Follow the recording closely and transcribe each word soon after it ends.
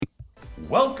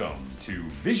Welcome to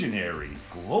Visionaries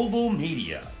Global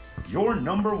Media, your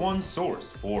number one source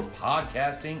for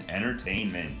podcasting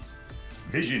entertainment.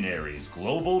 Visionaries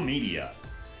Global Media,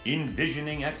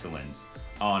 envisioning excellence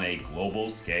on a global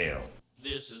scale.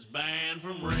 This is Banned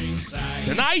from Ringside.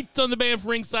 Tonight on the Banned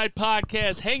from Ringside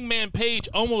podcast, Hangman Page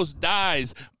almost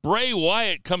dies. Bray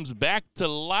Wyatt comes back to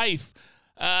life.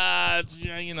 That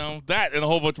and a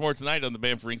whole bunch more tonight on the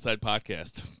Banned from Ringside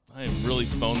podcast. I am really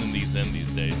phoning these in these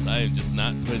days. I am just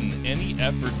not putting any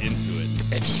effort into it.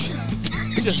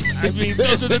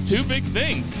 Those are the two big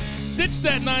things. Ditch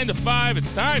that 9 to 5.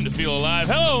 It's time to feel alive.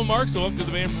 Hello, Mark. So welcome to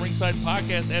the Banned from Ringside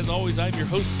podcast. As always, I'm your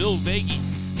host, Bill Vagey,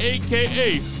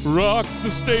 a.k.a. Rock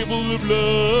the Stable of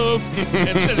Love.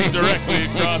 And sitting directly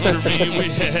across from me, we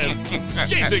have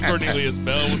Jason Cornelius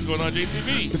Bell. What's going on,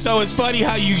 JCB? So it's funny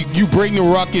how you bring the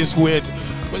ruckus with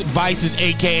Vice's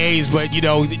AKAs, but,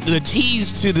 the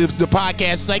tease to the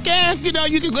podcast is like,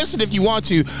 you can listen if you want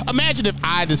to. Imagine if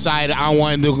I decided I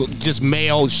wanted to just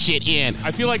mail shit in.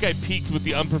 I feel like I peaked with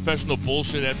the unprofessional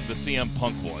bullshit after the CM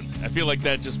Punk one. I feel like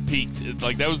that just peaked.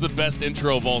 Like, that was the best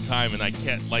intro of all time, and I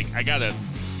gotta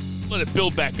let it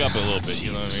build back up a little bit. Jesus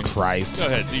you know what I mean? Christ. Go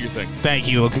ahead, do your thing. Thank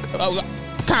you.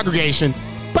 Congregation,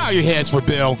 bow your heads for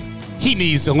Bill. He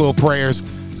needs a little prayers.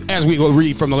 As we will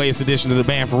read from the latest edition of the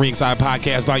Banned from Ringside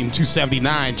podcast, volume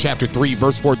 279, chapter 3,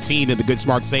 verse 14, and the good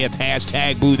smart saith,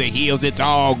 #boo the heels. It's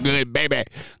all good, baby.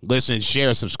 Listen,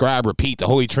 share, subscribe, repeat. The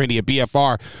Holy Trinity of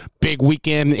BFR. Big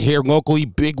weekend here locally.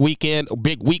 Big week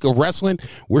of wrestling.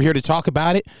 We're here to talk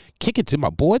about it. Kick it to my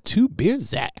boy, Two Beer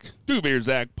Zach. Two Beer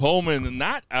Zach Pullman,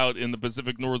 not out in the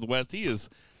Pacific Northwest. He is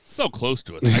so close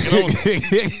to us.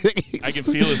 I can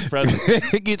feel his presence.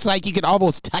 It's like you can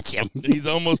almost touch him. He's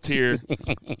almost here.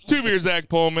 Two Beer Zach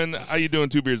Pullman. How you doing,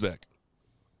 Two Beer Zach?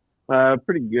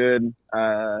 Pretty good.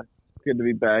 Good to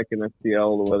be back in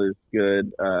FCL. The weather's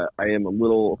good. I am a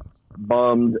little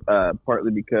bummed,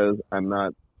 partly because I'm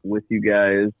not with you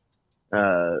guys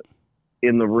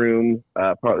in the room,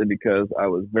 partly because I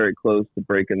was very close to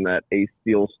breaking that Ace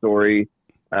Steel story.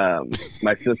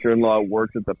 My sister-in-law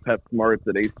works at the PetSmart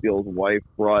that Ace Steel's wife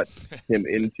brought him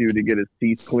into to get his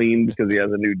teeth cleaned because he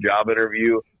has a new job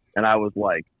interview. And I was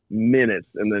like minutes.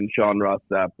 And then Sean Ross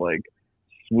Sapp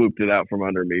swooped it out from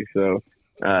under me. So,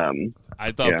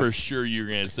 I thought for sure you were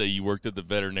going to say you worked at the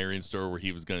veterinarian store where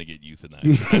he was going to get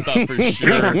euthanized. I thought for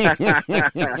sure that's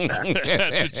what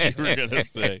you were going to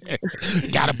say.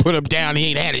 Got to put him down. He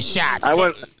ain't had his shots. I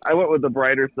went with the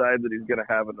brighter side that he's going to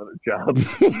have another job.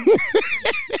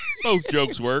 Both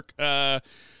jokes work.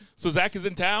 So Zach is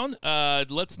in town.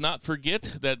 Let's not forget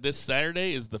that this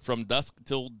Saturday is the From Dusk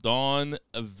Till Dawn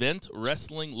event,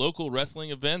 local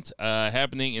wrestling event,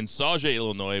 happening in Sauget,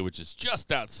 Illinois, which is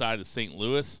just outside of St.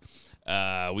 Louis.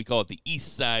 We call it the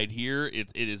East Side here. It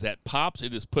is at Pops.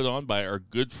 It is put on by our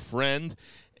good friend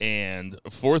and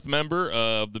fourth member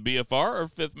of the BFR, or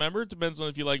fifth member. It depends on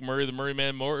if you like Murray the Murray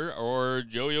Man more or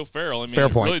Joey O'Farrell. I mean, Fair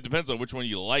point. It really depends on which one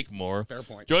you like more. Fair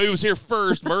point. Joey was here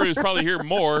first. Murray was probably here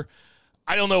more.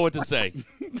 I don't know what to say.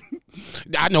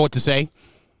 I know what to say.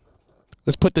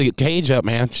 Let's put the cage up,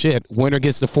 man. Shit. Winner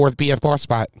gets the fourth BFR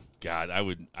spot. God, I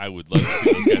would love to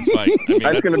see those guys fight. I mean,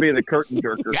 That's going to be the curtain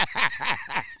jerker.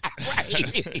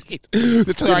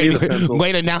 That's right.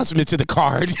 Late announcement to the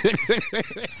card.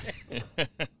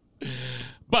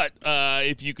 But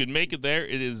if you could make it there,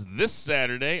 it is this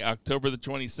Saturday, October the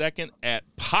 22nd, at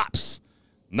Pops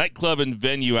Nightclub and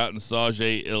Venue out in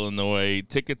Sauget, Illinois.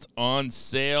 Tickets on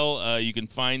sale. You can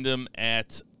find them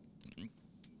at,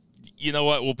 you know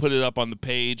what, we'll put it up on the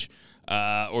page.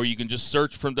 Or you can just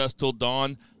search From Dusk Till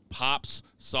Dawn, Pops,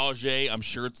 Sauget. I'm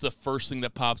sure it's the first thing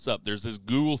that pops up. There's this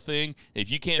Google thing. If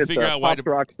you can't figure out why to...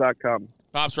 PopsRocks.com.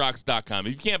 PopsRocks.com.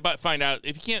 If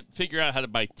you can't figure out how to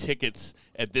buy tickets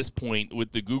at this point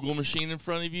with the Google machine in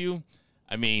front of you,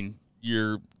 I mean,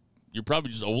 you're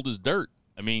probably just old as dirt.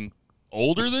 I mean,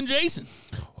 older than Jason.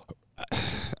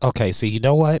 Okay, so you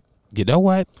know what?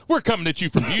 We're coming at you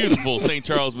from beautiful St.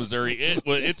 Charles, Missouri.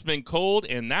 It's been cold,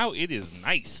 and now it is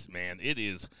nice, man. It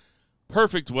is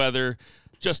perfect weather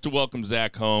just to welcome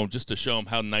Zach home, just to show him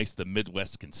how nice the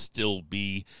Midwest can still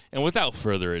be. And without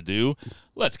further ado,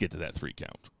 let's get to that 3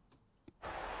 count.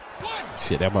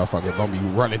 Shit, that motherfucker going to be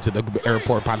running to the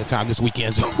airport by the time this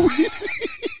weekend's over.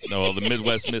 No, well, the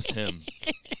Midwest missed him.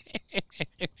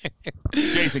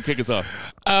 Jason, kick us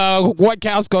off. What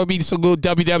counts going to be some little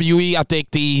WWE. I think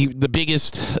the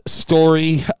biggest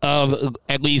story of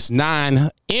at least 9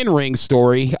 in-ring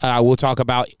story, we'll talk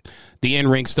about the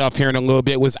in-ring stuff here in a little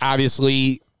bit, was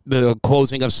obviously the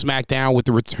closing of SmackDown with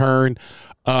the return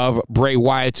of Bray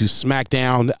Wyatt to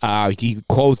SmackDown. He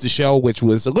closed the show, which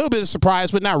was a little bit of a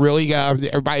surprise, but not really.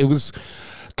 Everybody was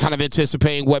kind of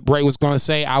anticipating what Bray was going to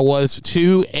say. I was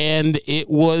too, and it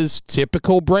was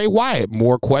typical Bray Wyatt.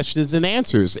 More questions than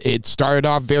answers. It started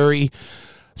off very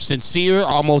sincere,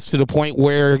 almost to the point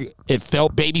where it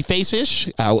felt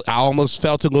babyface-ish. I almost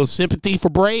felt a little sympathy for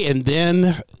Bray, and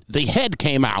then the head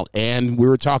came out, and we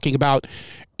were talking about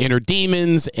inner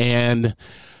demons and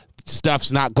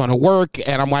stuff's not going to work.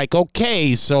 And I'm like,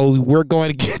 okay, so we're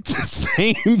going to get the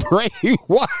same Bray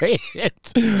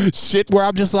Wyatt shit where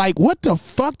I'm just like, what the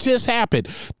fuck just happened?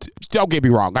 Don't get me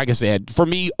wrong. Like I said, for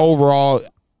me, overall,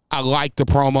 I like the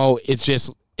promo.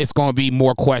 It's going to be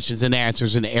more questions than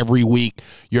answers. And every week,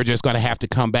 you're just going to have to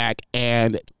come back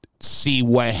and see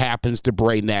what happens to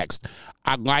Bray next.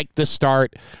 I like the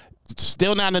start.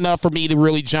 Still not enough for me to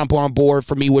really jump on board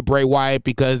for me with Bray Wyatt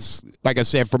because, like I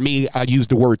said, for me, I use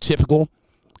the word typical,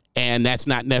 and that's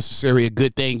not necessarily a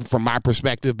good thing from my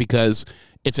perspective because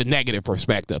it's a negative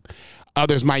perspective.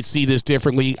 Others might see this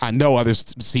differently. I know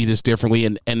others see this differently,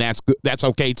 and that's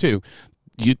okay too.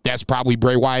 That's probably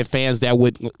Bray Wyatt fans that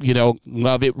would,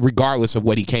 love it regardless of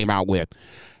what he came out with.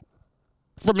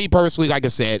 For me personally, like I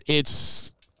said,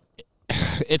 it's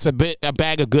a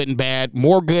bag of good and bad,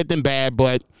 more good than bad,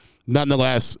 but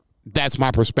nonetheless, that's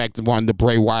my perspective on the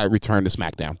Bray Wyatt return to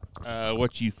SmackDown.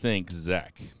 What you think,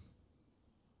 Zach?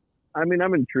 I mean,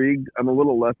 I'm intrigued. I'm a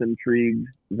little less intrigued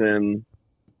than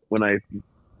when I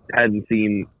hadn't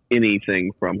seen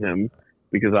anything from him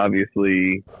because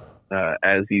obviously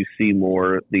as you see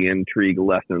more, the intrigue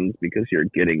lessens because you're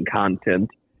getting content.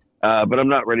 But I'm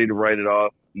not ready to write it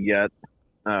off yet.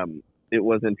 It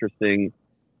was interesting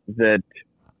that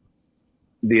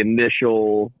the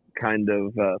initial kind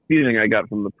of feeling I got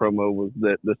from the promo was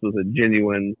that this was a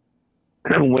genuine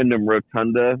Wyndham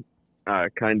Rotunda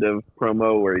kind of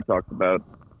promo where he talked about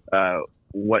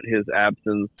what his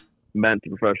absence meant to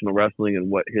professional wrestling and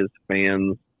what his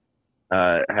fans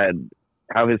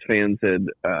how his fans had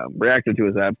reacted to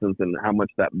his absence and how much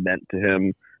that meant to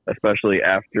him, especially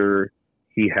after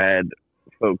he had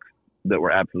folks that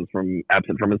were absent from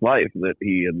his life, that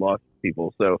he had lost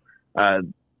people. So,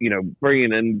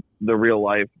 bringing in the real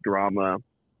life drama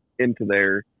into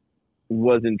there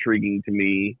was intriguing to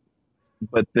me,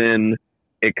 but then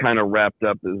it kind of wrapped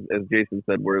up as Jason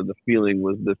said, where the feeling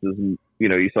was this is,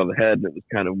 you saw the head and it was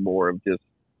kind of more of just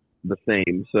the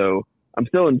same. So I'm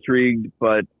still intrigued,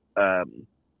 but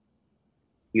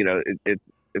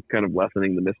it's kind of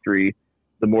lessening the mystery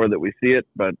the more that we see it.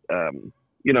 But, I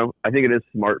think it is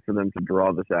smart for them to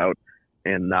draw this out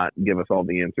and not give us all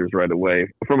the answers right away.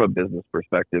 From a business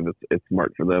perspective, it's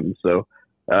smart for them. So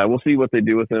we'll see what they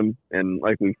do with him. And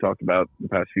like we've talked about the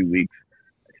past few weeks,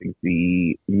 I think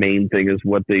the main thing is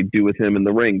what they do with him in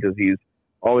the ring, because he's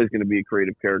always going to be a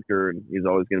creative character and he's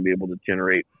always going to be able to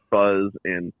generate buzz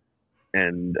and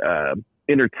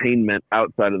entertainment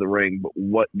outside of the ring. But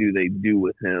what do they do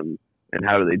with him and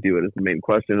how do they do it is the main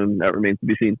question, and that remains to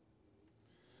be seen.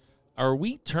 Are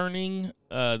we turning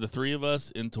the three of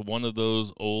us into one of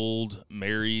those old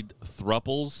married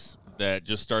thruples that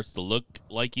just starts to look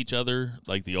like each other,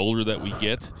 like the older that we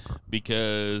get?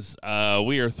 Because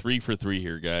we are 3 for 3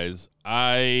 here, guys.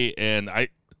 I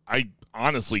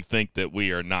honestly think that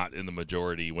we are not in the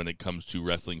majority when it comes to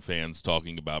wrestling fans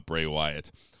talking about Bray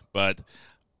Wyatt. But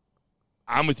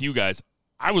I'm with you guys.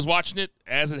 I was watching it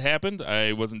as it happened.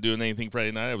 I wasn't doing anything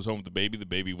Friday night. I was home with the baby. The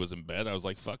baby was in bed. I was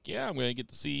like, fuck yeah, I'm going to get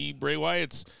to see Bray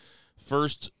Wyatt's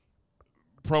first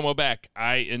promo back.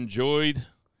 I enjoyed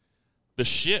the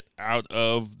shit out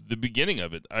of the beginning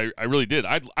of it. I really did.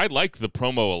 I liked the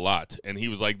promo a lot. And he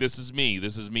was like, this is me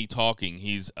talking.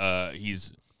 He's a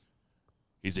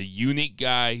unique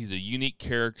guy. He's a unique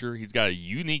character. He's got a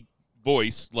unique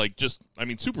voice,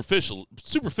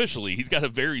 superficially he's got a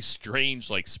very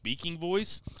strange speaking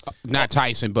voice, not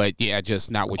Tyson, but yeah, just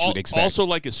not what you'd expect. Also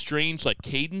like a strange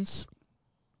cadence,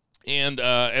 and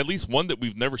at least one that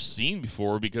we've never seen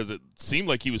before, because it seemed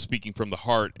like he was speaking from the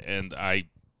heart. And I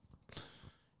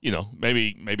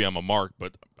maybe I'm a mark,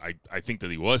 but I think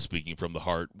that he was speaking from the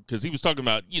heart, because he was talking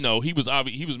about, he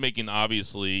was making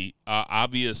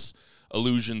obvious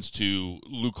allusions to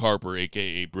Luke Harper,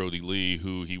 a.k.a. Brody Lee,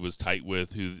 who he was tight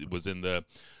with, who was in the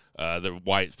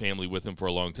Wyatt family with him for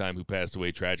a long time, who passed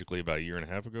away tragically about a year and a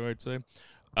half ago, I'd say.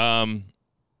 I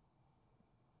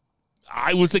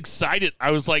was excited.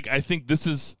 I was like, I think this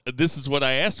is what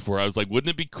I asked for. I was like, wouldn't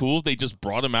it be cool if they just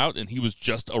brought him out and he was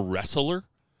just a wrestler?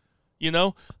 And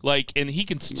he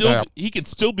can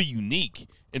still be unique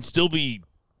and still be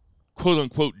quote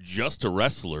unquote just a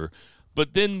wrestler.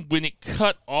 But then when it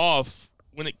cut off,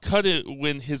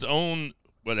 when his own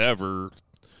whatever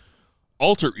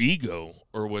alter ego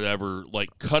or whatever like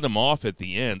cut him off at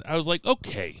the end, I was like,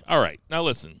 okay, all right, now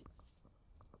listen,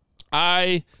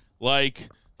 I like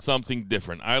something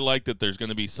different. I like that there's going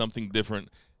to be something different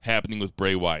happening with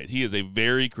Bray Wyatt. He is a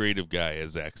very creative guy,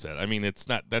 as Zach said. I mean, that's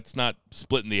not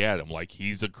splitting the atom. Like,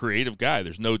 he's a creative guy.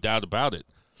 There's no doubt about it.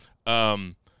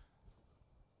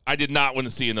 I did not want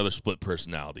to see another split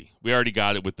personality. We already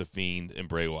got it with The Fiend and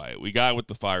Bray Wyatt. We got it with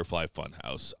the Firefly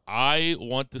Funhouse. I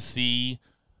want to see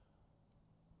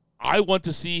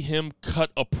him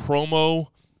cut a promo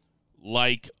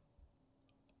like,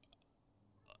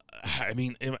 I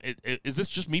mean, is this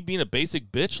just me being a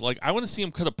basic bitch? Like, I want to see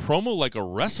him cut a promo like a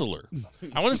wrestler.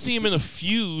 I want to see him in a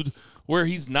feud where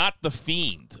he's not The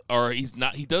Fiend, or he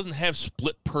doesn't have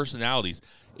split personalities.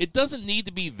 It doesn't need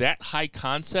to be that high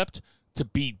concept to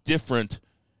be different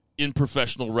in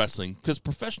professional wrestling, because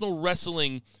professional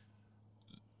wrestling,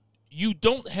 you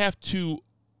don't have to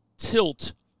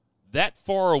tilt that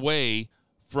far away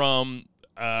from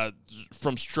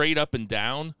straight up and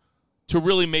down to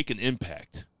really make an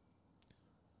impact.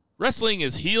 Wrestling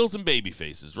is heels and baby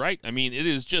faces, right? I mean,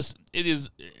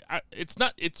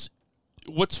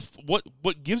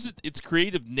 what gives it its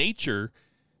creative nature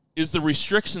is the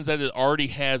restrictions that it already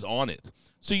has on it.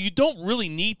 So you don't really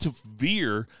need to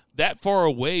veer that far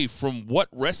away from what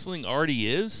wrestling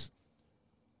already is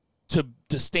to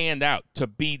stand out, to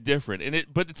be different.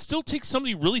 But it still takes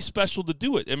somebody really special to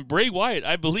do it. And Bray Wyatt,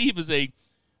 I believe, is a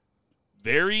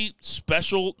very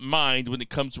special mind when it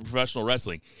comes to professional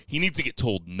wrestling. He needs to get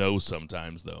told no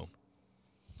sometimes, though.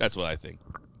 That's what I think.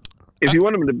 If you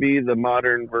want him to be the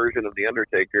modern version of The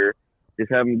Undertaker,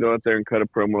 just have him go out there and cut a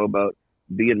promo about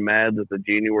being mad that the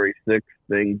January 6th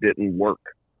thing didn't work.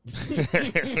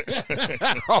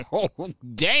 Oh,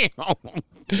 damn.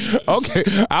 Okay,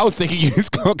 I was thinking you was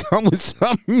going to come with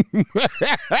something.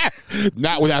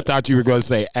 Not what I thought you were going to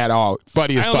say at all.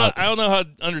 Funny as fuck. I don't know how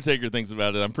Undertaker thinks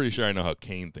about it. I'm pretty sure I know how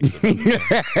Kane thinks about it.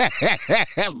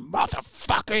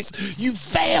 Motherfuckers, you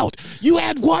failed. You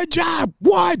had one job.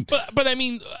 One. But I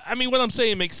mean what I'm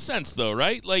saying makes sense though,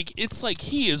 right? Like, it's like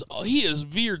he is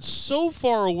veered so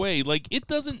far away. Like, it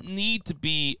doesn't need to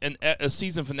be a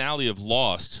season finale of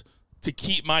Lost to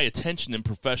keep my attention in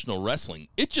professional wrestling.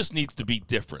 It just needs to be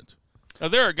different. Now,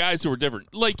 there are guys who are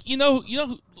different. Like, you know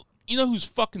who's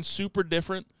fucking super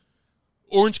different?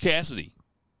 Orange Cassidy.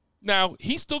 Now,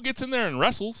 he still gets in there and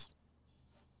wrestles.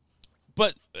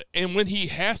 And when he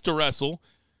has to wrestle,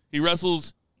 he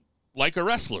wrestles like a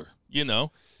wrestler, you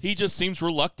know? He just seems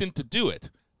reluctant to do it.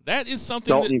 That is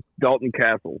something Dalton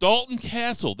Castle. Dalton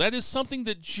Castle. That is something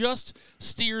that just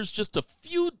steers just a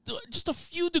few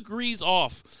degrees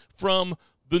off from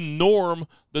the norm,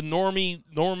 the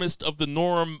normist of the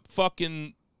norm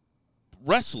fucking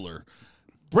wrestler.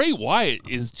 Bray Wyatt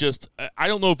is just, I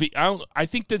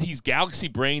think that he's galaxy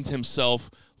brained himself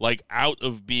like out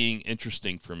of being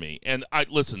interesting for me. And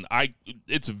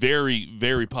it's very,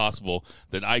 very possible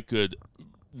that I could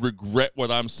regret what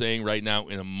I'm saying right now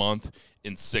in a month,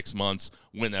 in 6 months,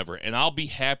 whenever. And I'll be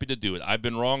happy to do it. I've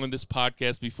been wrong on this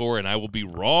podcast before, and I will be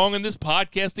wrong in this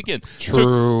podcast again.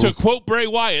 True. To quote Bray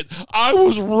Wyatt, I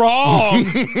was wrong.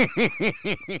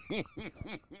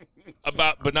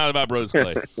 But not about Brodus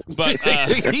Clay. But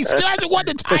he still hasn't won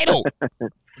the title.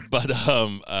 But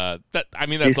that's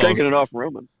He's all. taking it off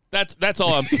Roman. That's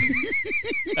all I'm.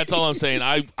 That's all I'm saying.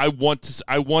 I want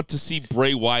to see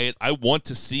Bray Wyatt. I want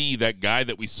to see that guy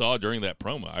that we saw during that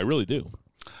promo. I really do.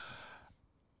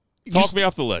 Talk me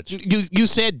off the ledge. You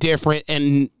said different,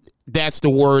 and that's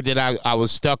the word that I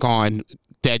was stuck on.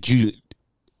 That you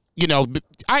know,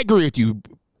 I agree with you.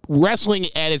 Wrestling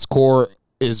at its core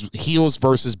is heels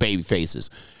versus baby faces.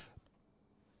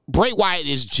 Bray Wyatt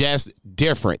is just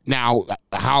different. Now,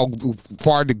 how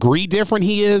far degree different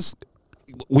he is,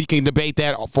 we can debate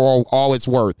that for all it's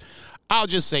worth. I'll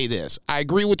just say this. I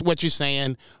agree with what you're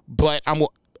saying, but I'm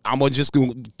going to just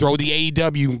throw the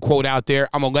AEW quote out there.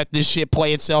 I'm going to let this shit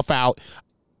play itself out.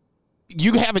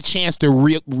 You have a chance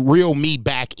to reel me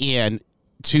back in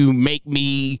to make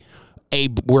me a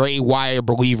Bray Wyatt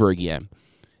believer again.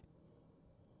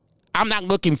 I'm not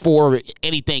looking for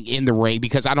anything in the ring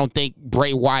because I don't think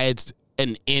Bray Wyatt's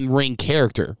an in-ring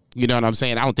character. You know what I'm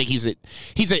saying? I don't think he's an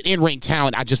in-ring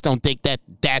talent. I just don't think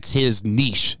that's his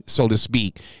niche, so to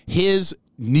speak. His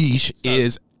niche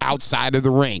is outside of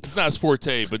the ring. It's not his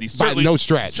forte, but he's certainly no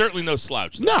stretch. Certainly no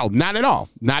slouch. Though. No, not at all.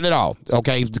 Not at all.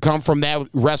 Okay, to come from that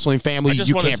wrestling family,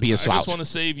 you can't be a slouch. I just want to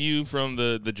save you from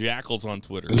the jackals on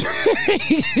Twitter.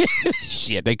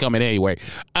 Shit, they coming anyway.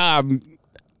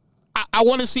 I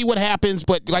want to see what happens,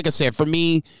 but like I said, for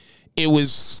me, it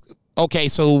was okay,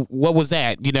 so what was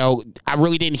that? You know, I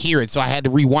really didn't hear it, so I had to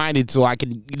rewind it so I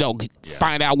could,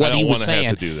 find out what he was saying.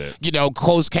 Have to do that. You know,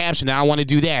 closed caption. I don't want to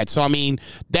do that. So, I mean,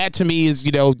 that to me is,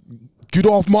 get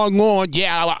off my lawn.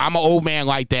 Yeah, I'm an old man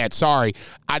like that. Sorry.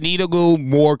 I need a little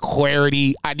more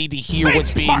clarity. I need to hear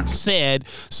what's being said.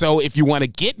 So if you want to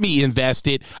get me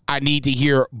invested, I need to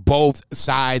hear both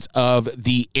sides of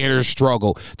the inner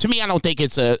struggle. To me, I don't think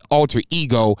it's an alter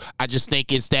ego. I just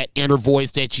think it's that inner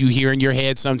voice that you hear in your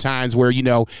head sometimes where, hey,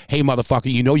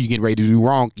 motherfucker, you're getting ready to do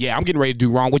wrong. Yeah, I'm getting ready to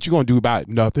do wrong. What you going to do about it?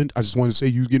 Nothing. I just want to say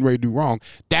you getting ready to do wrong.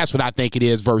 That's what I think it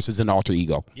is versus an alter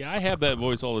ego. Yeah, I have that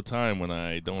voice all the time when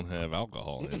I don't have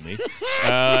alcohol in me.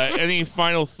 Any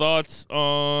final thoughts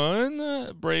on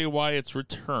Bray Wyatt's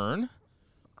return?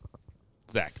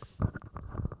 Zach.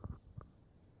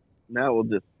 Now we'll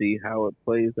just see how it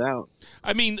plays out.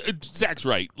 I mean, Zach's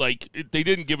right. Like, they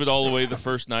didn't give it all away the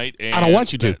first night. And I don't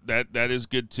want you to. That is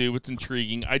good, too. It's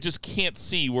intriguing. I just can't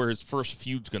see where his first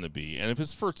feud's going to be. And if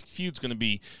his first feud's going to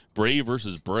be Bray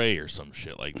versus Bray or some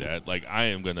shit like that, like, I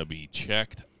am going to be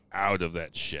checked out of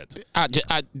that shit.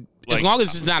 As long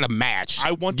as it's not a match,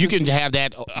 have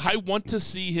that. I want to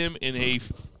see him in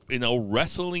a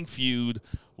wrestling feud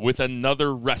with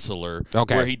another wrestler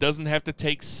where he doesn't have to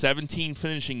take 17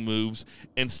 finishing moves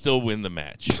and still win the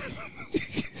match.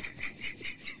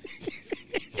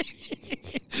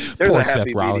 There's Poor a happy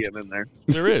Seth Rollins. medium in there.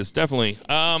 There is, definitely.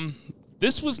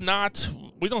 This was not...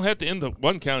 We don't have to end the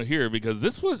one count here because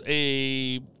this was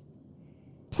a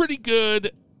pretty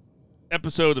good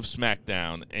episode of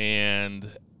SmackDown, and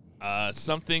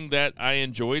something that I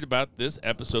enjoyed about this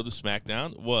episode of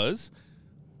SmackDown was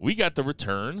we got the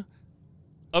return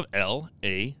of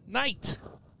L.A. Knight.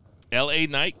 L.A.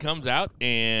 Knight comes out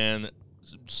and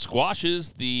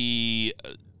squashes the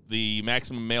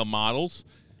Maximum Male Models,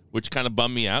 which kind of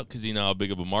bummed me out because you know how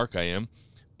big of a mark I am.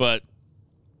 But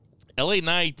L.A.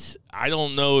 Knight, I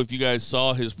don't know if you guys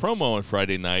saw his promo on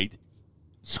Friday night.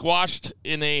 Squashed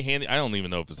in a I don't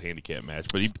even know if it's a handicap match,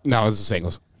 but no, it's a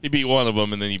singles. He beat one of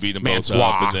them, and then he beat them both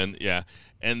up,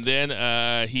 and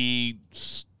then he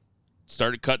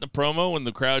started cutting a promo, and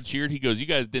the crowd cheered. He goes, "You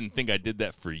guys didn't think I did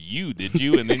that for you, did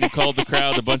you?" And then he called the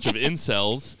crowd a bunch of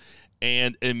incels,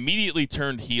 and immediately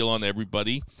turned heel on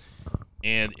everybody,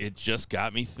 and it just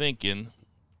got me thinking,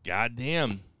 God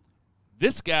damn,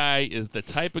 this guy is the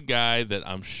type of guy that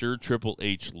I'm sure Triple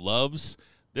H loves.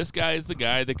 This guy is the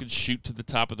guy that could shoot to the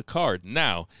top of the card.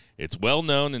 Now, it's well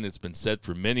known, and it's been said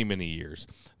for many, many years,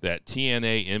 that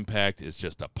TNA Impact is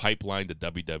just a pipeline to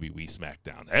WWE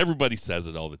SmackDown. Everybody says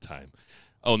it all the time.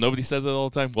 Oh, nobody says it all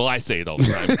the time? Well, I say it all the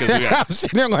time.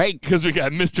 Because we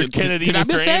got Mr. Kennedy,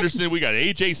 Mr. Anderson, we got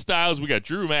AJ Styles, we got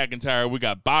Drew McIntyre, we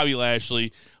got Bobby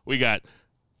Lashley, we got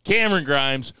Cameron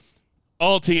Grimes.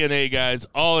 All TNA guys,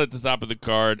 all at the top of the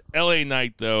card. LA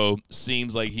Knight, though,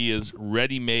 seems like he is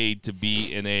ready-made to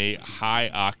be in a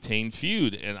high-octane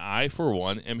feud, and I, for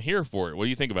one, am here for it. What do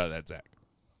you think about that, Zach?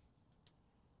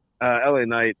 LA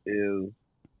Knight is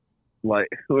like,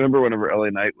 remember whenever LA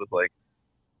Knight was like,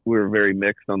 we were very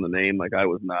mixed on the name. Like, I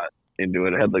was not into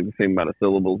it. It had like the same amount of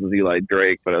syllables as Eli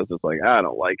Drake, but I was just like, I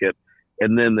don't like it.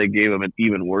 And then they gave him an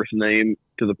even worse name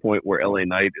to the point where LA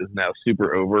Knight is now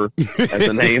super over as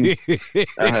a name.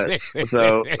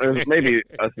 So there's maybe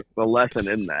a lesson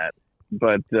in that.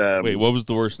 But wait, what was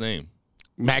the worst name?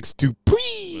 Max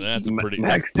Dupree. That's a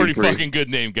pretty fucking good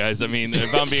name, guys. I mean,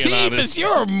 if I'm being honest. Jesus,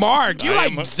 you're a mark. You're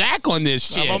like Zach on this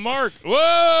shit. I'm a mark.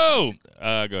 Whoa! Go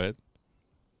ahead.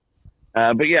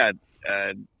 But yeah,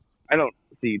 I don't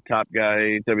see top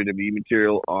guy WWE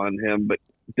material on him, but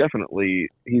definitely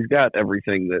he's got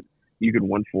everything that you could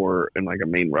want for in like a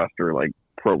main roster, like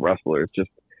pro wrestler. It's just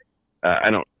I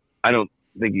don't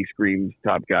think he screams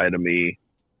top guy to me,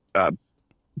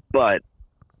 but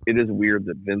it is weird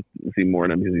that Vince didn't see more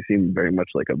in him because he seems very much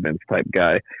like a Vince type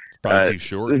guy. Probably too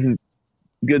short. This is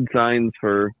good signs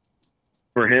for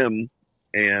him,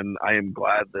 and I am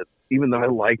glad that even though I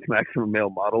liked Maximum Male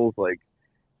Models, like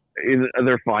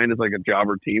they're fine as like a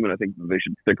jobber team, and I think they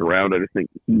should stick around. I just think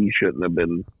he shouldn't have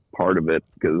been part of it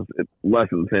because it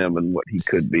lessens him and what he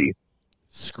could be.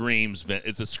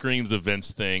 It's a screams of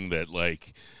Vince thing that,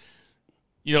 like,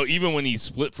 you know, even when he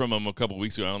split from him a couple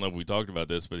weeks ago, I don't know if we talked about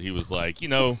this, but he was like, you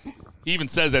know, he even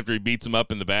says after he beats him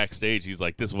up in the backstage, he's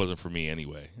like, this wasn't for me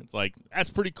anyway. It's like, that's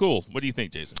pretty cool. What do you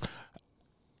think, Jason?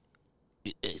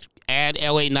 Add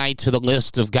LA Knight to the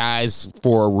list of guys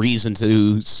for a reason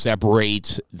to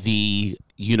separate the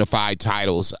unified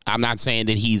titles. I'm not saying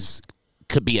that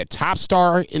could be a top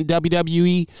star in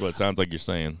WWE. That's what it sounds like you're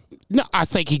saying. No, I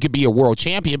think he could be a world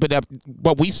champion,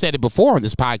 but we've said it before on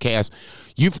this podcast.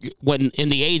 When in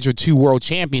the age of 2 world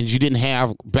champions, you didn't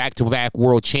have back-to-back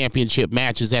world championship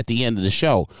matches at the end of the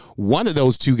show. One of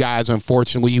those 2 guys,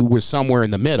 unfortunately, was somewhere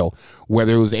in the middle,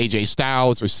 whether it was AJ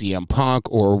Styles or CM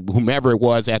Punk or whomever it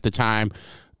was at the time.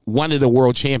 One of the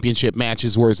world championship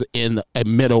matches was in the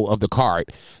middle of the card.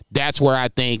 That's where I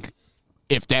think,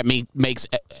 if that makes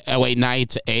LA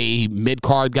Knight a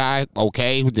mid-card guy,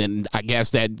 okay, then I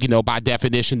guess that, by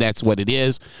definition, that's what it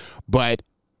is. But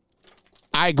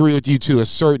I agree with you to a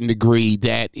certain degree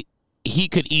that he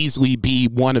could easily be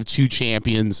one of 2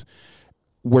 champions,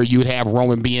 where you would have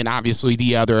Roman being obviously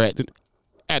the other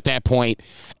at that point,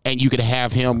 and you could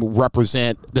have him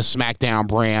represent the SmackDown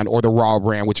brand or the Raw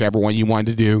brand, whichever one you wanted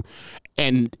to do,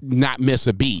 and not miss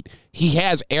a beat. He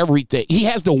has everything. He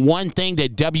has the one thing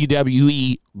that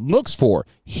WWE looks for.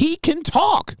 He can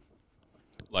talk.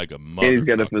 Like a motherfucker. He's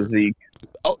got a physique.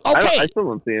 Oh, okay. I still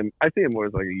don't see him. I see him more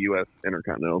as like a U.S.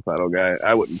 Intercontinental title guy.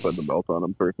 I wouldn't put the belt on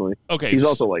him personally. Okay. He's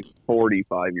also like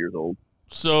 45 years old.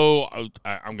 So I'm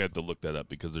going to have to look that up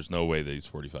because there's no way that he's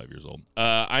 45 years old.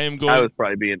 I was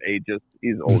probably being ageist.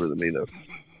 He's older than me, though.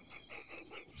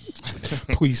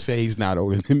 Please say he's not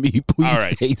older than me. Please All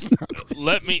right. say he's not.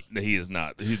 He is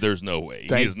not. There's no way.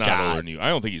 Thank he is not God. older than you. I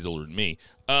don't think he's older than me.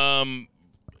 All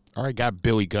right, got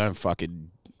Billy Gunn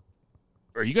fucking.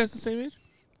 Are you guys the same age?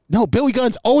 No, Billy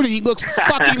Gunn's older. He looks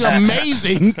fucking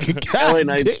amazing. LA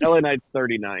Knight's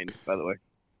 39, by the way.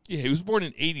 Yeah, he was born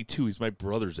in 82. He's my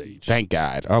brother's age. Thank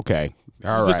God. Okay.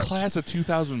 All He's right. the class of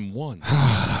 2001.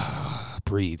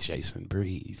 Breathe, Jason.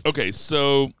 Breathe. Okay,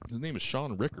 so his name is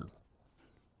Sean Ricker.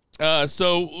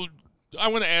 So I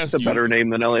want to ask It's a you. better name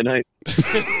than LA Knight.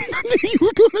 You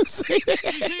were going to say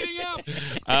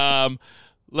that.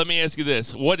 Let me ask you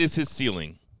this: what is his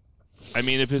ceiling? I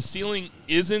mean, if his ceiling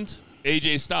isn't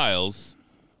AJ Styles,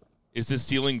 is his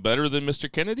ceiling better than Mr.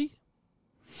 Kennedy?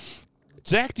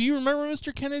 Zach, do you remember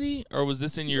Mr. Kennedy, or was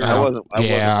this in your? I wasn't.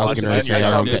 I was going to say, I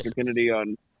don't Mr. Kennedy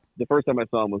on the first time I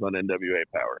saw him was on NWA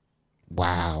Power.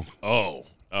 Wow.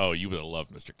 Oh, you would have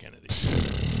loved Mr. Kennedy.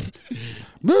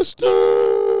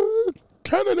 Mr.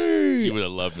 Kennedy. You would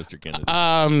have loved Mr.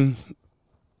 Kennedy.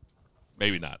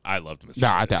 Maybe not. I loved Mr. No,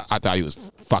 Kennedy. I thought he was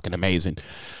fucking amazing.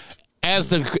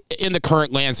 In the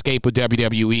current landscape of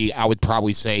WWE, I would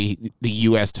probably say the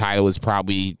U.S. title is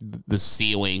probably the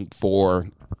ceiling for.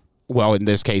 Well, in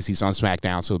this case, he's on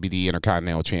SmackDown, so it'll be the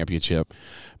Intercontinental Championship.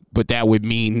 But that would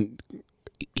mean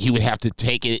he would have to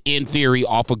take it, in theory,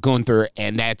 off of Gunther,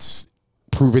 and that's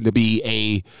proven to be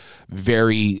a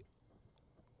very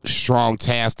strong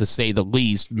task, to say the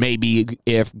least. Maybe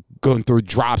if Gunther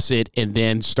drops it and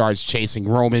then starts chasing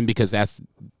Roman, because that's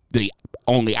the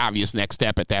only obvious next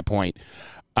step at that point,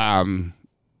 then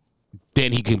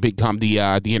he can become the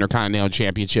Intercontinental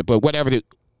Championship. But whatever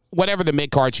the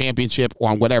mid-card championship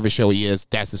on whatever show he is,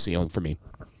 that's the ceiling for me.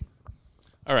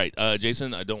 All right,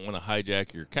 Jason, I don't want to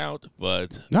hijack your count,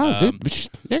 but No, dude,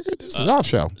 nigga, this is our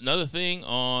show. another thing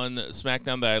on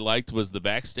SmackDown that I liked was the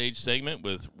backstage segment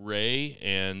with Rey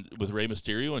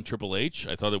Mysterio and Triple H.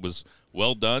 I thought it was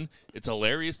well done. It's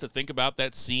hilarious to think about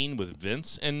that scene with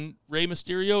Vince and Rey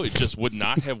Mysterio. It just would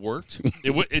not have worked.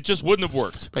 It just wouldn't have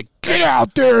worked. Like, get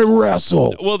out there and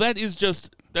wrestle. Well, that's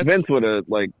Vince would have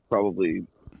probably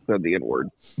said the N-word.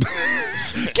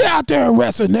 Get out there and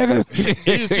wrestle, nigga.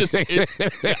 It is just.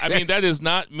 I mean, that is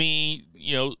not me,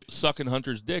 sucking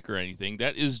Hunter's dick or anything.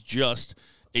 That is just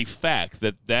a fact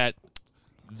that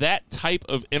type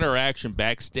of interaction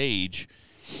backstage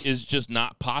is just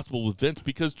not possible with Vince,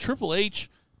 because Triple H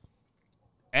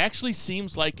actually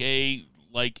seems like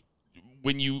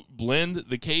when you blend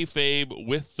the kayfabe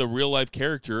with the real life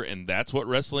character, and that's what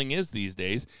wrestling is these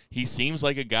days. He seems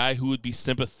like a guy who would be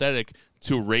sympathetic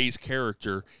to Rey's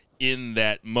character in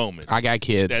that moment. I got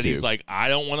kids that too. He's like, I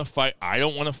don't want to fight. I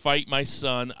don't want to fight my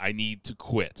son. I need to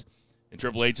quit. And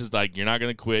Triple H is like, you're not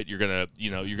going to quit. You're going to,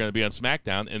 you're going to be on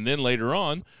SmackDown. And then later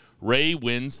on, Rey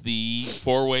wins the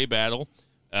 4-way battle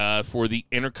for the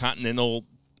Intercontinental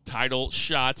title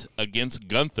shot against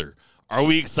Gunther. Are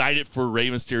we excited for Rey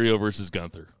Mysterio versus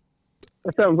Gunther?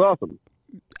 That sounds awesome.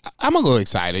 I'm a little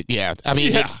excited. Yeah, I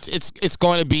mean, Yeah. it's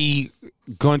going to be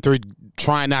Gunther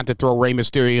trying not to throw Rey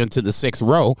Mysterio into the 6th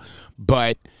row,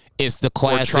 but it's the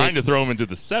classic. Or trying to throw him into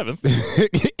the 7th.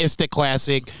 It's the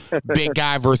classic big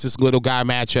guy versus little guy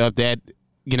matchup that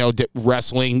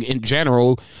wrestling in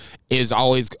general is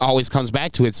always comes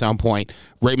back to at some point.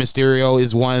 Rey Mysterio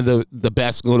is one of the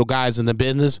best little guys in the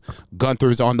business.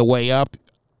 Gunther's on the way up.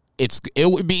 It's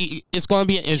going to be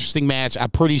an interesting match.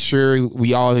 I'm pretty sure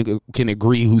we all can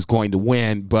agree who's going to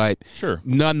win, but Sure.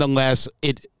 nonetheless,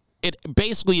 it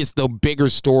basically is the bigger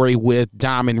story with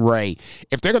Dom and Ray.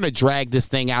 If they're going to drag this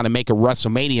thing out and make a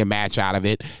WrestleMania match out of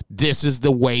it, this is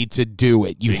the way to do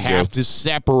it. You Bingo. have to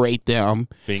separate them.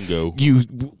 Bingo.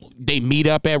 They meet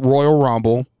up at Royal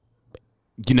Rumble.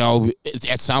 You know,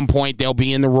 at some point they'll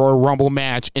be in the Royal Rumble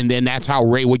match, and then that's how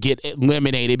Ray would get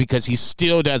eliminated because he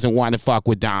still doesn't want to fuck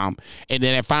with Dom. And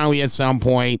then finally at some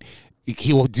point,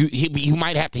 he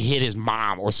might have to hit his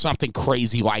mom or something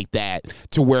crazy like that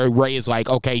to where Ray is like,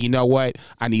 okay, you know what?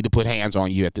 I need to put hands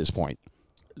on you at this point.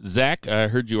 Zach, I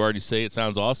heard you already say it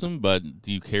sounds awesome, but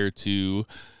do you care to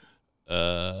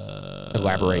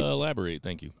Elaborate? Elaborate,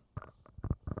 thank you.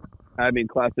 I mean,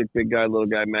 classic big guy, little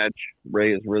guy match.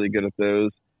 Ray is really good at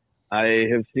those. I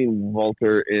have seen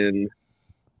Walter in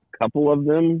a couple of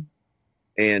them,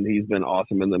 and he's been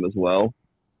awesome in them as well.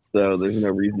 So there's no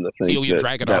reason to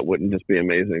think that wouldn't just be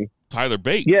amazing. Tyler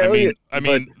Bate. Yeah, I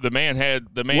mean, the man.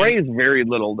 Ray is very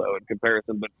little though in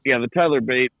comparison, but yeah, the Tyler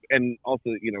Bate, and also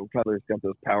Tyler's got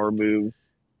those power moves.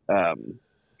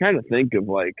 Kind of think of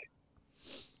like,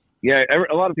 yeah,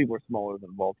 a lot of people are smaller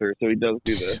than Walter, so he does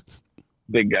do the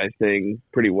big guy thing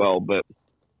pretty well. But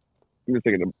I'm just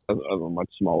thinking of a much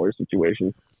smaller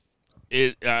situation.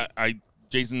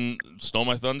 Jason stole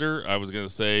my thunder. I was going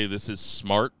to say this is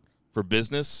smart for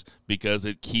business because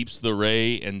it keeps the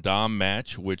Ray and Dom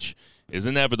match, which is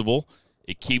inevitable.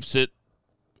 It keeps it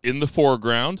in the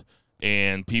foreground,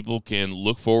 and people can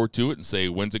look forward to it and say,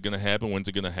 when's it going to happen? When's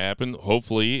it going to happen?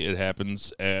 Hopefully it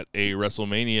happens at a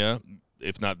WrestleMania,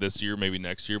 if not this year, maybe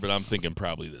next year, but I'm thinking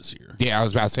probably this year. Yeah, I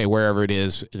was about to say wherever it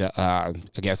is. I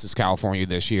guess it's California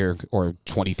this year or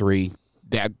 23.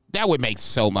 That would make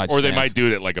so much sense. Or they might do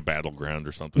it at like a battleground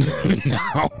or something. No,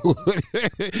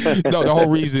 the whole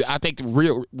reason, I think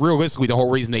realistically, the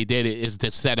whole reason they did it is to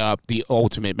set up the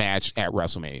ultimate match at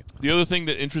WrestleMania. The other thing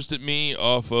that interested me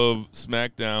off of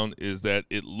SmackDown is that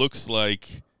it looks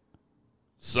like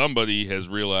somebody has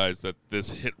realized that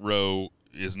this hit row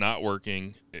is not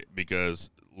working because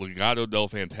Legado del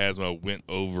Fantasma went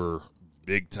over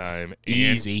big time.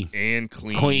 Easy. And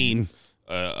clean.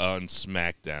 On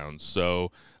SmackDown.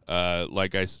 So,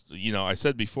 like I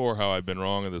said before how I've been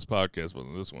wrong in this podcast, but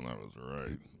on this one I was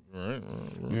right. Right?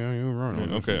 Yeah, you're right.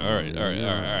 Okay, all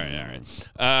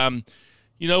right.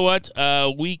 You know what?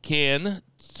 We can,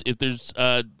 if there's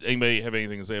anybody have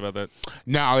anything to say about that?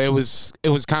 No, it was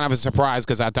kind of a surprise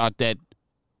because I thought that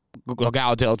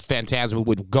Legado del Fantasma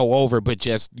would go over, but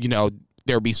just,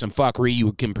 there'll be some fuckery.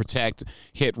 You can protect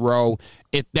Hit Row.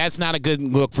 That's not a good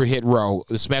look for Hit Row,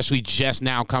 especially just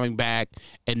now coming back,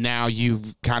 and now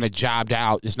you've kind of jobbed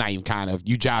out. It's not even kind of.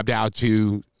 You jobbed out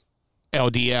to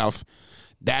LDF.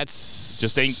 That's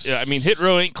just ain't. I mean, Hit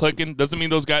Row ain't clicking. Doesn't mean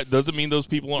those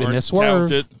people aren't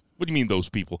talented. What do you mean those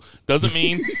people? Doesn't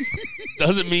mean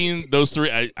those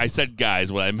three. I said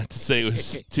guys. What I meant to say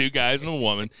was two guys and a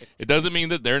woman. It doesn't mean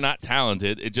that they're not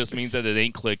talented. It just means that it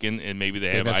ain't clicking, and maybe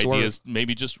they have ideas.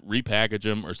 Maybe just repackage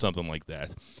them or something like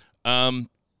that.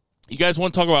 You guys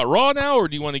want to talk about Raw now, or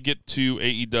do you want to get to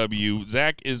AEW?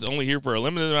 Zach is only here for a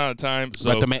limited amount of time,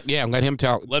 so let him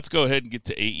tell. Let's go ahead and get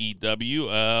to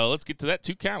AEW. Let's get to that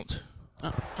 2 count.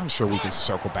 I'm sure we can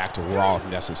circle back to Raw if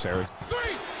necessary.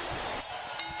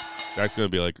 Zach's going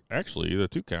to be like, actually, the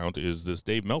 2 count is this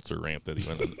Dave Meltzer rant that he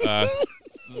went on.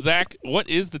 Zach, what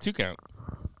is the 2 count?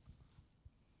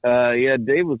 Yeah,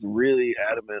 Dave was really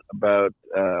adamant about,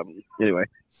 anyway,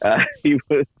 he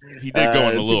did go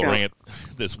on a little rant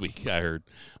this week, I heard,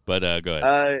 but go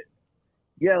ahead.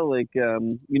 Yeah, like,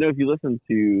 if you listen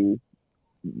to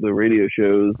the radio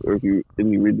shows or if you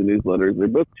read the newsletters, they're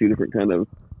both two different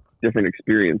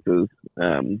experiences.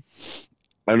 I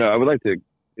don't know, I would like to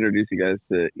introduce you guys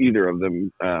to either of them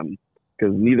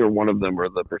because neither one of them are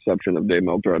the perception of Dave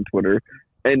Meltzer on Twitter,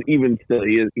 and even still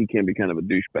he can be kind of a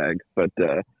douchebag, but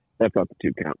that's not the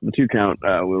 2 count. The 2 count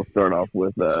we'll start off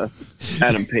with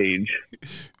Adam Page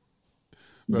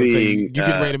being you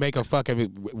getting ready to make a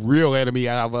fucking real enemy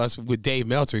out of us with Dave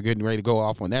Meltzer getting ready to go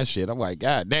off on that shit. I'm like,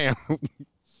 god damn.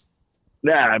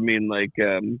 Yeah, I mean, like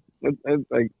I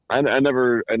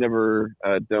never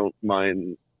don't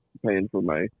mind paying for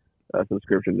my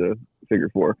subscription to Figure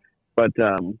 4, but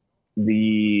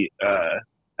the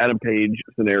Adam Page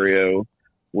scenario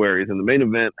where he's in the main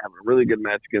event having a really good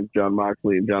match against Jon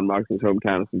Moxley in Jon Moxley's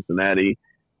hometown of Cincinnati,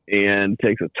 and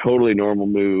takes a totally normal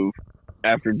move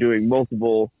after doing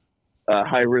multiple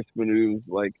high risk moves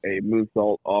like a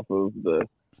moonsault off of the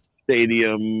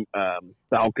stadium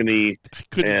balcony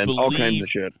and all kinds of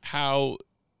shit. How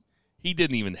he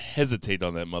didn't even hesitate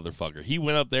on that motherfucker. He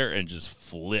went up there and just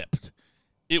flipped.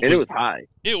 It was high.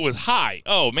 It was high.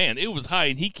 Oh, man, it was high.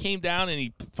 And he came down and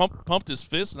he pumped his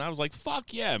fist, and I was like,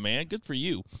 fuck yeah, man, good for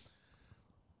you.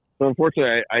 So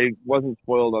unfortunately, I wasn't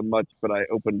spoiled on much, but I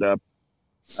opened up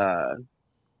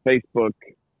Facebook,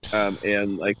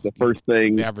 and like the first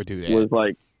thing Never do that. was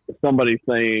like somebody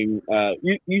saying,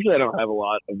 usually I don't have a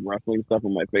lot of wrestling stuff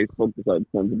on my Facebook besides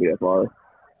Sons of BFR.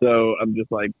 So I'm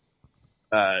just like,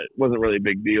 it wasn't really a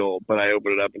big deal, but I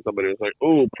opened it up and somebody was like,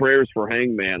 "Oh, prayers for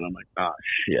Hangman." I'm like, "Ah,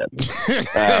 shit."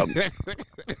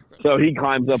 So he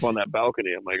climbs up on that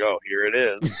balcony. I'm like, "Oh, here it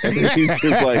is." And he's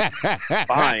just like,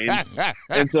 "Fine."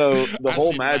 And so the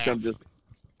whole match, for the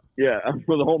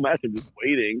whole match, I'm just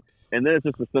waiting. And then it's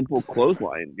just a simple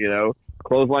clothesline,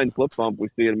 clothesline flip bump. We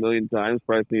see it a million times,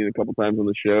 probably seen it a couple times on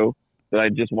the show that I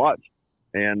just watched.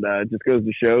 And it just goes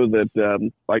to show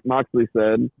that, like Moxley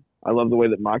said, I love the way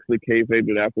that Moxley kayfabed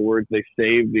it afterwards. They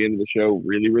saved the end of the show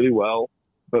really, really well.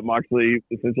 But Moxley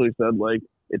essentially said, like,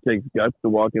 it takes guts to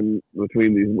walk in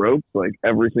between these ropes. Like,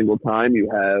 every single time you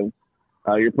have,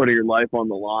 you're putting your life on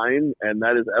the line. And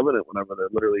that is evident whenever they're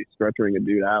literally stretching a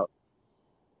dude out.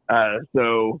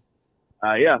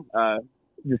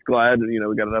 Just glad, we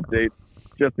got an update.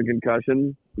 Just a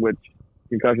concussion, which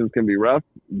concussions can be rough,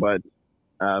 but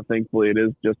thankfully it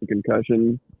is just a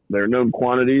concussion. There are known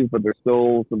quantities, but there's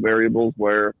still some variables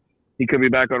where he could be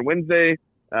back on Wednesday.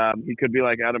 He could be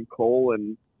like Adam Cole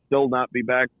and still not be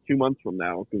back 2 months from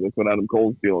now, because that's what Adam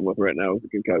Cole's dealing with right now is a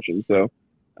concussion. So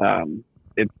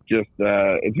it's just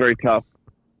it's very tough.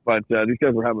 But these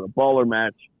guys were having a baller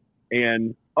match.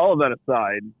 And all of that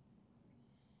aside,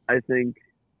 I think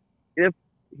if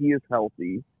he is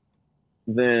healthy,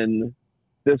 then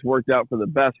this worked out for the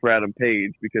best for Adam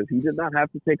Page, because he did not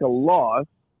have to take a loss.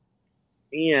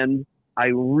 And I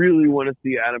really want to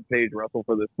see Adam Page wrestle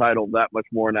for this title that much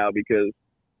more now, because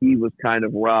he was kind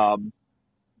of robbed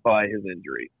by his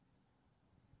injury.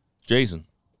 Jason.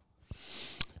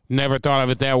 Never thought of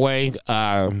it that way.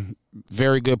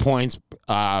 Very good points.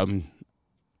 I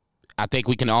think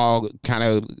we can all kind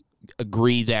of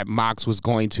agree that Mox was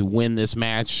going to win this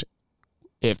match.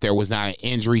 If there was not an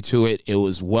injury to it, it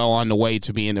was well on the way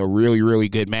to being a really, really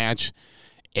good match.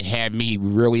 It had me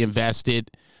really invested.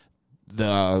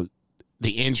 The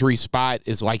injury spot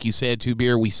is, like you said, Two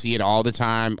Beer, we see it all the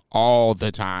time.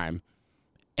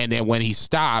 And then when he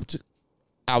stopped,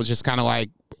 I was just kind of like,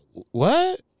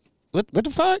 what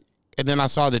the fuck? And then I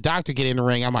saw the doctor get in the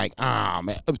ring. I'm like,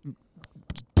 man.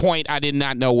 Point, I did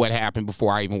not know what happened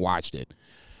before I even watched it.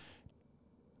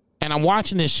 And I'm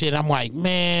watching this shit. I'm like,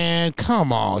 man,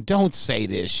 come on. Don't say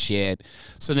this shit.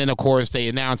 So then, of course, they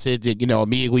announce it.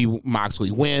 Immediately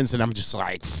Moxley wins. And I'm just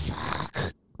like,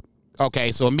 fuck.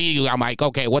 Okay, so immediately I'm like,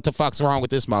 okay, what the fuck's wrong with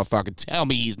this motherfucker? Tell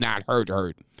me he's not hurt.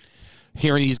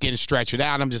 Hearing he's getting stretched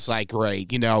out, I'm just like, great.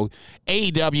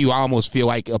 AEW, I almost feel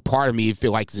like a part of me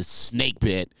feel like it's a snake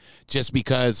bit, just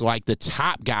because like the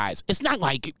top guys, it's not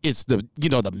like it's the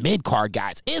mid-card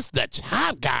guys. It's the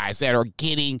top guys that are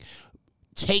getting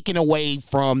taken away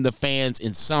from the fans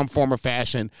in some form or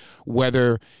fashion,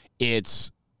 whether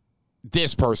it's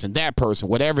this person, that person,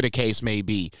 whatever the case may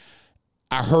be.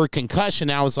 I heard concussion.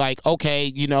 I was like,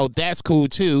 okay, that's cool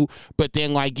too. But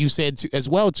then, like you said as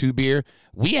well, Two Beer,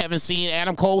 we haven't seen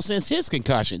Adam Cole since his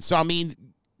concussion. So, I mean,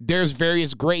 there's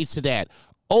various grades to that.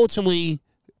 Ultimately,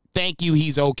 thank you,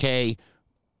 he's okay.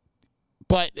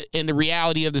 But in the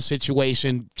reality of the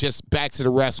situation, just back to the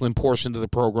wrestling portion of the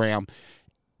program,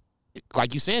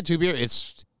 like you said, Two Beer,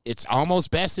 it's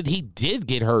almost best that he did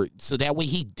get hurt, so that way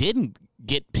he didn't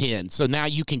get pinned. So now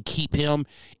you can keep him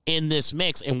in this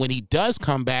mix. And when he does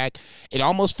come back, it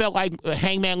almost felt like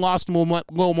Hangman lost a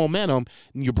little momentum.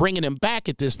 And you're bringing him back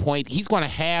at this point. He's going to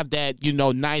have that,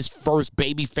 nice first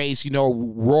babyface,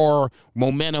 raw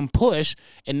momentum push.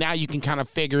 And now you can kind of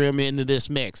figure him into this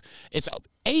mix.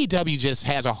 AEW just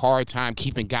has a hard time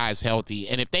keeping guys healthy.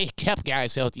 And if they kept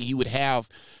guys healthy, you would have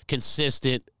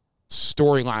consistent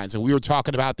storylines. And we were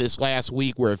talking about this last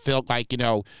week where it felt like,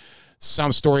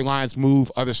 some storylines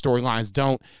move, other storylines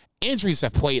don't. Injuries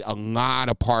have played a lot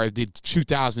of part of the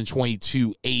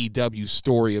 2022 AEW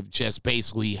story of just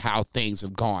basically how things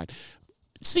have gone.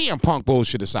 CM Punk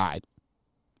bullshit aside,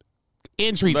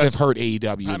 injuries have hurt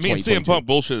AEW in 2022. CM Punk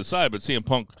bullshit aside, but CM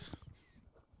Punk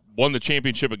won the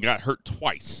championship and got hurt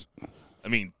twice.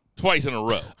 Twice in a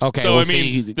row. Okay. So,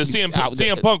 the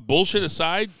CM Punk bullshit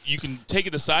aside, you can take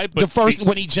it aside. But the first,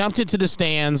 when he jumped into the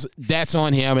stands, that's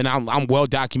on him, and I'm well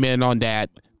documented on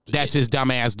that. That's his dumb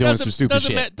ass doing some stupid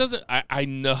shit. I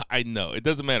know. It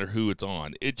doesn't matter who it's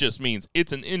on. It just means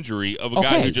it's an injury of a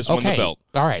guy who just won the belt.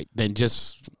 All right. Then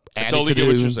just add I totally it to get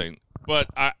what you're saying. But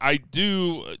I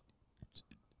do...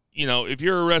 if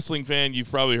you're a wrestling fan,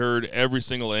 you've probably heard every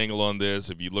single angle on this.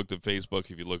 If you looked at Facebook,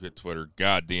 if you look at Twitter,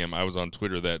 goddamn, I was on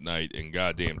Twitter that night, and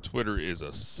goddamn, Twitter is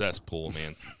a cesspool,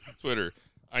 man. Twitter,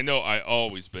 I know I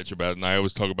always bitch about it, and I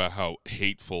always talk about how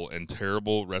hateful and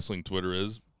terrible wrestling Twitter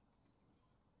is.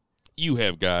 You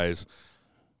have guys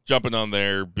jumping on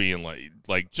there being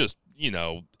like just,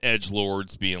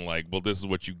 edgelords being like, well, this is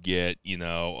what you get, and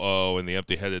the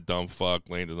empty-headed dumb fuck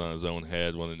landed on his own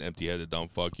head when an empty-headed dumb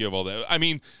fuck. You have all that. I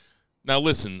mean, now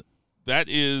listen, that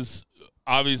is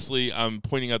obviously I'm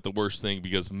pointing out the worst thing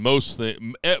because mostly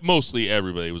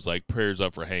everybody was like prayers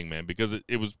up for Hangman because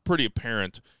it was pretty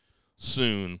apparent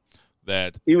soon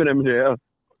that even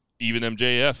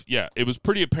MJF, yeah, it was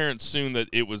pretty apparent soon that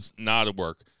it was not a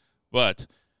work. But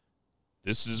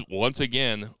this is once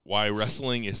again why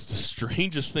wrestling is the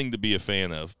strangest thing to be a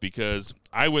fan of, because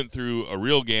I went through a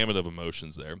real gamut of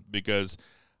emotions there because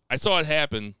I saw it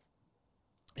happen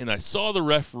and I saw the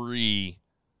referee,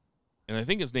 and I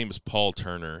think his name is Paul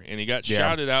Turner, and he got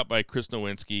shouted out by Chris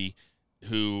Nowinski,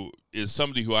 who is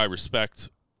somebody who I respect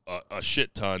a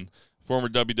shit ton, former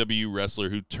WWE wrestler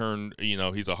who turned,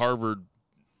 he's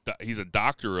a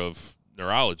doctor of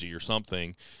neurology or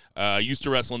something, used to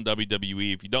wrestle in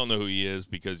WWE. If you don't know who he is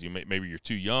because maybe you're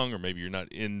too young or maybe you're not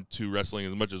into wrestling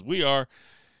as much as we are,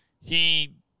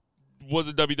 he was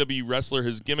a WWE wrestler.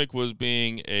 His gimmick was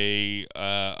being a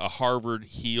Harvard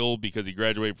heel because he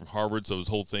graduated from Harvard, so his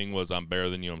whole thing was I'm better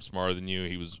than you, I'm smarter than you.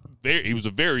 He was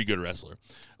a very good wrestler.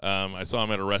 I saw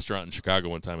him at a restaurant in Chicago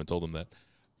one time and told him that.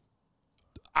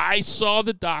 I saw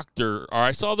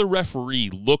the referee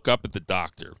look up at the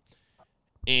doctor,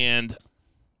 and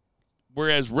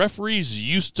whereas referees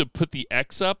used to put the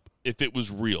X up if it was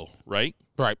real, right?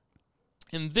 Right.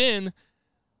 And then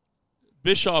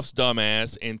Bischoff's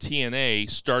dumbass and TNA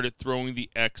started throwing the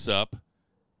X up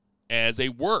as a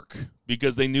work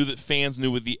because they knew that fans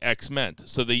knew what the X meant.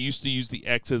 So they used to use the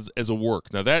X as a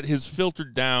work. Now that has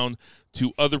filtered down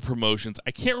to other promotions.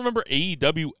 I can't remember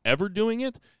AEW ever doing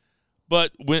it,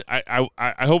 but when I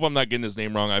hope I'm not getting his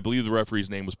name wrong. I believe the referee's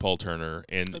name was Paul Turner.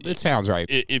 And it sounds right.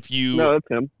 No, that's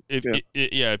him.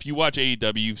 If you watch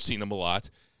AEW, you've seen him a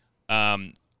lot.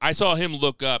 I saw him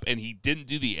look up and he didn't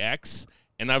do the X.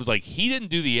 And I was like, he didn't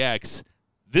do the X.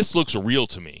 This looks real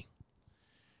to me.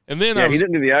 And then he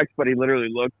didn't do the X, but he literally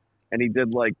looked and he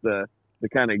did like the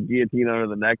kind of guillotine under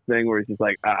the neck thing where he's just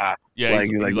like, Yeah,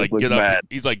 he's like get up. bad.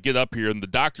 He's like, get up here, and the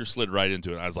doctor slid right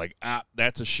into it. I was like,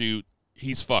 that's a shoot.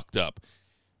 He's fucked up.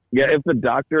 Yeah, if the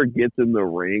doctor gets in the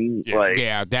ring,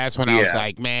 that's when I was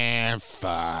like, man,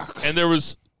 fuck. And there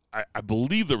was, I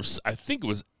believe there was, I think it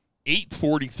was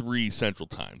 8:43 Central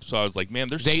Time. So I was like, man,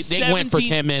 they went for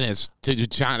 10 minutes to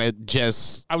try to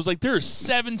just. I was like, there are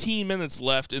 17 minutes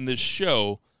left in this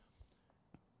show.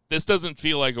 This doesn't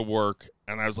feel like a work.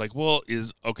 And I was like, well, so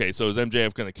is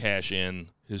MJF going to cash in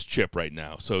his chip right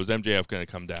now? So is MJF going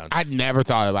to come down? I never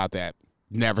thought about that.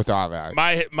 Never thought about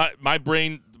it. My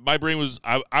brain was,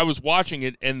 I was watching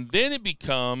it, and then it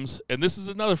becomes, and this is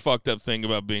another fucked up thing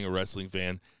about being a wrestling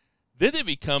fan, then it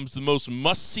becomes the most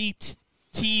must-see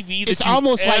TV that it's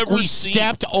almost like we seen.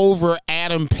 Stepped over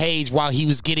Adam Page while he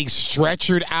was getting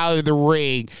stretchered out of the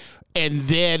ring, and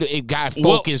then it got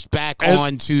focused back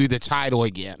onto the title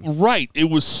again. Right. It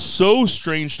was so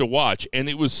strange to watch, and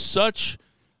it was such...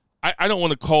 I don't want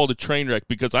to call it a train wreck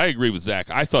because I agree with Zach.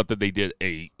 I thought that they did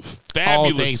a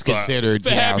fabulous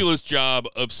job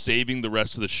of saving the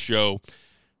rest of the show.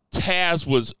 Taz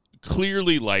was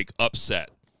clearly like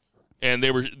upset, and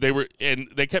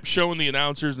they kept showing the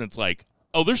announcers, and it's like,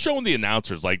 oh, they're showing the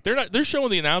announcers like they're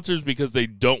showing the announcers because they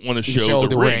don't want to show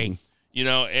the ring.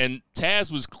 And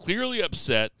Taz was clearly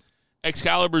upset.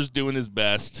 Excalibur's doing his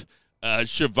best.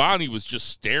 Shivani was just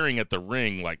staring at the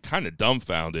ring like kind of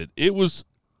dumbfounded. It was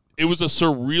a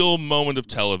surreal moment of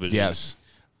television. Yes.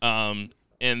 And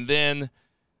then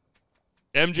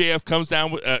MJF comes down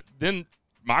with then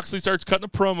Moxley starts cutting a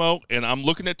promo, and I'm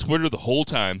looking at Twitter the whole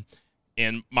time,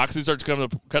 and Moxley starts cutting a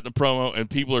promo, and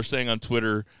people are saying on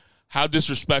Twitter how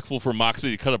disrespectful for Moxley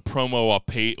to cut a promo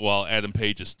while Adam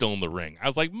Page is still in the ring. I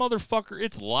was like, motherfucker,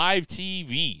 it's live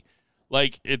TV.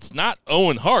 Like, it's not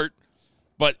Owen Hart,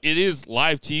 but it is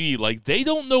live TV. Like, they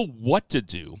don't know what to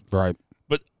do. Right.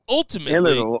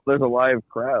 Ultimately, and there's a live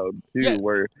crowd too,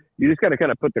 where you just got to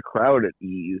kind of put the crowd at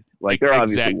ease. Like they're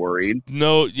obviously worried.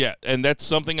 No, yeah, and that's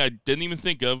something I didn't even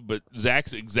think of. But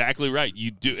Zach's exactly right.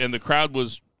 You do, and the crowd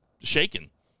was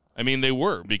shaken. I mean, they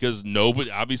were because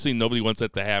nobody wants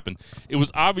that to happen. It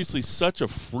was obviously such a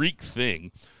freak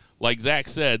thing. Like Zach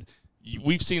said,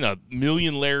 we've seen a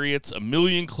million lariats, a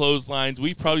million clotheslines.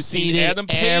 We've probably seen Adam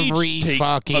Page take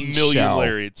a million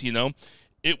lariats.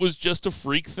 It was just a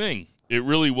freak thing. It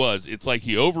really was. It's like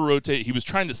he over-rotated. He was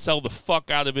trying to sell the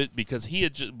fuck out of it because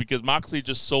because Moxley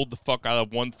just sold the fuck out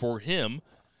of one for him,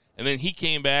 And then he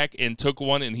came back and took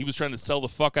one, and he was trying to sell the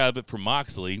fuck out of it for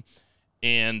Moxley.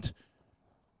 And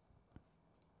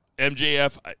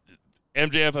MJF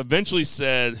eventually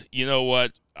said, you know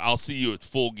what, I'll see you at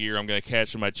Full Gear. I'm going to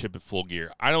cash in my chip at Full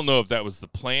Gear. I don't know if that was the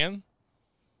plan,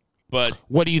 but...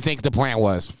 What do you think the plan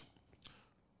was?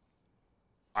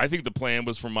 I think the plan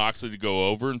was for Moxley to go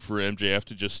over and for MJF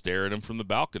to just stare at him from the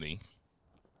balcony.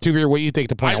 Tuvir, what do you think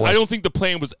the plan was? I don't think the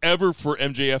plan was ever for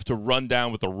MJF to run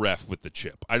down with a ref with the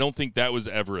chip. I don't think that was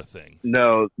ever a thing.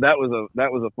 No, that was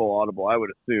a full audible, I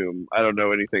would assume. I don't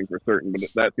know anything for certain, but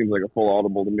that seems like a full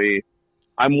audible to me.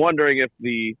 I'm wondering if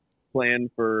the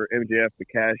plan for MJF to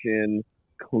cash in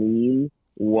clean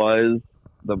was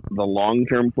the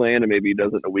long-term plan, and maybe he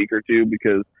does it in a week or two,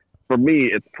 because for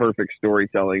me, it's perfect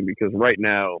storytelling, because right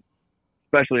now,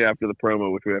 especially after the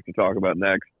promo, which we have to talk about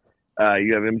next,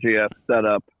 you have MJF set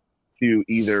up to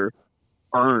either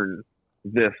earn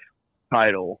this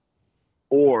title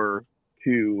or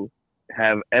to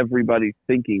have everybody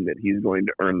thinking that he's going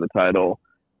to earn the title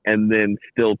and then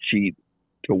still cheat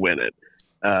to win it.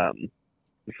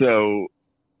 So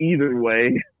either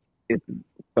way, it's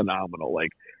phenomenal. Like,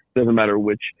 doesn't matter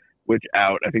which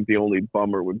out. I think the only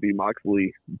bummer would be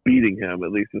Moxley beating him,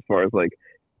 at least as far as like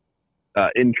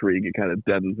intrigue. It kind of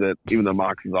deadens it, even though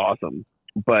Mox is awesome.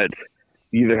 But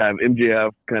you either have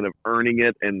MJF kind of earning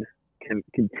it and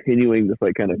continuing this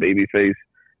like kind of babyface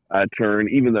turn,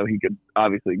 even though he could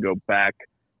obviously go back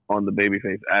on the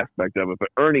babyface aspect of it, but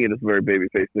earning it is a very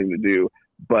babyface thing to do.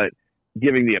 But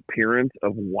giving the appearance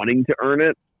of wanting to earn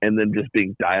it and then just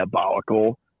being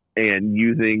diabolical and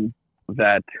using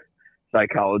that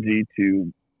psychology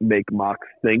to make Mox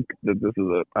think that this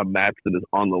is a match that is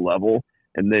on the level,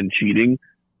 and then cheating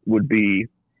would be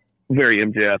very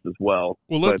MJF as well.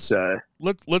 Well, let's talk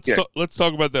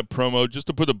about that promo. Just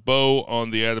to put a bow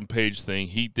on the Adam Page thing,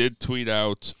 he did tweet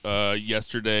out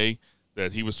yesterday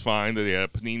that he was fine, that he had a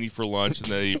panini for lunch, and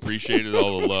that he appreciated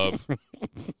all the love.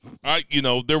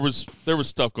 There was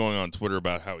stuff going on Twitter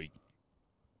about how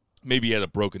maybe he had a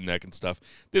broken neck and stuff.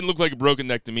 Didn't look like a broken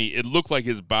neck to me. It looked like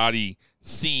his body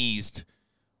seized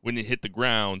when it hit the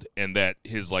ground, and that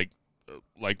his like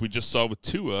we just saw with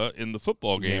Tua in the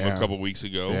football game a couple weeks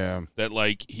ago, that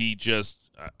like he just,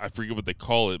 I forget what they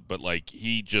call it, but like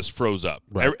he just froze up.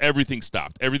 Right. Everything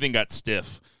stopped. Everything got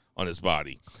stiff on his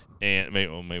body. And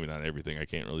maybe not everything. I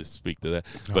can't really speak to that.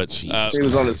 But he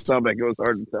was on his stomach. It was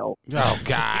hard to tell. Oh,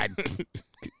 God.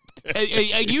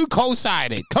 You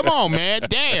co-sided. Come on, man.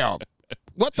 Damn.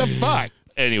 What the fuck?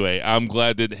 Anyway, I'm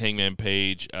glad that Hangman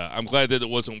Page, I'm glad that it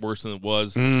wasn't worse than it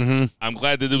was. Mm-hmm. I'm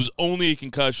glad that it was only a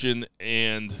concussion,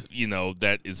 and,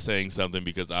 that is saying something,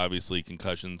 because obviously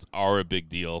concussions are a big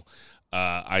deal.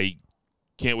 I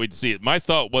can't wait to see it. My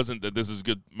thought wasn't that this is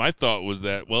good. My thought was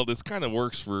that, well, this kind of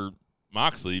works for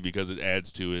Moxley because it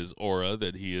adds to his aura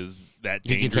that he is that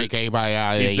dangerous. He can take anybody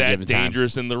out. He's that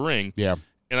dangerous in the ring. Yeah.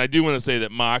 And I do want to say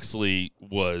that Moxley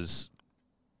was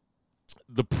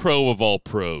the pro of all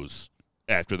pros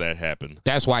after that happened.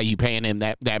 That's why you paying him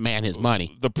that man his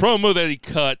money. The promo that he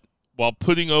cut while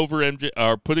putting over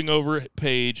putting over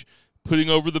Page, putting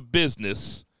over the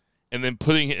business, and then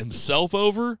putting himself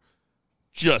over,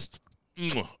 just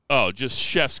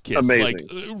chef's kiss. Amazing.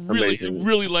 Like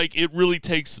really, like it really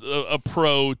takes a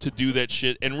pro to do that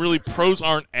shit, and really pros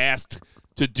aren't asked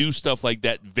to do stuff like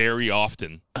that very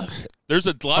often. There's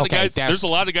a lot of guys. There's a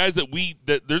lot of guys that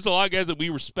we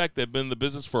respect that have been in the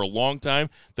business for a long time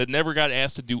that never got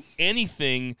asked to do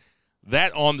anything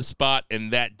that on the spot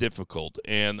and that difficult.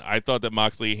 And I thought that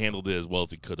Moxley handled it as well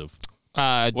as he could have.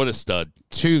 What a stud!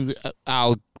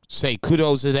 I'll say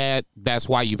kudos to that. That's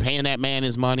why you're paying that man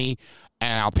his money.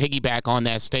 And I'll piggyback on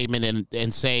that statement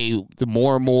and say the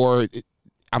more and more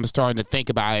I'm starting to think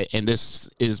about it, and this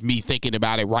is me thinking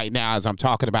about it right now as I'm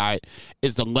talking about it,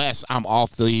 is the less I'm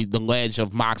off the ledge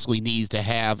of Moxley needs to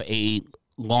have a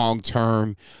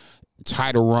long-term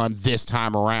title run this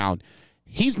time around.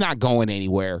 He's not going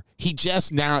anywhere. He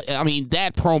just now, I mean,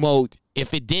 that promo,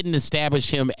 if it didn't establish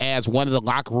him as one of the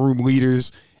locker room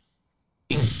leaders,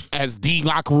 as the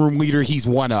locker room leader he's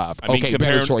one of.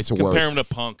 Better choice of words. Compare him to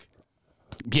Punk.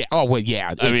 Yeah. Oh, well,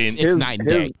 yeah. It's night and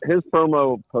day. His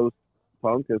promo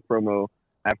post-Punk, his promo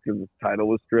after the title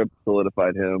was stripped,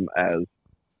 solidified him as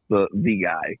the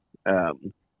guy.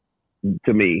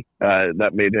 To me,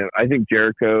 that made him. I think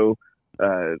Jericho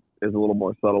is a little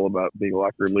more subtle about being a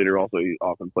locker room leader. Also, he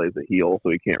often plays a heel,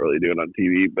 so he can't really do it on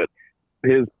TV. But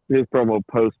his promo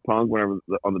post-Punk, whenever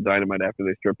on the Dynamite after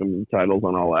they stripped him of the titles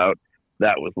on All Out,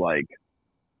 that was like,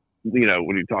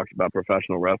 when he talks about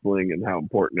professional wrestling and how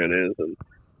important it is and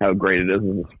how great it is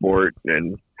as a sport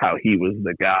and how he was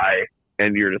the guy.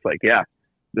 And you're just like, yeah,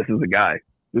 this is the guy.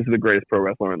 this is the greatest pro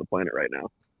wrestler on the planet right now.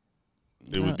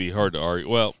 It would be hard to argue.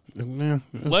 Well, Yeah,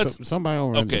 somebody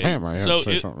over in okay. Japan might have So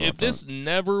to say something if about this that.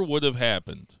 never would have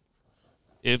happened,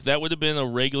 if that would have been a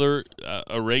regular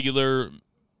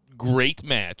great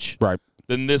match, Right.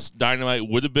 then this Dynamite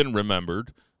would have been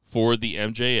remembered for the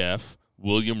MJF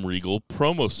William Regal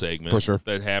promo segment For sure.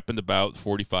 that happened about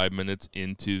 45 minutes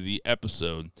into the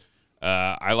episode.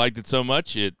 I liked it so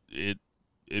much it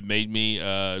made me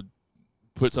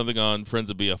put something on Friends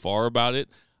of BFR about it.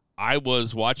 I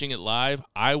was watching it live.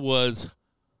 I was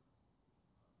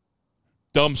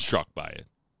dumbstruck by it.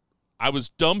 I was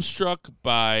dumbstruck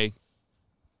by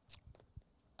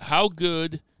how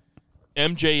good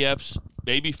MJF's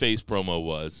babyface promo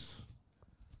was.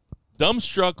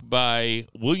 Dumbstruck by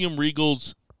William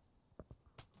Regal's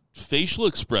facial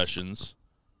expressions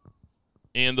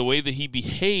and the way that he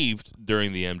behaved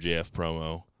during the MJF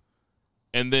promo.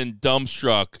 And then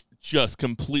dumbstruck, just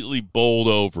completely bowled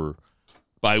over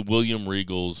by William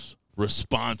Regal's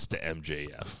response to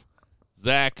MJF.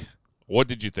 Zach, what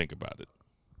did you think about it?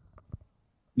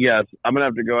 Yes, I'm going to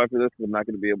have to go after this because I'm not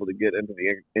going to be able to get into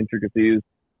the intricacies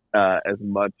as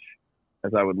much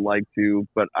as I would like to,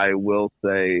 but I will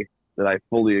say that I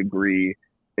fully agree.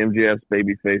 MJF's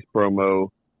babyface promo,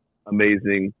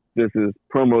 amazing. This is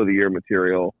promo of the year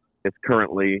material. It's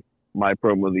currently my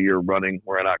promo of the year running.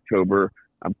 We're in October.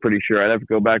 I'm pretty sure I'd have to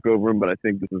go back over them, but I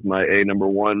think this is my number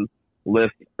one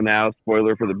list now.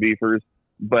 Spoiler for the Beefers.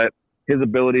 But his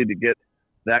ability to get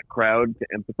that crowd to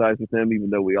empathize with him,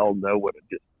 even though we all know what a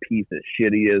just piece of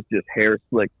shit he is, just hair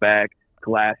slicked back,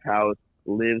 glass house,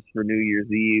 lives for New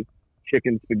Year's Eve,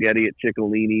 chicken spaghetti at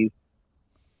Ciccolini's.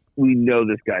 We know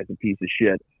this guy's a piece of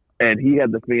shit. And he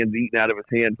had the fans eating out of his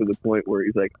hand to the point where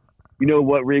he's like, you know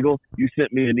what, Regal? You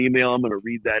sent me an email. I'm going to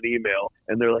read that email.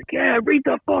 And they're like, yeah, read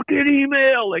the fucking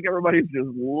email. Like, everybody's just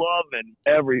loving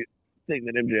everything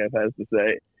that MJF has to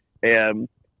say. And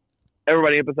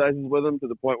everybody empathizes with him to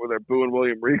the point where they're booing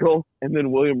William Regal. And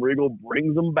then William Regal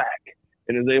brings them back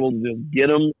and is able to just get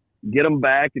them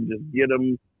back and just get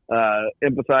them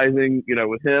empathizing,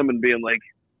 with him and being like,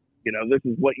 this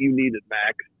is what you needed,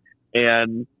 Max.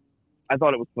 And I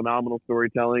thought it was phenomenal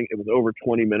storytelling. It was over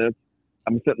 20 minutes.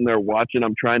 I'm sitting there watching.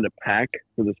 I'm trying to pack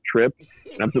for this trip.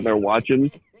 And I'm sitting there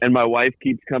watching. And my wife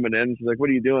keeps coming in. She's like, what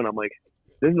are you doing? I'm like,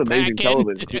 this is amazing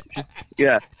television.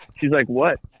 Yeah. She's like,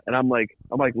 what? And I'm like,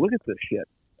 look at this shit.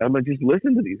 And I'm like, just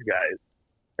listen to these guys.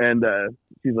 And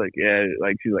she's like, yeah,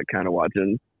 she's kind of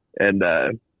watching. And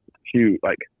she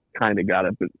kind of got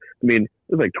it. But I mean,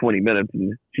 it was 20 minutes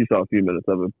and she saw a few minutes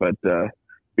of it. But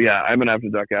yeah, I'm going to have to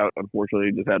duck out.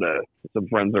 Unfortunately, just had some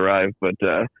friends arrive. But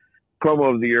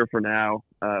promo of the year for now.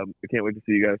 I can't wait to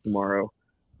see you guys tomorrow.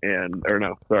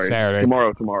 Saturday.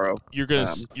 Tomorrow. You're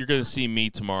gonna see me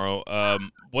tomorrow.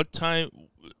 What time?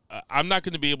 I'm not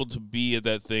going to be able to be at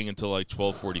that thing until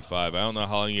 12:45. I don't know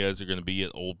how long you guys are going to be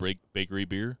at Old Bakery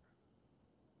Beer.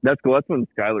 That's cool. That's when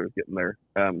Skylar's getting there.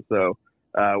 So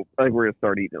I think we're gonna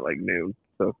start eating at noon.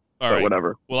 So all right,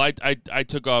 whatever. Well, I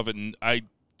took off and I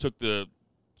took the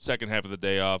second half of the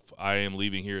day off. I am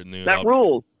leaving here at noon. That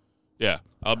rules. Yeah,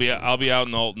 I'll be out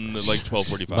in Alton at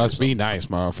 12:45. Must be nice,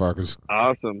 motherfuckers.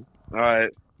 Awesome. All right.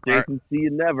 Jason, see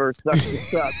you never. Suck to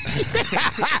suck.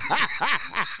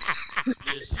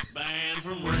 This is Band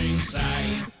from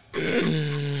Ringside.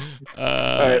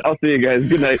 All right. I'll see you guys.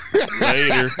 Good night.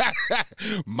 Later.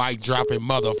 Mic dropping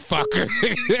motherfucker.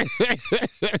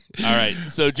 All right.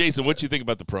 So, Jason, what do you think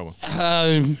about the promo?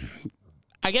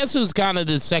 I guess it was kind of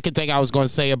the second thing I was going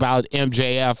to say about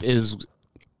MJF is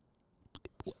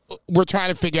we're trying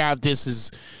to figure out if this is,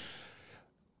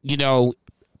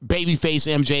 babyface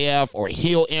MJF or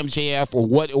heel MJF or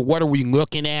what are we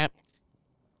looking at?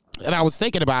 And I was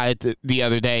thinking about it the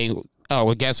other day. Oh,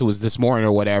 I guess it was this morning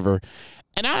or whatever.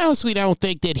 And I honestly don't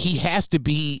think that he has to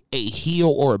be a heel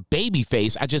or a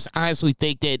babyface. I just honestly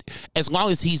think that as long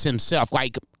as he's himself,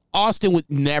 Austin would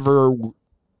never.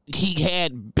 He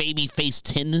had babyface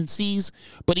tendencies,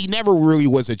 but he never really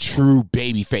was a true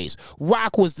babyface.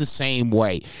 Rock was the same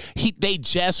way. They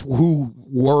just who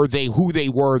they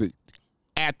were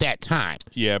at that time.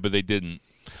 Yeah, but they didn't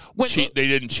cheat. They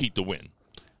didn't cheat to win.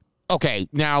 Okay,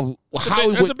 now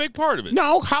Hollywood. That's a big part of it.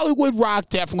 No, Hollywood Rock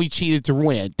definitely cheated to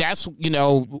win. That's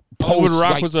Hollywood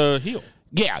Rock was a heel.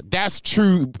 Yeah, that's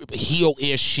true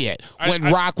heel-ish shit. When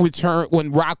Rock won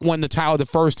the title the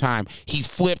first time, he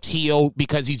flipped heel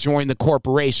because he joined the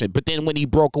corporation. But then when he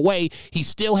broke away, he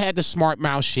still had the smart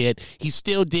mouth shit. He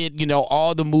still did,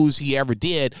 all the moves he ever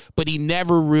did, but he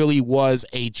never really was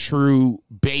a true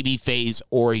babyface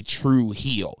or a true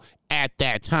heel. at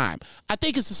that time. I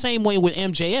think it's the same way with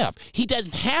MJF. He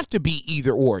doesn't have to be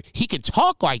either or. He can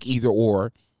talk like either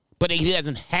or, but he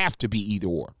doesn't have to be either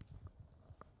or.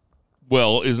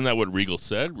 Well, isn't that what Regal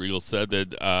said? Regal said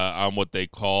that on what they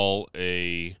call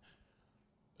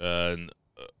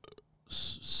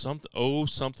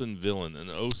something villain,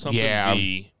 Yeah.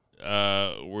 V,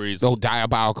 where he's No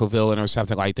diabolical villain or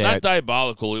something like that. not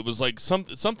diabolical. It was like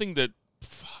something that.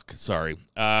 Sorry.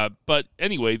 But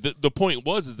anyway, the point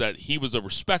is that he was a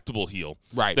respectable heel.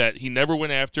 Right. That he never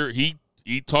went after. He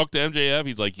talked to MJF.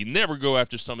 He's like, you never go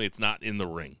after somebody that's not in the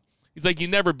ring. He's like, you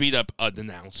never beat up an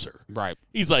announcer. Right.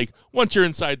 He's like, once you're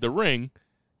inside the ring,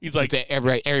 he's like,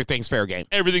 everything's fair game.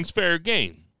 Everything's fair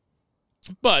game.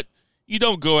 But you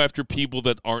don't go after people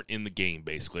that aren't in the game,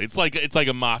 basically. It's like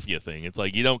a mafia thing. It's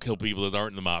like you don't kill people that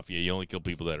aren't in the mafia. You only kill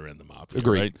people that are in the mafia.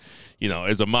 Agreed. Right? You know,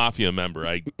 as a mafia member,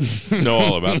 I know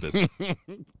all about this.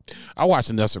 I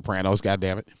watched The Sopranos,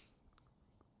 goddammit.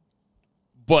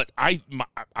 But I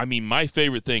mean, my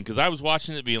favorite thing, because I was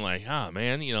watching it being like,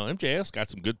 man, you know, MJF's got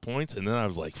some good points. And then I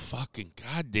was like, fucking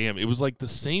goddamn. It was like the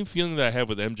same feeling that I have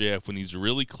with MJF when he's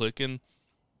really clicking.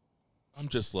 I'm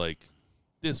just like,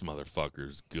 this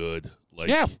motherfucker's good. Like,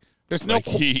 Yeah. There's no like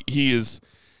he is.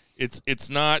 It's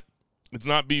not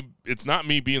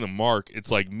me being a mark.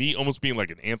 It's like me almost being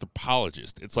like an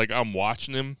anthropologist. It's like I'm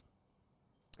watching him,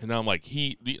 and I'm like,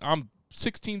 I'm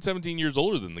 16, 17 years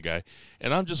older than the guy,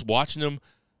 and I'm just watching him,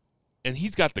 and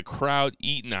he's got the crowd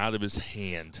eating out of his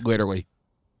hand. literally.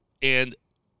 And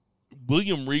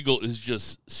William Regal is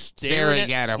just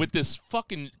staring at him with this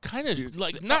fucking kind of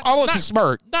like almost a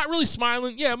smirk. not really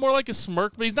smiling. Yeah, more like a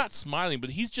smirk, but he's not smiling, but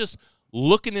he's just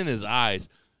looking in his eyes.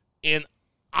 And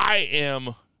I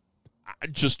am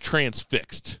just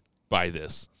transfixed by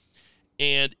this.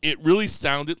 And it really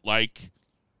sounded like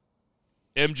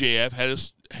MJF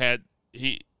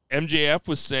MJF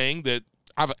was saying that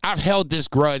I've held this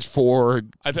grudge for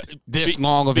this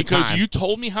long of a time. Because you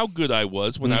told me how good I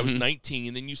was when I was 19,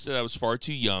 and then you said I was far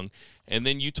too young, and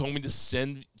then you told me to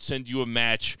send you a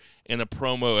match and a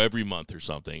promo every month or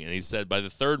something. And he said by the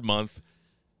third month,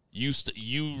 you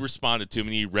responded to him,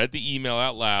 and he read the email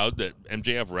out loud that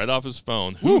MJF read off his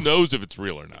phone. Who knows if it's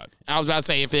real or not? I was about to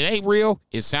say, if it ain't real,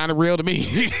 it sounded real to me.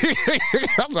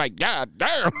 I was like, God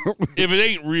damn. If it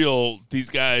ain't real, these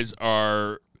guys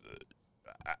are...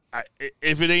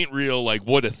 if it ain't real, like,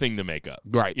 what a thing to make up.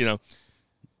 Right. You know?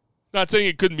 Not saying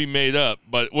it couldn't be made up,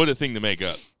 but what a thing to make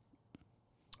up.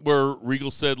 Where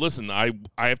Regal said, listen, I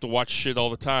have to watch shit all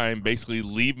the time. Basically,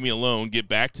 leave me alone. Get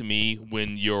back to me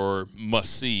when you're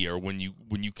must-see or when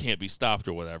you can't be stopped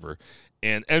or whatever.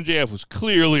 And MJF was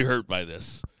clearly hurt by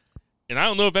this. And I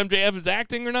don't know if MJF is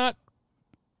acting or not.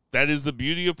 That is the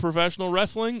beauty of professional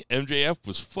wrestling. MJF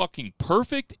was fucking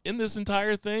perfect in this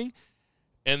entire thing.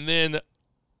 And then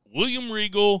William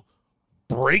Regal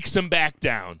breaks him back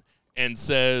down and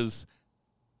says,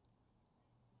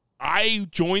 I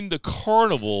joined the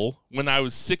carnival when I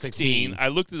was 16. I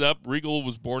looked it up. Regal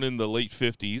was born in the late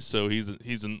 50s, so he's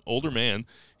an older man.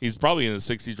 He's probably in his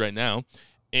 60s right now.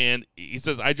 And he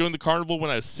says, I joined the carnival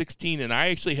when I was 16, and I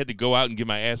actually had to go out and get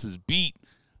my asses beat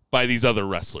by these other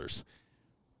wrestlers.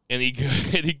 And he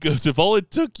goes, if all it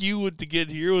took you to get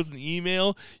here was an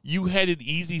email, you had an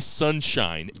easy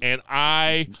sunshine. And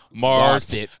I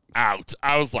marked it out.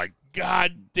 I was like,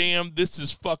 God damn, this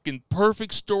is fucking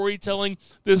perfect storytelling.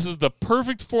 This is the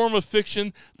perfect form of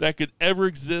fiction that could ever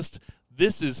exist.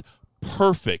 This is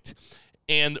perfect.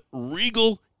 And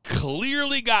Regal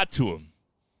clearly got to him.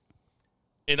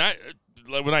 And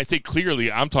when I say clearly,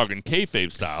 I'm talking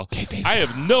kayfabe style. I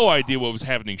have no idea what was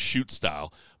happening shoot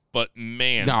style. But,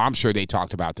 man. No, I'm sure they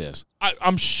talked about this.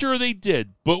 I'm sure they did.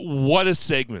 But what a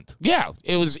segment. Yeah,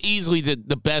 it was easily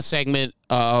the best segment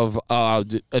of a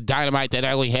Dynamite that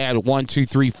only had 1, 2,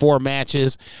 3, 4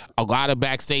 matches, a lot of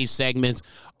backstage segments,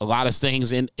 a lot of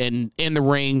things in the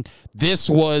ring. This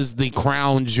was the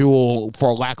crown jewel,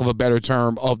 for lack of a better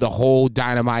term, of the whole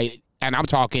Dynamite. And I'm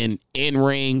talking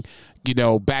in-ring,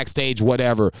 backstage,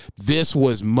 whatever. This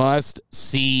was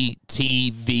must-see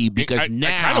TV because now...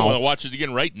 I kind of want to watch it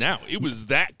again right now. It was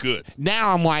that good.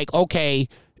 Now I'm like, okay,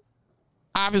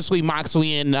 obviously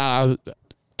Moxley and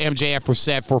MJF were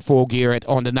set for Full Gear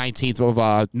on the 19th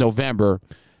of November.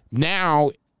 Now,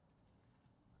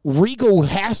 Regal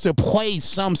has to play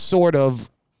some sort of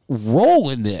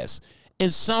role in this in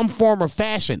some form or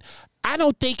fashion. I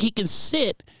don't think he can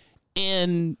sit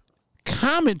in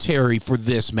commentary for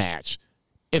this match,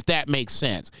 if that makes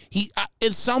sense. He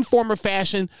in some form or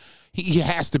fashion, he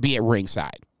has to be at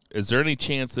ringside. Is there any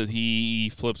chance that he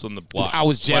flips on the block? I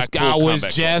was just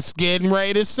getting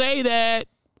ready to say that.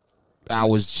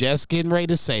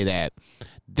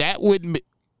 that would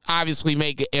obviously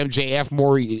make MJF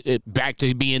more back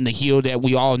to being the heel that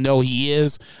we all know he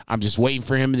is. I'm just waiting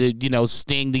for him to,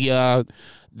 sting the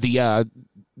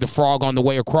frog on the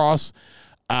way across.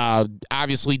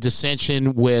 Obviously,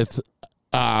 dissension with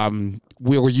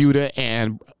Wheeler Yuta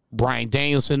and Bryan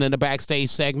Danielson in the backstage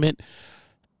segment.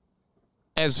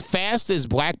 As fast as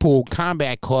Blackpool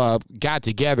Combat Club got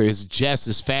together, is just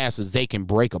as fast as they can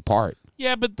break apart.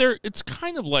 Yeah, but it's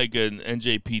kind of like an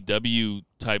NJPW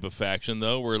type of faction,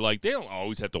 though, where like they don't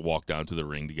always have to walk down to the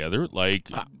ring together. Like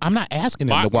I'm not asking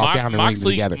them to walk down the ring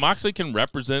together. Moxley can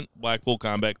represent Blackpool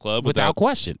Combat Club without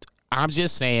question. I'm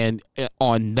just saying,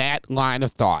 on that line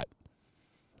of thought,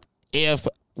 if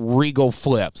Regal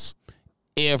flips,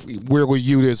 if Wheeler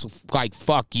Yuta's like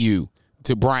fuck you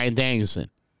to Bryan Danielson,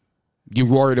 you're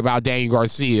worried about Daniel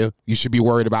Garcia, you should be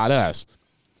worried about us.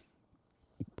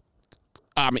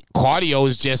 Cardio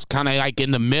is just kind of like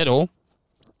in the middle.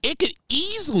 It could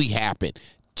easily happen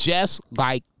just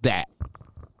like that.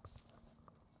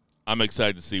 I'm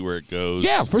excited to see where it goes.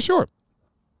 Yeah, for sure.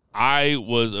 I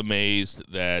was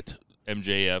amazed that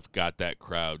MJF got that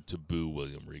crowd to boo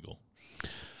William Regal.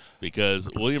 Because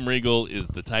William Regal is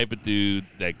the type of dude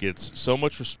that gets so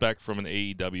much respect from an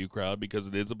AEW crowd because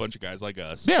it is a bunch of guys like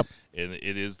us. Yeah. And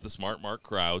it is the Smart Mark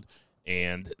crowd.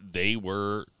 And they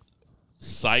were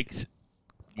psyched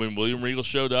when William Regal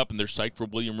showed up, and they're psyched for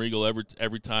William Regal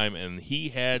every time. And he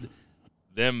had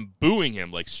them booing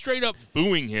him, like straight up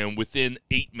booing him within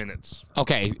 8 minutes.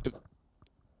 Okay.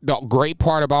 The great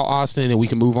part about Austin, and we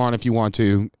can move on if you want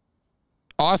to,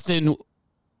 Austin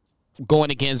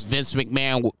going against Vince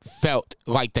McMahon felt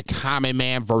like the common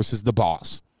man versus the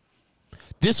boss.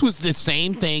 This was the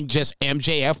same thing, just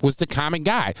MJF was the common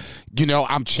guy.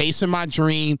 I'm chasing my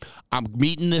dream. I'm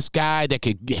meeting this guy that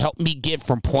could help me get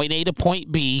from point A to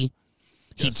point B.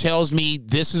 Yes. He tells me,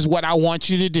 this is what I want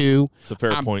you to do. It's a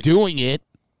fair point. I'm doing it.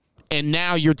 And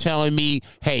now you're telling me,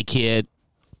 hey, kid,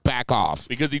 back off.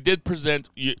 Because he did present,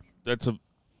 that's a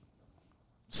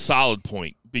solid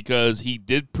point, because he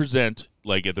did present,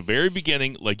 like at the very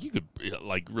beginning, like you could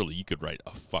write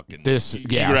a fucking you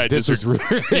could write a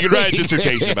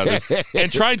dissertation about this,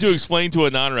 and trying to explain to a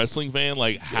non-wrestling fan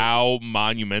like how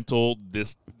monumental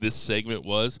this segment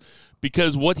was,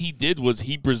 because what he did was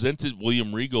he presented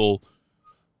William Regal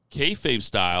kayfabe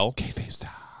style.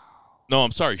 No,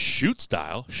 I'm sorry, shoot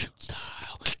style.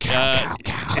 Cow.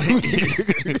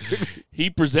 He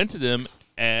presented him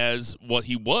as what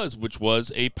he was, which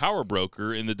was a power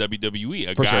broker in the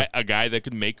WWE, a guy that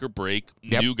could make or break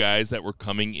new guys that were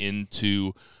coming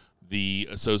into the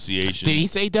association. Did he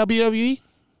say WWE?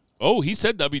 Oh, he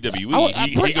said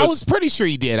WWE. I was pretty sure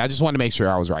he did. I just wanted to make sure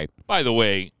I was right. By the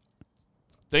way,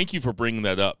 thank you for bringing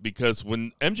that up, because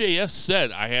when MJF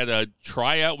said I had a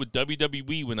tryout with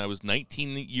WWE when I was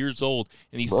 19 years old,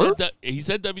 and he said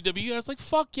WWE, I was like,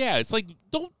 fuck yeah. It's like,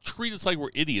 don't treat us like we're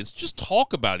idiots. Just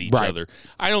talk about each other.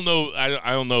 I don't know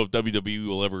if WWE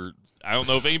will ever. I don't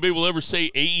know if anybody will ever say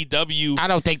AEW. I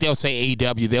don't think they'll say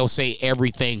AEW. They'll say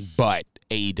everything but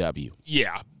AEW.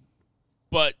 Yeah,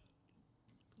 but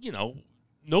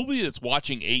nobody that's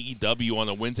watching AEW on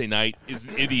a Wednesday night is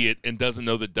an idiot and doesn't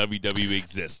know that WWE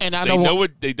exists. And they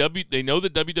know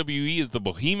that WWE is the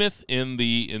behemoth in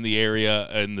the area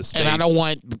and the space. And I don't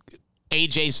want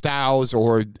AJ Styles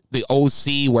or the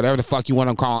OC, whatever the fuck you want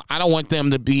to call them. I don't want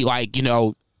them to be like,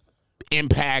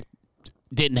 Impact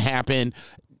didn't happen,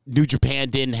 New Japan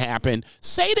didn't happen.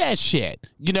 Say that shit.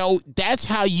 That's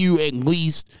how you, at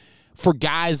least for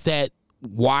guys that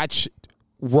watch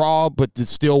Raw but to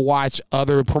still watch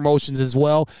other promotions as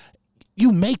well,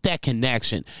 you make that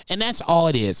connection. And that's all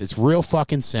it is. It's real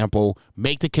fucking simple.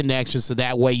 Make the connection so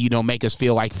that way you don't make us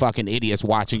feel like fucking idiots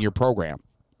watching your program.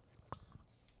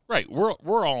 Right. We're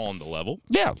all on the level.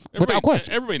 Yeah, without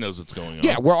question. Everybody knows what's going on.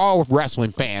 Yeah, we're all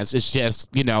wrestling fans. It's just,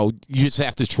 you just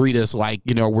have to treat us like,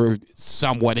 we're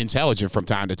somewhat intelligent from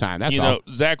time to time. That's all.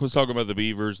 Zach was talking about the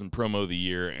Beavers and promo of the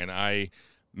year, and I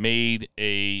made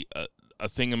a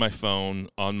thing in my phone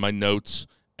on my notes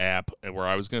app where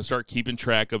I was going to start keeping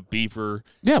track of Beaver,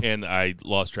 and I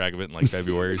lost track of it in like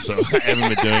February, so I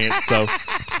haven't been doing it. So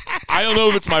I don't know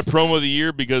if it's my promo of the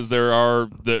year, because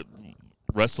the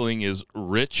wrestling is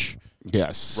rich.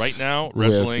 Yes. Right now,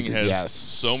 wrestling has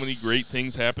so many great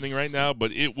things happening right now,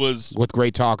 but it was with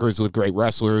great talkers, with great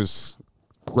wrestlers,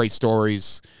 great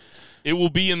stories. It will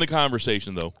be in the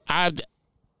conversation, though.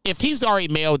 If he's already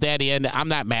mailed that in, I'm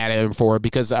not mad at him for it,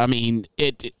 because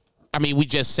we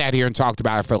just sat here and talked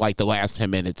about it for like the last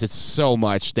 10 minutes. It's so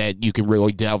much that you can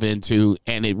really delve into,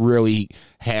 and it really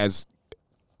has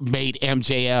made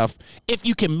MJF, if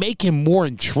you can make him more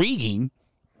intriguing,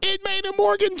 it made him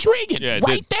more intriguing. Yeah, it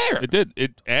right did. there. It did.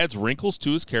 It adds wrinkles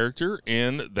to his character,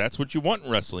 and that's what you want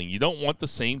in wrestling. You don't want the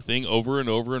same thing over and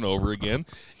over and over again.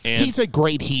 And He's a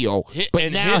great heel, but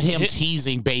and now hit-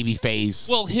 teasing babyface.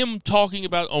 well, him talking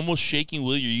about almost shaking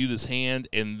William Yutta's hand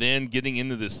and then getting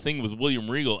into this thing with William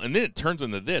Regal, and then it turns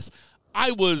into this.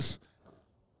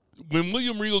 When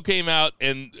William Regal came out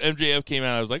and MJF came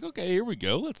out, I was like, okay, here we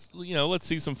go. Let's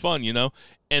see some fun,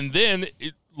 And then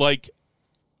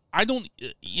I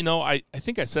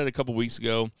think I said a couple weeks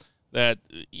ago that,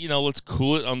 let's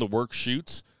cool it on the work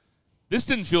shoots. This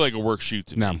didn't feel like a work shoot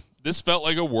to No. me. This felt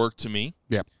like a work to me.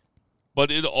 Yep. But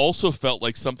it also felt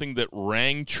like something that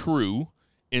rang true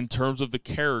in terms of the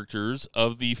characters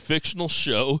of the fictional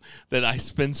show that I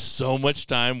spend so much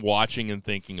time watching and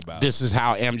thinking about. This is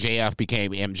how MJF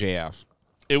became MJF.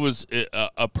 It was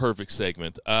a perfect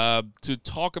segment. To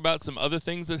talk about some other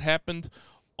things that happened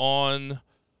on,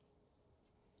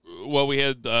 well, we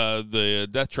had the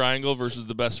Death Triangle versus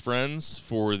the Best Friends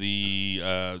for the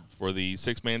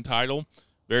 6-man title.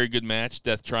 Very good match.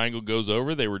 Death Triangle goes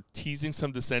over. They were teasing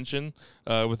some dissension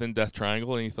within Death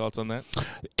Triangle. Any thoughts on that?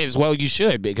 As well, you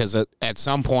should, because at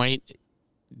some point,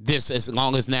 as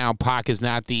long as now Pac is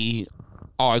not the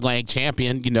All-Atlantic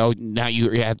champion, now you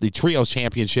have the Trios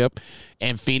championship,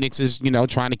 and Phoenix is,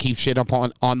 trying to keep shit up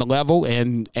on the level,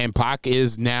 and Pac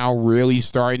is now really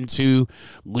starting to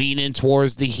lean in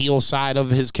towards the heel side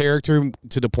of his character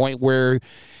to the point where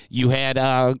you had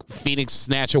Phoenix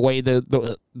snatch away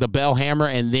the bell hammer,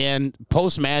 and then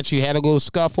post-match you had a little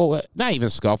scuffle. Not even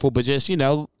scuffle, but just,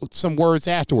 some words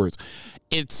afterwards.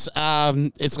 It's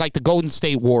like the Golden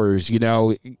State Warriors,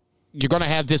 You're going to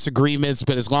have disagreements,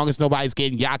 but as long as nobody's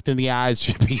getting yacked in the eyes, it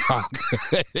should be all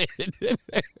good.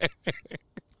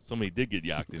 Somebody did get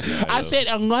yacked in the eye. I said,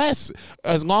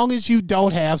 as long as you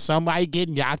don't have somebody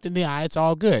getting yacked in the eye, it's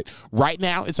all good. Right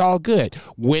now, it's all good.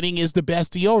 Winning is the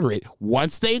best deodorant.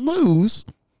 Once they lose.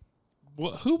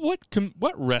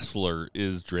 What wrestler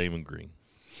is Draymond Green?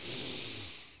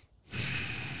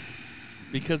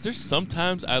 Because there's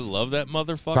sometimes I love that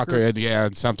motherfucker. Yeah,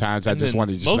 and sometimes I just want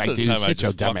to most of the dude, time I sit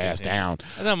your just dumb fucking ass hate down. him.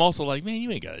 And I'm also like, man,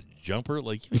 you ain't got a jumper.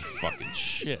 Like, you ain't fucking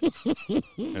shit.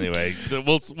 Anyway, so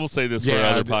we'll say this for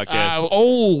another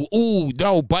podcast.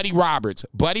 No, Buddy Roberts.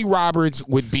 Buddy Roberts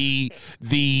would be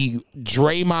the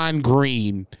Draymond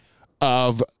Green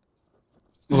of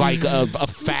a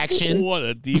faction. What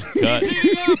a deep cut.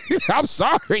 I'm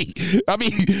sorry. I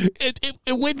mean, it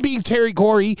wouldn't be Terry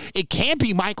Gorey. It can't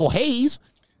be Michael Hayes.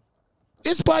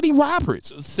 It's Buddy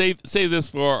Roberts. Say this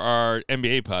for our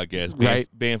NBA podcast, right?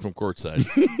 Banned from Courtside.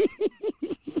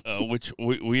 Which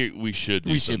we should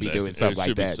do. We should be doing something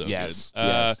like that. So yes.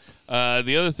 yes.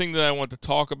 The other thing that I want to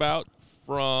talk about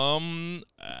from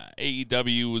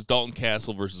AEW was Dalton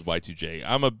Castle versus Y2J.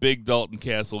 I'm a big Dalton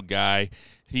Castle guy.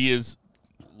 He is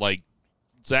like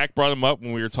Zach brought him up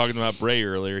when we were talking about Bray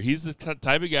earlier. He's the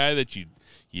type of guy that you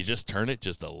just turn it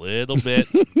just a little bit,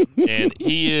 and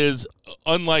he is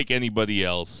unlike anybody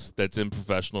else that's in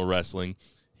professional wrestling.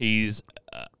 He's,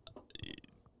 I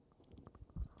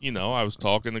was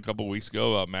talking a couple weeks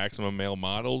ago about Maximum Male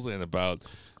Models and about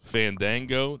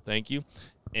Fandango. Thank you.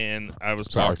 And I was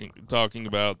talking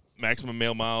about Maximum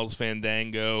Male Models,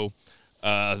 Fandango,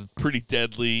 Pretty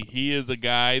Deadly. He is a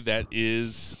guy that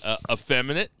is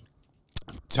effeminate.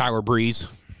 Tyler Breeze.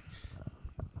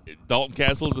 Dalton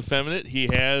Castle is effeminate. He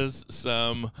has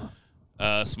some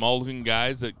small-looking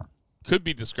guys that could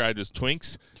be described as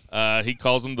twinks. He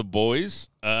calls them the boys,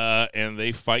 and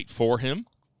they fight for him.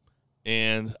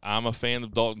 And I'm a fan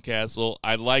of Dalton Castle.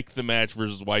 I like the match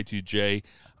versus Y2J.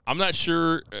 I'm not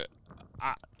sure.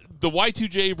 The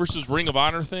Y2J versus Ring of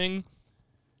Honor thing,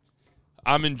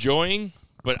 I'm enjoying,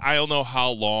 but I don't know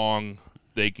how long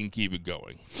they can keep it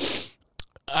going.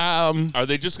 Are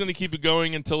they just going to keep it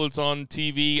going until it's on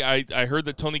TV? I heard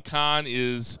that Tony Khan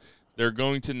they're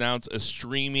going to announce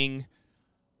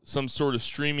some sort of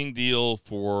streaming deal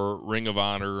for Ring of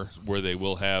Honor where they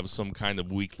will have some kind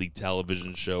of weekly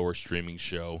television show or streaming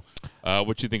show.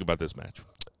 What do you think about this match?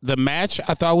 The match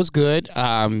I thought was good.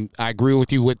 I agree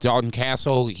with you with Dalton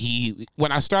Castle.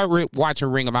 When I started watching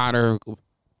Ring of Honor,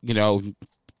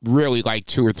 really like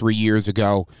 2 or 3 years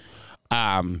ago,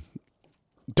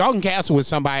 Dalton Castle was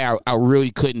somebody I really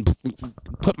couldn't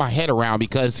put my head around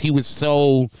because he was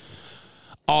so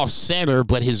off-center,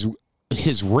 but his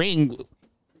ring,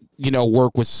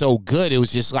 work was so good. It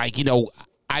was just like,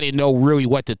 I didn't know really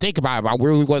what to think about him. I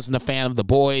really wasn't a fan of the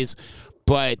boys,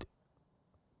 but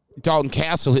Dalton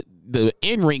Castle, the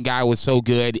in-ring guy, was so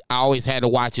good, I always had to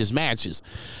watch his matches.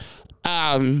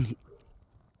 I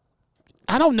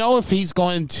don't know if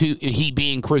he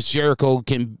being Chris Jericho,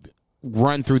 can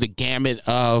run through the gamut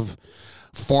of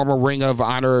former Ring of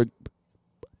Honor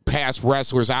past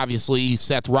wrestlers. Obviously,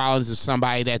 Seth Rollins is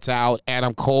somebody that's out.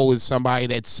 Adam Cole is somebody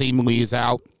that seemingly is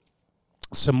out.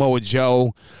 Samoa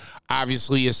Joe,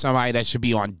 obviously, is somebody that should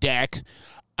be on deck.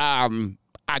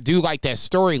 I do like that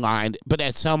storyline, but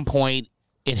at some point,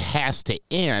 it has to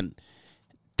end.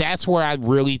 That's where I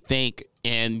really think,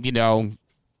 and, you know,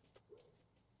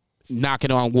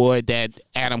 knocking on wood, that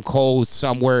Adam Cole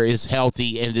somewhere is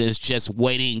healthy and is just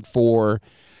waiting for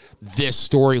this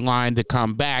storyline to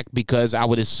come back, because I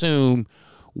would assume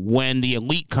when the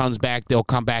Elite comes back, they'll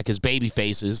come back as baby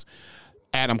faces.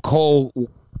 Adam Cole,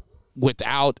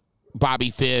 without Bobby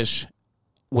Fish,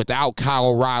 without Kyle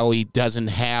O'Reilly, doesn't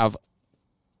have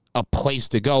a place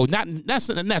to go. Not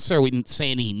necessarily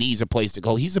saying he needs a place to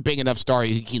go. He's a big enough star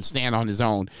he can stand on his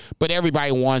own. But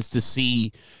everybody wants to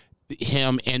see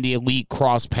him and the Elite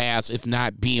cross paths, if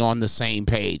not be on the same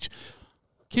page.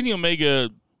 Kenny Omega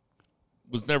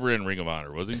was never in Ring of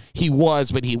Honor, was he? He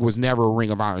was, but he was never a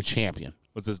Ring of Honor champion.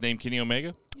 Was his name Kenny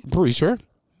Omega? I'm pretty sure.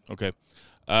 Okay.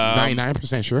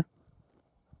 99% sure.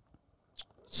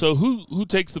 So who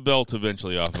takes the belt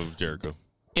eventually off of Jericho?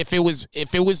 If it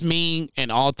was me and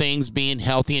all things being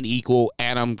healthy and equal,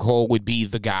 Adam Cole would be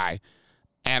the guy.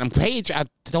 Adam Page, I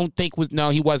don't think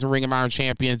he wasn't Ring of Honor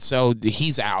champion, so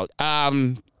he's out.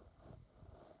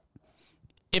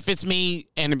 If it's me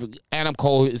and Adam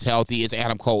Cole is healthy, it's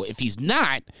Adam Cole. If he's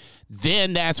not,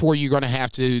 then that's where you're going to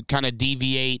have to kind of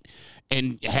deviate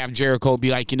and have Jericho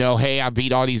be like, you know, hey, I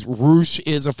beat all these. Roosh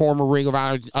is a former Ring of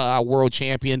Honor world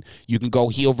champion. You can go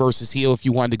heel versus heel if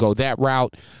you wanted to go that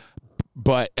route.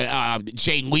 But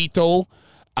Jay Lethal,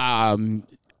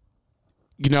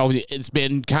 you know, it's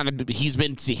been he's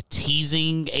been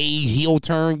teasing a heel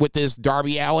turn with this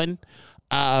Darby Allin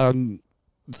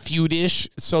feudish,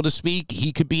 so to speak.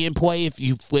 He could be in play if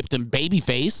you flipped him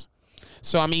babyface.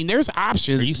 So, I mean, there's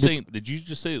options. Are you saying, did you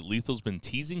just say that Lethal's been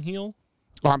teasing heel?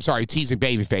 Oh, I'm sorry, teasing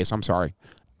babyface. I'm sorry.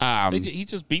 He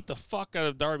just beat the fuck out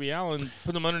of Darby Allin,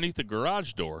 put him underneath the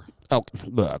garage door. Oh,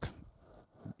 look,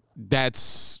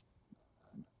 that's...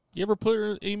 You ever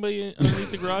put anybody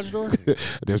underneath the garage door?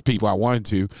 There's people I wanted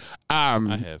to. I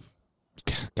have.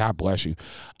 God bless you.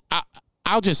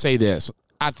 I'll just say this.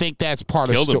 I think that's part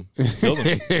of... Killed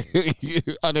him.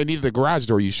 Underneath the garage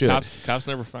door, you should. Cops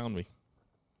never found me.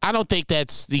 I don't think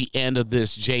that's the end of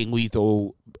this Jay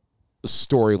Lethal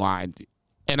storyline.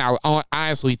 And I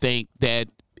honestly think that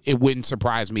it wouldn't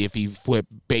surprise me if he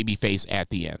flipped babyface at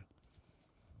the end.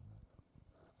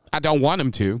 I don't want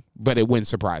him to, but it wouldn't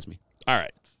surprise me. All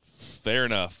right. Fair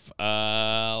enough.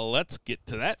 Let's get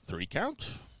to that 3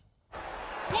 count.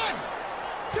 1,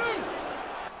 2,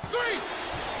 3.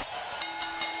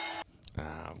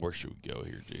 Where should we go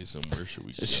here, Jason? Where should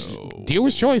we go?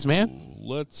 Dealer's choice, man.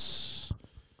 Well,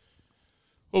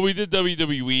 we did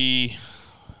WWE.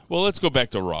 Well, let's go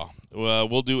back to Raw.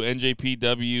 We'll do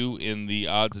NJPW in the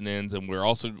odds and ends, and we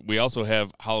also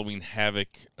have Halloween Havoc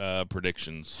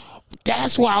predictions.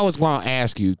 That's what I was going to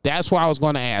ask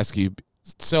you.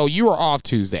 So you were off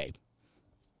Tuesday.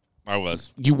 I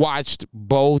was. You watched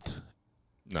both?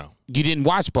 No. You didn't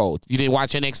watch both? You didn't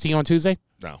watch NXT on Tuesday?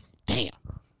 No. Damn.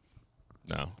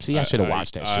 No. See, I should have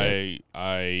watched that shit.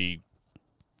 I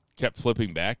kept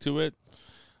flipping back to it.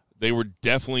 They were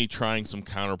definitely trying some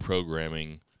counter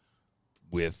programming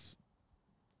with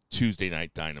Tuesday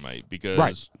Night Dynamite,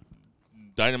 because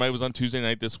Dynamite was on Tuesday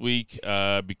night this week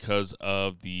because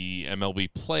of the MLB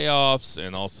playoffs,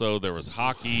 and also there was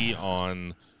hockey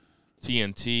on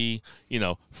TNT. You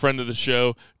know, friend of the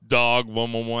show,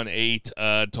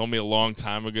 Dog1118, told me a long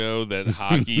time ago that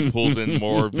hockey pulls in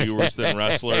more viewers than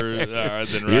wrestlers.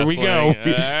 Here we go.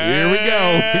 Here we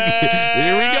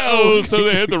go. So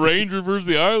they had the Rangers versus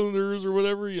the Islanders or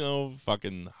whatever. You know,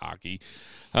 fucking hockey.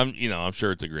 I'm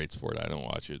sure it's a great sport. I don't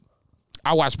watch it.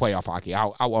 I watch playoff hockey.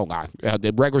 I won't lie.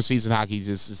 The regular season hockey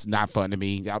is not fun to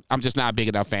me. I'm just not a big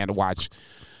enough fan to watch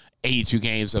 82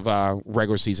 games of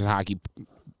regular season hockey.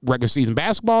 Regular season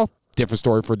basketball, different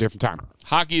story for a different time.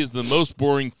 Hockey is the most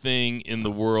boring thing in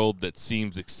the world that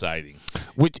seems exciting.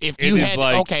 Which, if you had,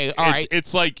 okay, all right.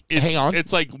 It's like, hang on.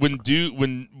 It's like when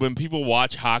people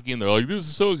watch hockey and they're like, this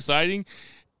is so exciting.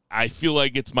 I feel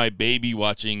like it's my baby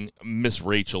watching Miss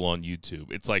Rachel on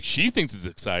YouTube. It's like she thinks it's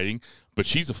exciting, but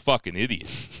she's a fucking idiot.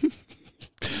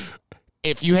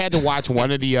 If you had to watch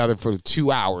one or the other for 2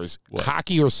 hours,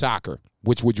 hockey or soccer,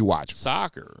 which would you watch?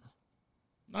 Soccer.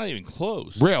 Not even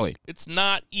close. Really? It's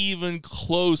not even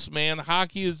close, man.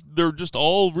 Hockey they're just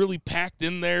all really packed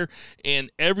in there,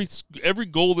 and every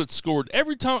goal that's scored,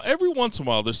 every once in a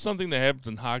while, there's something that happens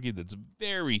in hockey that's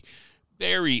very,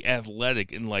 very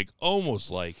athletic and like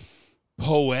almost like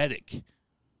poetic.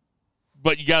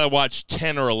 But you got to watch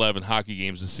 10 or 11 hockey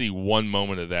games to see one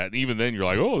moment of that. And even then, you're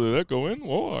like, oh, did that go in?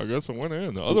 Well, I guess it went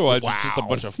in. Otherwise, it's just a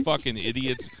bunch of fucking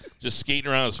idiots just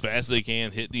skating around as fast as they can,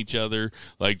 hitting each other,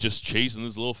 like just chasing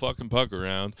this little fucking puck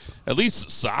around. At least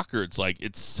soccer, it's like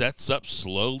it sets up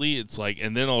slowly. It's like,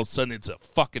 and then all of a sudden, it's a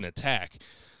fucking attack.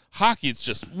 Hockey, it's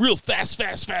just real fast, and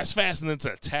then it's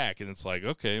an attack, and it's like,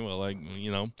 okay, well, like, you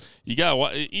know, you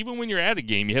gotta even when you're at a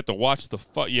game, you have to watch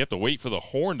you have to wait for the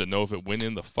horn to know if it went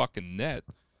in the fucking net.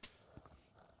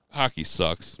 Hockey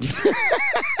sucks.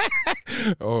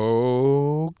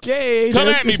 Okay. Come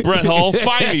at me, Brett Hull.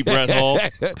 Find me, Brett Hull.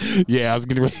 Yeah, I was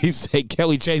going to say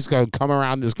Kelly Chase going to come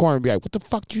around this corner and be like, what the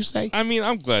fuck did you say? I mean,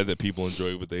 I'm glad that people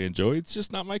enjoy what they enjoy. It's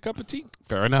just not my cup of tea.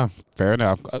 Fair enough.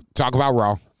 Talk about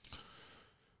Raw.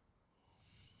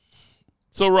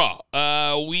 So Raw,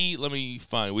 let me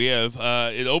find. We have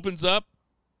it opens up.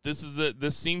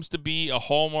 This seems to be a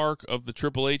hallmark of the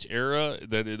Triple H era,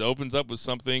 that it opens up with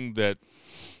something that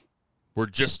we're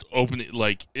just opening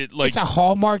it's a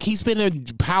hallmark. He's been in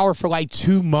power for like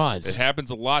 2 months. It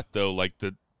happens a lot though. Like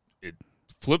it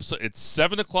flips. It's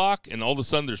 7:00 and all of a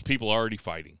sudden there's people already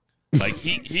fighting. Like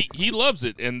he loves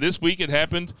it. And this week it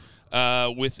happened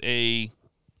this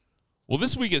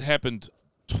week it happened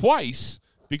twice.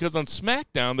 Because on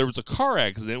SmackDown, there was a car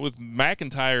accident with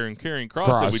McIntyre and Karrion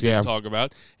Kross that we didn't talk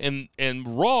about. And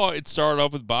Raw, it started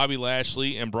off with Bobby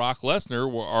Lashley and Brock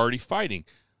Lesnar were already fighting.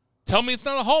 Tell me it's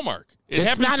not a hallmark.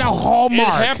 It's not a hallmark.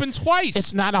 It happened twice.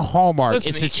 It's not a hallmark. Listen,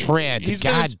 it's a trend.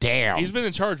 God damn. He's been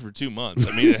in charge for 2 months.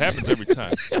 I mean, it happens every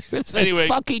time. It's anyway, a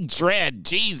fucking trend.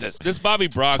 Jesus. This Bobby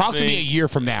Brock Talk thing, to me a year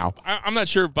from now. I'm not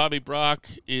sure if Bobby Brock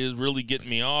is really getting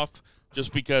me off,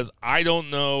 just because I don't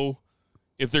know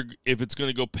if it's going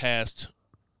to go past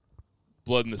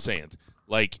Blood in the Sand.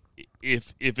 Like,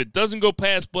 if it doesn't go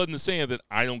past Blood in the Sand, then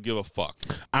I don't give a fuck.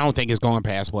 I don't think it's going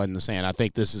past Blood in the Sand. I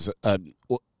think this is a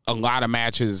lot of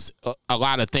matches, a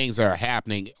lot of things that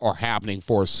are happening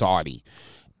for Saudi.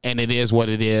 And it is what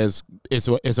it is.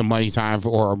 It's a money time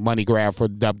or a money grab for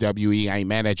WWE. I ain't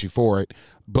mad at you for it.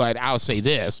 But I'll say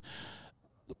this.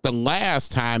 The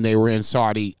last time they were in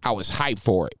Saudi, I was hyped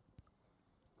for it.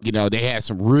 You know, they had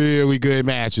some really good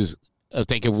matches. I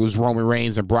think it was Roman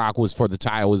Reigns and Brock was for the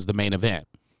title as the main event.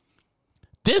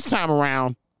 This time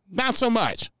around, not so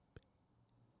much.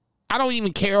 I don't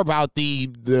even care about the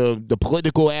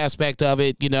political aspect of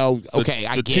it. You know, I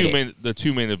get it. The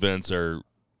two main events are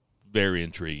very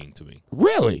intriguing to me.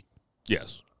 Really?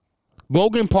 Yes.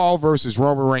 Logan Paul versus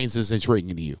Roman Reigns is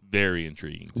intriguing to you. Very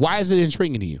intriguing. Why is it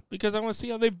intriguing to you? Because I want to see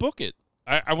how they book it.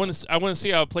 I want to see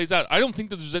how it plays out. I don't think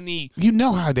that there's any. You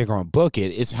know how they're going to book it.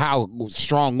 It's how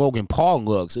strong Logan Paul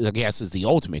looks, I guess, is the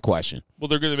ultimate question. Well,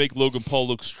 they're going to make Logan Paul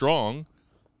look strong.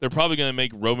 They're probably going to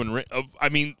make Roman Reigns. I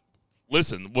mean,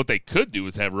 listen, what they could do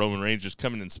is have Roman Reigns just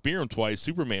come in and spear him twice,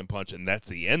 Superman punch, and that's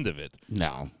the end of it.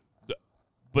 No.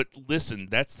 But listen,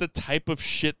 that's the type of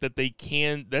shit that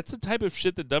that's the type of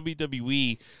shit that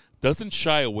WWE doesn't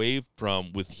shy away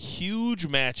from with huge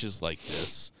matches like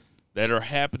this that are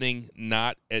happening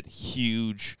not at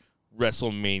huge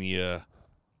WrestleMania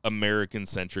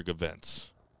American-centric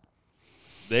events.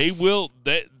 They will,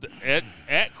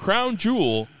 at Crown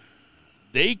Jewel,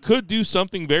 they could do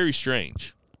something very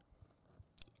strange.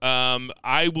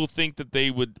 I will think that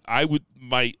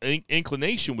my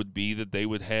inclination would be that they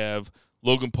would have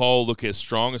Logan Paul look as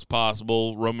strong as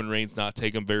possible, Roman Reigns not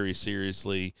take him very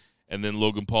seriously, and then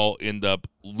Logan Paul end up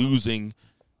losing,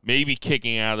 maybe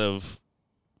kicking out of,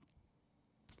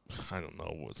 I don't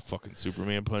know, what fucking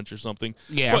Superman punch or something.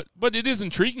 Yeah. But it is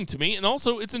intriguing to me, and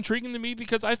also it's intriguing to me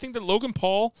because I think that Logan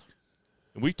Paul,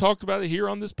 and we've talked about it here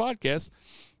on this podcast,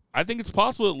 I think it's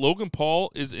possible that Logan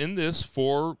Paul is in this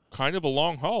for kind of a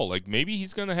long haul. Like maybe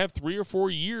he's going to have 3 or 4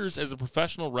 years as a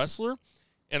professional wrestler,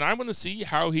 and I want to see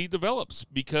how he develops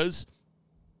because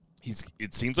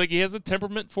it seems like he has the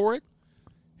temperament for it.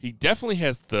 He definitely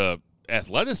has the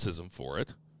athleticism for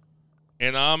it,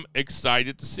 and I'm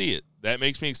excited to see it. That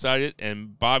makes me excited,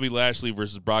 and Bobby Lashley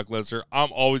versus Brock Lesnar,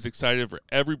 I'm always excited for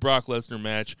every Brock Lesnar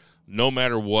match, no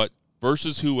matter what,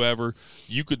 versus whoever.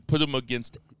 You could put him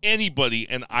against anybody,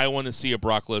 and I want to see a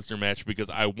Brock Lesnar match because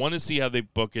I want to see how they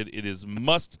book it. It is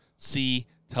must-see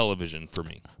television for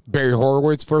me. Barry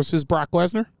Horowitz versus Brock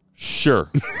Lesnar? Sure.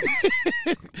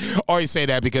 Always say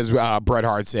that because Bret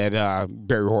Hart said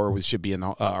Barry Horowitz should be in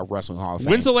the Wrestling Hall of Fame.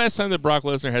 When's the last time that Brock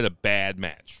Lesnar had a bad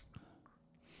match?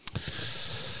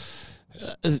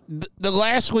 The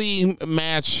Lashley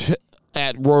match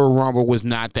at Royal Rumble was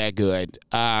not that good.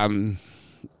 I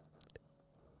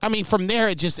mean, from there,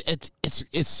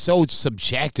 it's so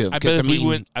subjective. I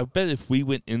bet if we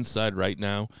went inside right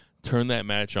now, turn that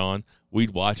match on,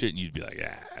 we'd watch it, and you'd be like,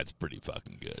 "Yeah, that's pretty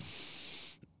fucking good."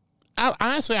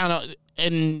 Honestly, I don't,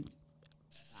 and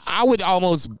I would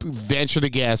almost venture to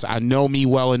guess. I know me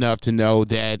well enough to know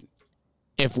that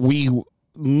if we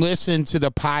listen to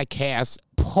the podcast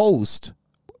post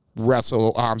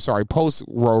Royal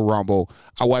Rumble,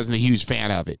 I wasn't a huge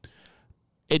fan of it.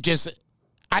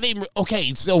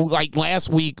 Okay, so like last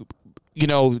week,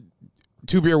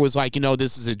 Two Beer was like,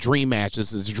 this is a dream match.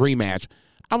 This is a dream match.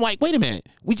 I'm like, wait a minute.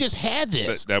 We just had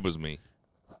this. That was me.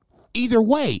 Either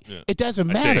way, It doesn't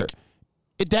matter. think.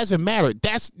 It doesn't matter.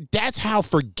 That's how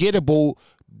forgettable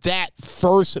that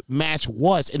first match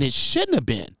was, and it shouldn't have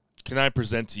been. Can I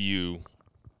present to you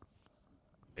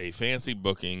a fancy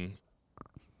booking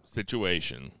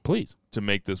situation Please. to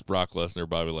make this Brock Lesnar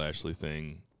Bobby Lashley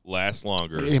thing last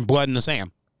longer In Blood in the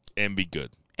Sand. and be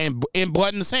good? And in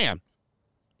Blood in the Sand.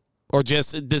 Or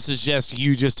this is just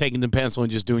you just taking the pencil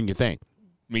and just doing your thing.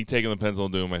 Me taking the pencil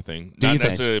and doing my thing. Do Not you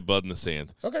think? necessarily Blood in the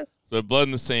Sand. Okay. So Blood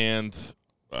in the Sand,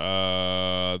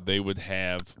 they would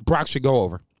have. Brock should go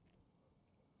over.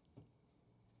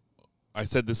 I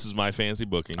said this is my fancy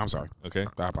booking. I'm sorry. Okay.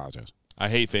 I apologize. I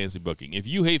hate fancy booking. If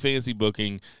you hate fancy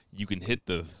booking, you can hit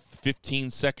the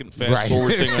 15-second fast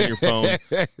forward thing on your phone.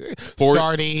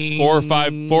 Starting 4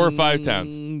 or 5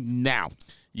 times. Now.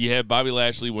 You have Bobby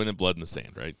Lashley winning Blood in the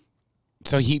Sand, right?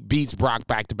 So he beats Brock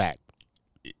back to back.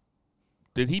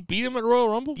 Did he beat him at Royal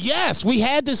Rumble? Yes, we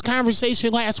had this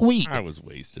conversation last week. I was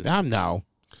wasted. No.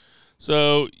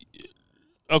 So,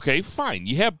 okay, fine.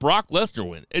 You have Brock Lesnar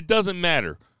win. It doesn't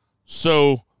matter.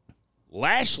 So,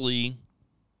 Lashley,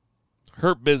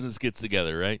 Hurt Business gets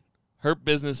together, right? Hurt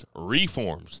Business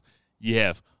reforms. You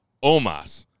have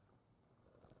Omos,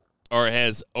 or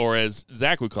as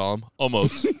Zach would call him,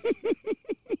 almost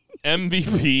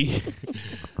MVP,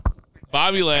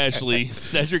 Bobby Lashley,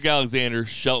 Cedric Alexander,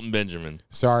 Shelton Benjamin.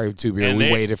 Sorry, Two Beer.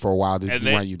 We waited for a while to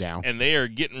run you down. And they are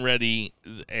getting ready,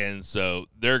 and so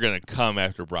they're going to come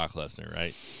after Brock Lesnar,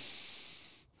 right?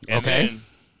 And Okay. then,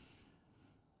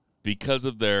 because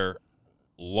of their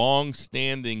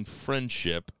long-standing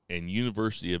friendship and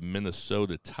University of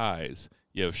Minnesota ties,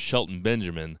 you have Shelton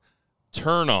Benjamin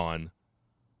turn on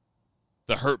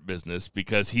the Hurt Business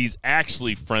because he's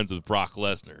actually friends with Brock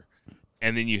Lesnar.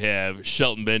 And then you have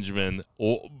Shelton Benjamin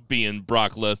being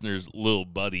Brock Lesnar's little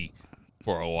buddy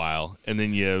for a while, and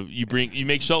then you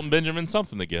make Shelton Benjamin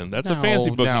something again. That's a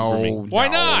fancy booking for me. Why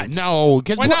not? No,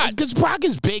 Why not? Because Brock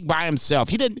is big by himself.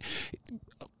 He didn't.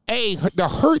 The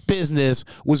Hurt Business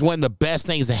was one of the best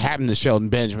things that happened to Shelton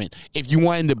Benjamin. If you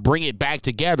wanted to bring it back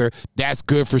together, that's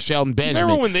good for Shelton Benjamin.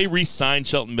 Remember when they re-signed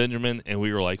Shelton Benjamin and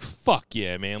we were like, fuck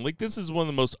yeah, man. Like, this is one of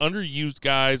the most underused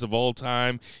guys of all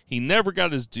time. He never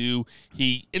got his due.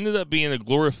 He ended up being a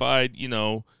glorified,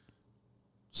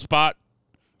 spot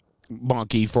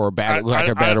monkey for a better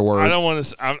word. I don't want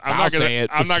to. I'll say it.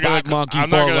 I'm not going to monkey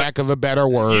lack of a better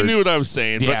word. You knew what I was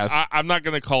saying. Yes. But I'm not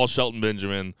going to call Shelton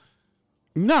Benjamin.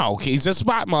 No, he's a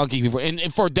spot monkey.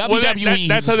 And for WWE,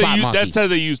 that's he's a spot monkey. That's how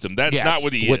they used him. That's not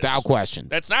what he is. Without question.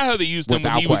 That's not how they used him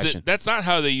when he was. That's not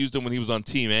how they used him when he was on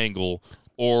Team Angle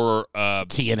or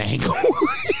Team Angle.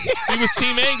 He was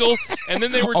Team Angle, and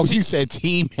then they were. You said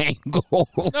Team Angle.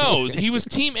 No, he was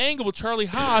Team Angle with Charlie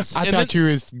Haas. I thought you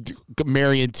were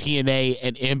marrying TNA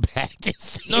and Impact.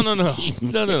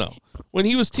 No. When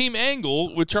he was Team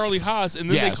Angle with Charlie Haas,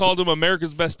 and then they called him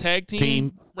America's Best Tag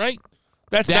Team. Right?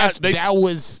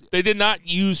 They did not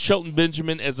use Shelton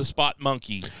Benjamin as a spot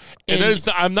monkey, and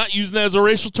I'm not using that as a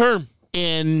racial term.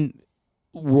 In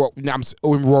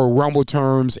Royal Rumble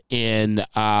terms, in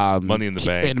Money in the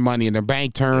Bank, in Money in the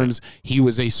Bank terms, he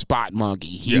was a spot monkey.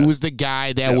 He was the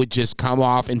guy that would just come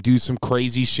off and do some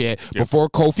crazy shit. Before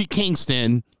Kofi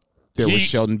Kingston, there was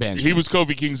Shelton Benjamin. He was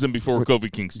Kofi Kingston before Kofi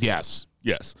Kingston.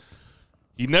 Yes.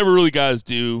 He never really got his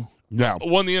due. No.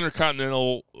 Won the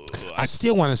Intercontinental. I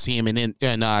still want to see him in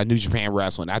New Japan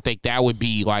Wrestling. I think that would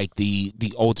be like the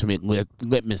ultimate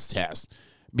litmus test.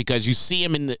 Because you see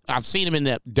him I've seen him in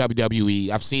the WWE.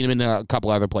 I've seen him in a couple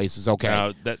other places.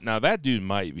 Okay. Now that dude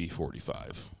might be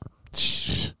 45.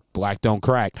 Black don't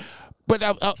crack. But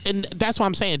and that's what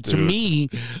I'm saying. To me,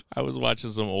 I was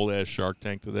watching some old ass Shark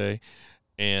Tank today,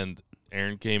 and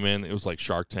Aaron came in. It was like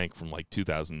Shark Tank from like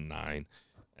 2009,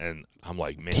 and I'm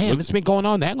like, man, damn, it's been going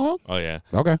on that long. Oh yeah.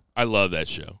 Okay. I love that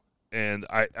show. And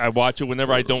I watch it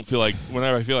whenever I feel like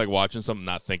watching something,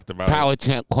 not thinking about Palate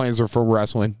cleanser for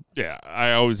wrestling. Yeah,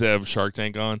 I always have Shark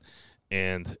Tank on,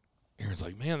 and Aaron's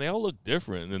like, man, they all look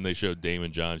different. And then they showed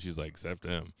Damon John. She's like, except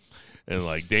him. And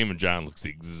like Damon John looks the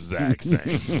exact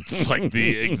same. Like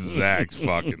the exact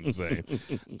fucking same.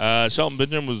 Shelton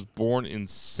Benjamin was born in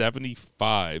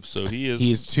 1975, so he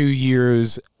is 2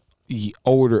 years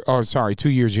older. Oh, sorry, 2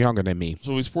 years younger than me.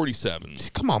 So he's 47.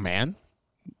 Come on, man.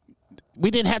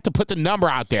 We didn't have to put the number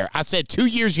out there. I said 2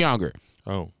 years younger.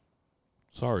 Oh,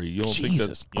 sorry. You don't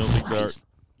Jesus think that? Christ.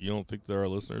 You don't think that our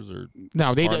listeners are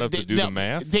No, they smart don't. enough to do the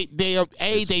math? They are.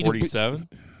 He's 47.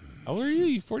 How old are you?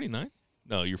 You 49?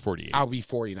 No, you're 48. I'll be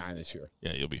 49 this year.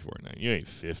 Yeah, you'll be 49. You ain't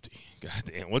 50. God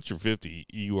damn. Once you're 50,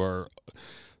 you are.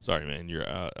 Sorry, man. You're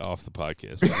off the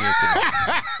podcast.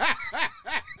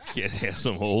 Can't have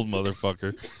some old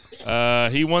motherfucker.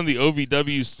 He won the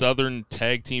OVW Southern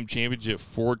Tag Team Championship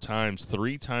 4 times,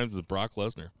 3 times with Brock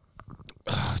Lesnar.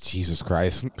 Oh, Jesus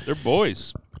Christ. They're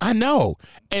boys. I know.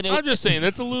 And I'm just saying,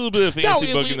 that's a little bit of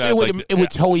fancy booking. It would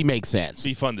totally make sense.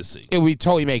 Be fun to see. It would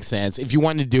totally make sense. If you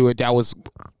wanted to do it, that was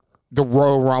the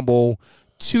Royal Rumble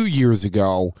 2 years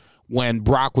ago when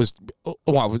Brock was,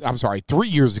 well, I'm sorry, 3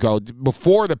 years ago,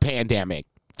 before the pandemic,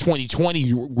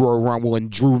 2020 Royal Rumble, when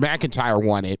Drew McIntyre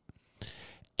won it.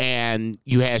 And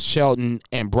you had Shelton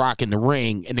and Brock in the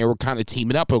ring, and they were kind of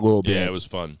teaming up a little bit. Yeah, it was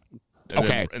fun.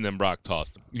 And then Brock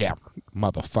tossed him. Yeah,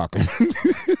 motherfucker.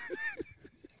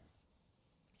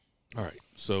 All right,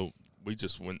 so we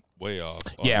just went way off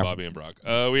on Yeah. Bobby and Brock.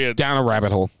 We had Down a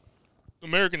rabbit hole.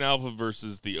 American Alpha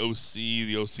versus the OC.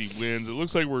 The OC wins. It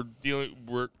looks like we're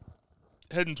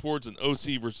heading towards an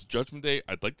OC versus Judgment Day.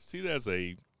 I'd like to see that as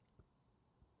a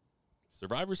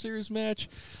Survivor Series match.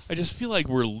 I just feel like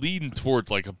we're leading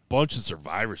towards like a bunch of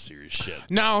Survivor Series shit.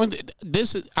 No,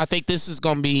 I think this is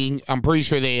going to be, I'm pretty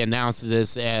sure they announced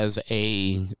this as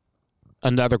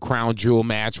another Crown Jewel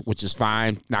match, which is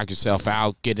fine. Knock yourself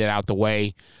out. Get it out the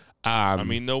way. I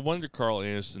mean, no wonder Carl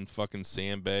Anderson fucking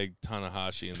sandbagged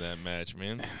Tanahashi in that match,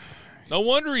 man. No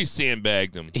wonder he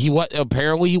sandbagged him.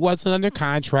 Apparently he wasn't under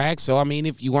contract. So I mean,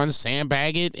 if you want to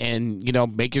sandbag it and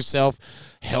make yourself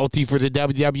healthy for the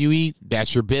WWE,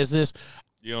 that's your business.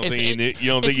 You don't think he knew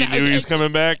he was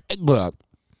coming back? Look,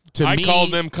 I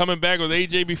called them coming back with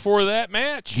AJ before that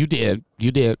match. You did.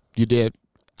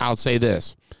 I'll say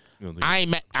this: I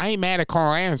ain't mad at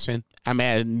Carl Anderson. I'm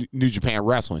mad at New Japan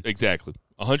Wrestling. Exactly,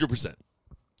 100%,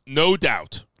 no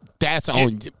doubt. That's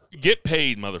on. Get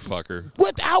paid, motherfucker.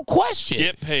 Without question.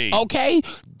 Get paid. Okay?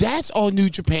 That's on New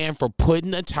Japan for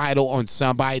putting a title on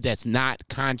somebody that's not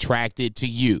contracted to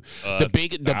you. The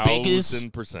biggest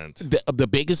 1,000%. The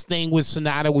biggest thing with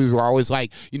Sonata, we were always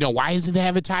like, why doesn't he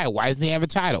have a title? Why doesn't he have a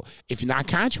title? If you're not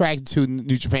contracted to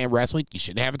New Japan Wrestling, you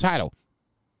shouldn't have a title.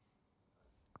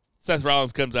 Seth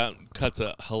Rollins comes out and cuts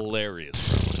a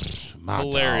hilarious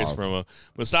dog. promo.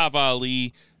 Mustafa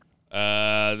Ali,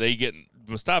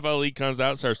 Mustafa Ali comes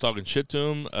out, starts talking shit to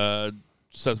him.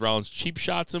 Seth Rollins cheap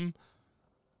shots him.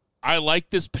 I like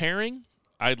this pairing.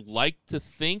 I'd like to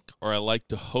think, or I like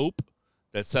to hope,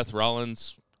 that Seth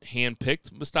Rollins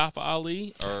handpicked Mustafa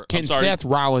Ali. Can Seth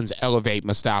Rollins elevate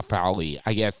Mustafa Ali?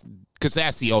 I guess, because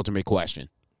that's the ultimate question.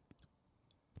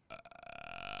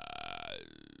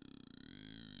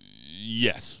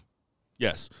 Yes.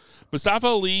 Mustafa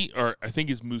Ali, or I think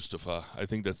he's Mustafa. I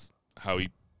think that's how he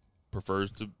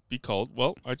prefers to be called.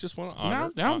 Well, I just want to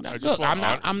honor.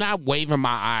 I'm not waving my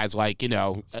eyes like,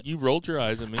 You rolled your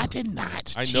eyes at me. I did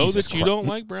not. I know that you don't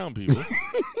like brown people.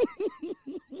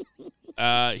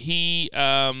 He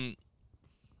can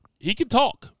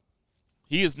talk.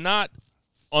 He is not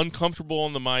uncomfortable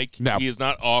on the mic. No. He is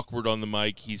not awkward on the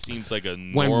mic. He seems like a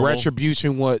normal.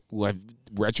 When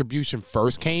Retribution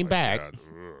first came back. God.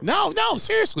 No,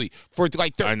 seriously. For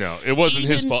like I know. It wasn't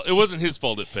his fault. It wasn't his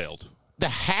fault it failed. The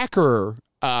hacker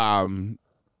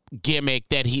gimmick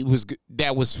that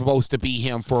was supposed to be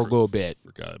him for a little bit.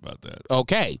 Forgot about that.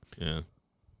 Okay. Yeah.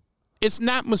 It's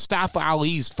not Mustafa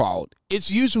Ali's fault.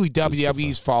 It's usually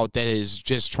WWE's fault that is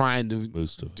just trying to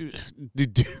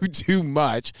do too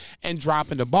much and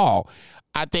dropping the ball.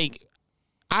 I think,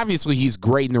 obviously, he's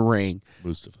great in the ring.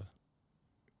 Mustafa.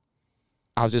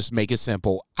 I'll just make it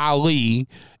simple. Ali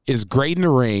is great in the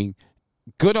ring,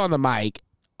 good on the mic.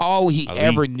 All he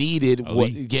ever needed was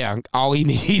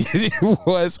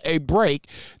a break.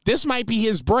 This might be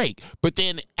his break. But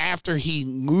then after he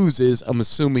loses, I'm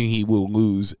assuming he will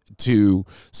lose to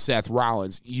Seth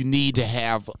Rollins. You need to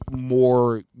have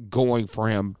more going for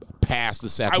him past the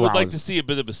Seth Rollins. I would like to see a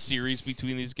bit of a series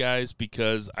between these guys,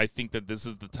 because I think that this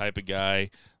is the type of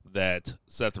guy that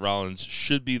Seth Rollins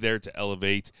should be there to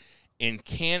elevate and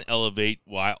can elevate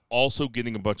while also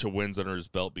getting a bunch of wins under his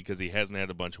belt, because he hasn't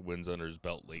had a bunch of wins under his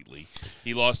belt lately.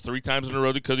 He lost 3 times in a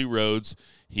row to Cody Rhodes.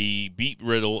 He beat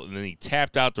Riddle, and then he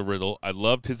tapped out to Riddle. I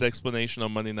loved his explanation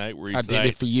on Monday night where he said, I did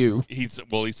it for you. He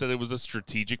said it was a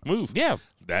strategic move. Yeah.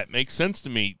 That makes sense to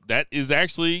me. That is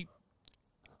actually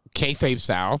Kayfabe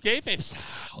style. Kayfabe style.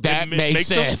 That makes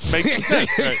sense. Makes some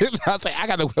sense. Right. I was like, I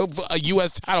got a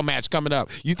U.S. title match coming up.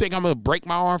 You think I'm going to break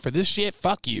my arm for this shit?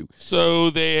 Fuck you. So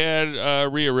they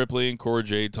had Rhea Ripley and Cora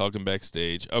Jade talking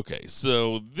backstage. Okay,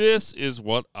 so this is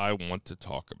what I want to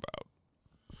talk about.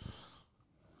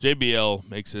 JBL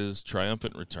makes his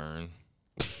triumphant return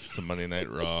to Monday Night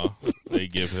Raw. They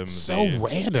give him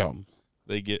random.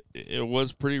 It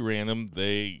was pretty random.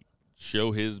 They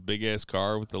show his big ass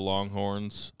car with the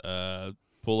Longhorns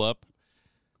pull up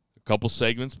a couple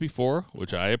segments before,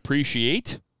 which I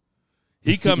appreciate.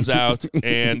 He comes out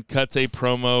and cuts a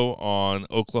promo on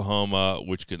Oklahoma,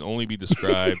 which can only be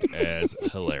described as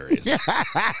hilarious.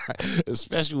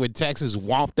 Especially when Texas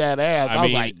whomped that ass. I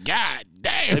was like, God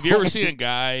damn. Have you ever seen a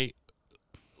guy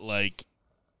like,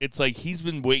 it's like he's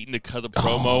been waiting to cut a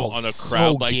promo on a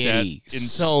crowd like giddy. that.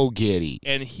 So giddy.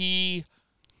 And he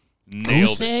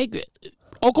nailed it.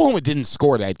 Oklahoma didn't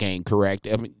score that game, correct?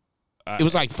 I mean, it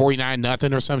was like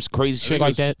 49-0 or some crazy shit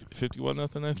like that.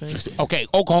 51-0, I think. Okay,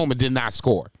 Oklahoma did not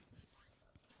score.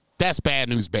 That's bad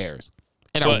news, Bears.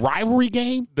 In a rivalry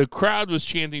game? The crowd was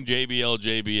chanting JBL,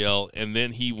 JBL, and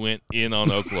then he went in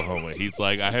on Oklahoma. He's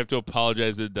like, I have to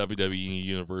apologize to the WWE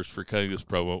Universe for cutting this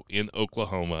promo in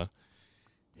Oklahoma.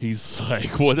 He's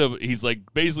like, he's like,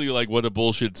 basically like, what a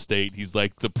bullshit state. He's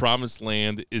like, the promised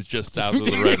land is just south of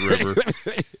the Red River.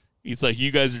 He's like,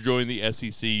 you guys are joining the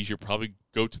SEC. You should probably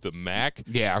go to the MAC.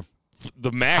 Yeah.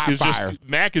 The MAC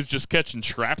is just catching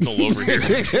shrapnel over here.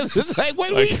 It's like, what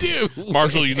do we do?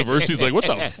 Marshall University's like, what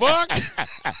the fuck?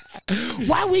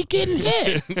 Why we getting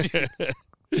hit?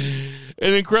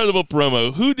 An incredible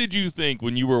promo. Who did you think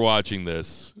when you were watching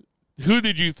this? Who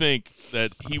did you think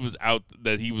that he was out,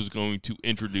 that he was going to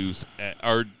introduce,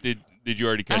 or did you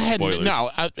already catch spoilers?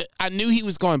 No, I knew he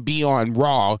was going to be on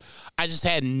Raw. I just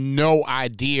had no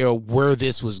idea where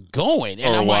this was going.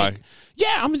 And I'm why. like,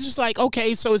 yeah, I'm just like,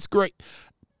 okay, so it's great.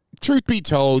 Truth be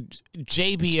told,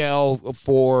 JBL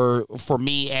for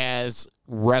me as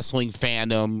wrestling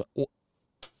fandom,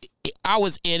 I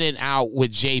was in and out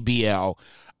with JBL.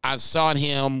 I saw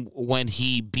him when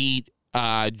he beat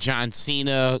John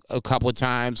Cena a couple of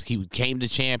times. He came to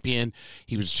champion.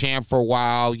 He was champ for a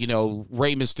while. You know,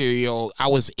 Rey Mysterio. I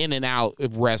was in and out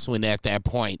of wrestling at that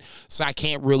point, so I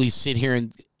can't really sit here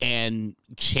and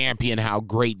champion how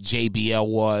great JBL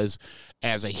was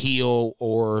as a heel,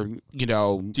 or, you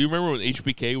know. Do you remember when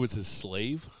HBK was his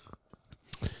slave?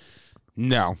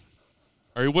 No.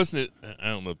 Or he wasn't. I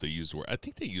don't know if they used the word. I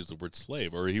think they used the word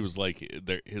slave, or he was like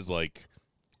his like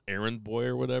errand boy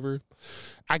or whatever.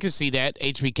 I could see that.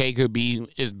 HBK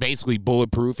is basically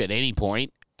bulletproof at any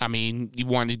point. I mean, you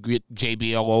want to get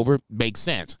JBL over, makes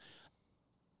sense.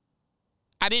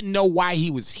 I didn't know why he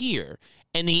was here.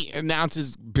 And he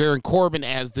announces Baron Corbin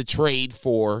as the trade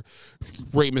for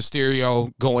Rey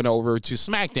Mysterio going over to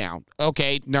SmackDown.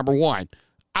 Okay, number one,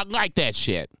 I like that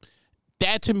shit.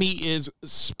 That to me is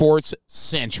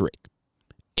sports-centric.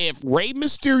 If Rey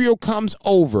Mysterio comes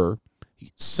over,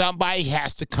 somebody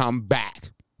has to come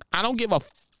back. I don't give a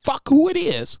fuck who it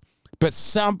is, but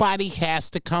somebody has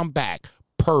to come back.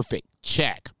 Perfect.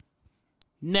 Check.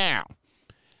 Now,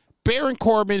 Baron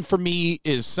Corbin for me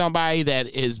is somebody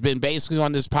that has been basically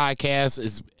on this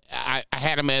podcast. I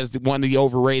had him as one of the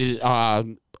overrated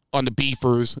on the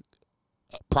Beefers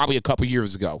probably a couple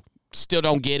years ago. Still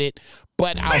don't get it,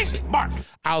 but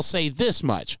I'll say this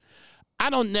much.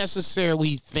 I don't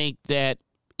necessarily think that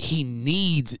he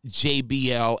needs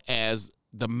JBL as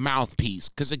the mouthpiece,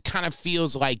 because it kind of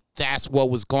feels like that's what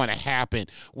was going to happen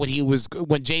when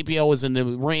JBL was in the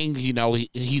ring. You know,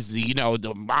 he's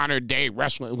the modern day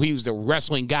wrestling. He was the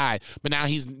wrestling guy, but now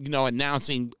he's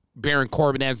announcing Baron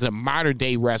Corbin as the modern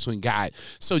day wrestling guy.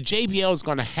 So JBL is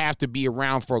going to have to be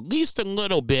around for at least a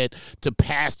little bit to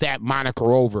pass that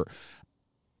moniker over.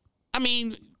 I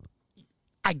mean,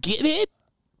 I get it?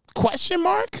 Question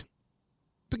mark?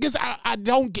 Because I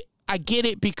don't get. I get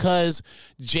it because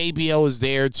JBL is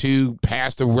there to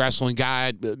pass the wrestling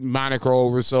guy moniker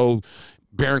over, so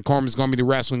Baron Corbin is going to be the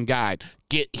wrestling guy.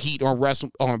 Get heat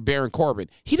on Baron Corbin.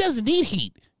 He doesn't need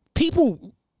heat.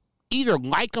 People either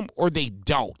like him or they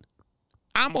don't.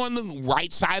 I'm on the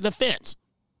right side of the fence.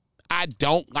 I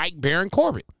don't like Baron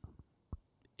Corbin.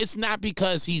 It's not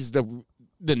because he's the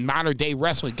modern day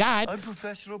wrestling guy.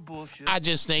 Unprofessional bullshit. I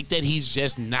just think that he's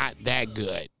just not that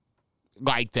good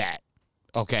like that.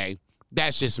 Okay,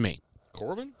 that's just me.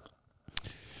 Corbin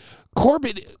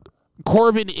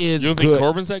is. You don't good. think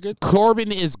Corbin's that good?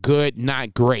 Corbin is good,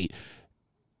 not great.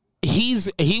 He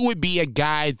would be a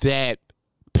guy that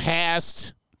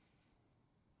passed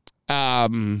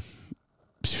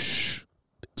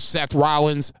Seth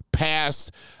Rollins,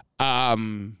 passed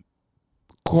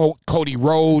Cody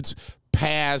Rhodes,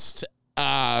 past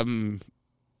Bray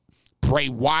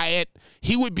Wyatt.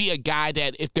 He would be a guy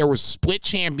that if there were split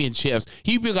championships,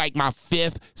 he'd be like my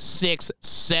 5th, 6th,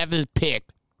 7th pick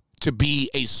to be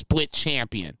a split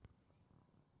champion.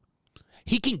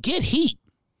 He can get heat.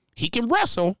 He can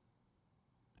wrestle.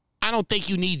 I don't think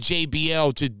you need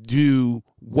JBL to do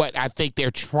what I think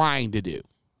they're trying to do,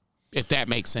 if that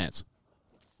makes sense.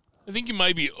 I think you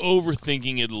might be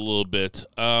overthinking it a little bit.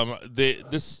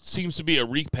 This seems to be a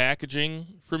repackaging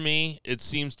for me. It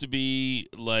seems to be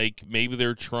like maybe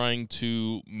they're trying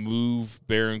to move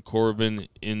Baron Corbin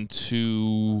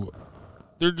into...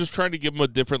 They're just trying to give him a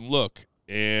different look.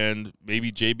 And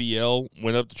maybe JBL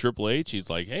went up to Triple H. He's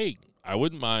like, hey, I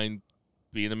wouldn't mind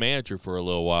being a manager for a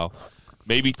little while.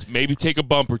 Maybe take a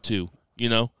bump or two, you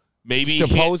know? Maybe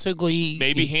supposedly...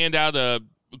 hand out a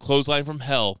clothesline from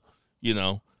hell, you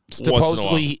know?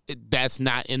 Supposedly, that's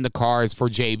not in the cards for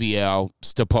JBL,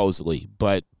 supposedly.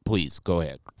 But please, go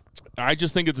ahead. I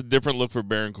just think it's a different look for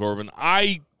Baron Corbin.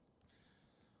 I'm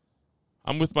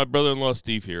with my brother-in-law,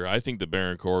 Steve, here. I think that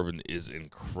Baron Corbin is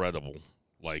incredible.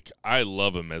 Like, I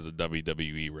love him as a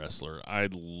WWE wrestler. I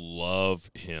love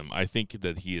him. I think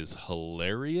that he is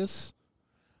hilarious.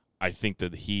 I think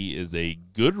that he is a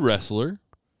good wrestler,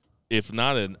 if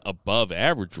not an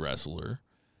above-average wrestler.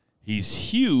 He's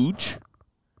huge.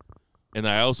 And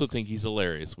I also think he's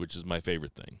hilarious, which is my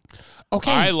favorite thing.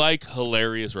 Okay. I like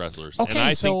hilarious wrestlers, and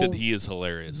I think that he is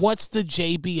hilarious. What's the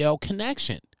JBL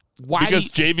connection? Why? Because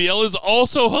JBL is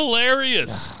also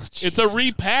hilarious. Oh, it's a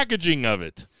repackaging of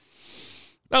it.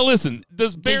 Now listen,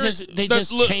 does Baron... They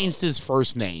just changed his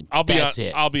first name. That's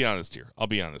it. I'll be honest here.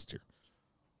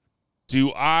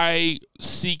 Do I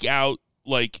seek out,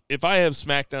 like, if I have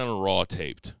SmackDown or Raw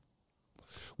taped...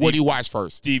 What do you watch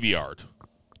first? DVR'd.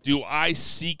 Do I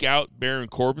seek out Baron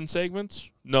Corbin segments?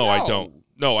 No, I don't.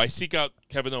 No, I seek out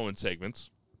Kevin Owens segments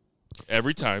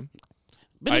every time.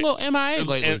 Been a little MIA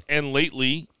lately. And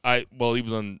lately, he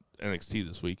was on NXT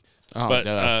this week. Oh,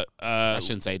 but I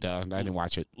shouldn't say duh. I didn't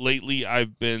watch it. Lately,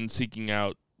 I've been seeking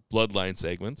out Bloodline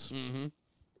segments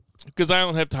because I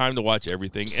don't have time to watch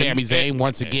everything. Sami Zayn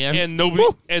once again,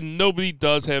 and nobody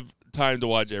does have time to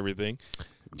watch everything.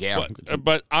 Yeah,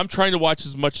 but I'm trying to watch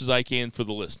as much as I can for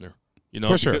the listener. You know,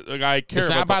 for sure. Like, I care. It's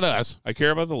not about us. I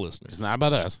care about the listeners. It's not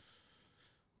about us.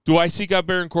 Do I seek out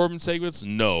Baron Corbin segments?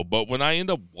 No, but when I end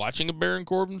up watching a Baron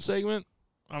Corbin segment,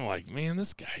 I'm like, man,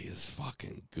 this guy is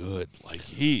fucking good. Like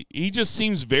he just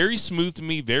seems very smooth to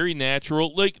me, very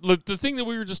natural. Like, look, the thing that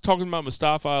we were just talking about,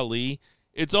 Mustafa Ali,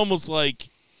 it's almost like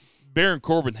Baron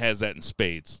Corbin has that in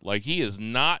spades. Like, he is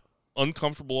not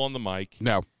uncomfortable on the mic.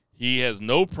 No. He has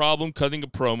no problem cutting a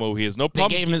promo. He has no problem.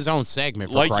 They gave him his own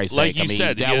segment, for Christ's sake. Like you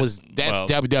said, that's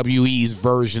WWE's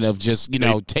version of just,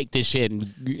 take this shit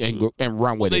and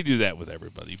run with it. They do that with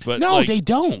everybody. But no, they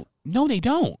don't. No, they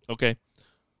don't. Okay.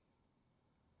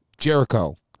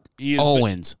 Jericho.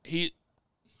 Owens.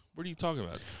 What are you talking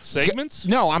about? Segments?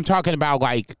 No, I'm talking about,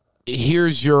 like,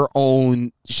 here's your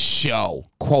own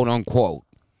show, quote unquote.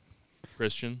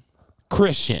 Christian.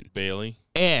 Bailey.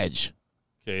 Edge.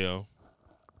 KO.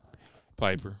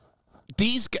 Piper.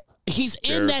 He's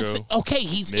in that. Okay,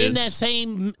 he's Miz.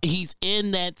 He's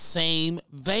in that same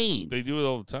vein. They do it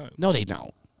all the time. No, they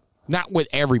don't. Not with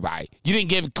everybody. You didn't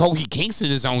give Kofi Kingston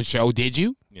his own show, did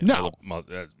you? Yeah, no.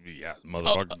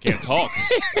 Motherfucker can't talk.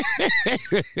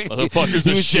 Motherfucker's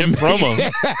a shit promo.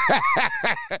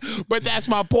 But that's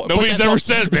my point. Nobody's ever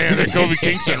said, man, that Kofi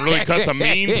Kingston really cuts a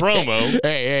mean promo.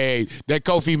 Hey, that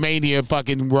Kofi Mania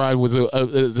fucking run was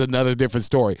another different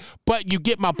story. But you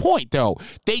get my point, though.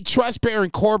 They trust Baron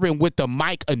Corbin with the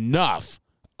mic enough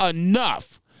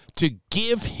to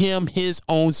give him his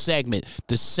own segment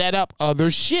to set up other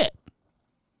shit.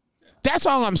 That's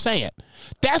all I'm saying.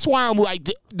 That's why I'm like,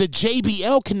 the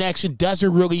JBL connection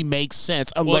doesn't really make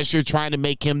sense unless you're trying to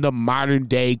make him the modern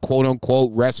day, quote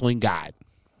unquote, wrestling guy.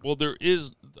 Well, there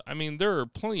are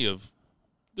plenty of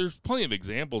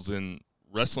examples in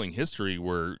wrestling history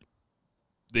where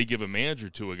they give a manager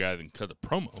to a guy and cut a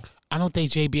promo. I don't think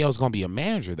JBL is going to be a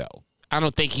manager, though. I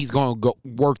don't think he's going to go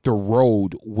work the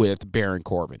road with Baron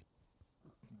Corbin.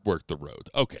 Work the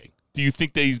road. Okay. Do you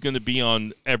think that he's going to be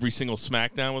on every single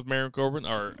SmackDown with Baron Corbin,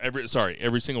 or every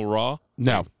single Raw?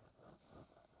 No.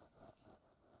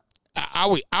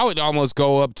 I would almost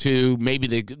go up to maybe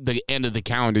the end of the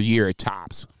calendar year at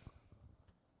tops.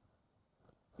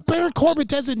 Baron Corbin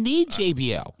doesn't need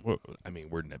JBL. I mean,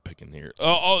 we're nitpicking here.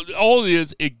 All it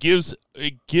is, it gives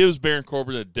Baron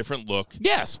Corbin a different look.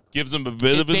 Yes. Gives him a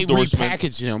bit of endorsement. They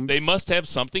repackaged him. They must have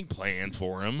something planned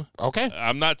for him. Okay.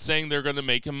 I'm not saying they're going to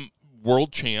make him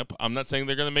world champ. I'm not saying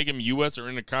they're going to make him U.S. or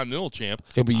Intercontinental champ.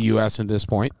 It'll be U.S. at this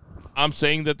point. I'm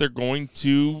saying that they're going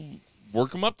to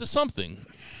work him up to something.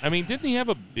 I mean, didn't he have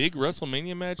a big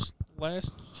WrestleMania match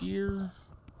last year?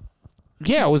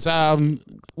 Yeah, it was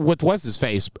with what's his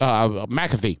face,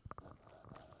 McAfee.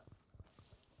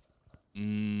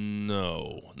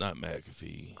 No, not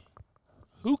McAfee.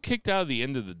 Who kicked out of the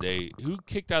end of the day? Who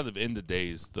kicked out of end of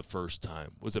days the first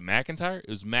time? Was it McIntyre? It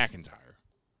was McIntyre,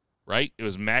 right? It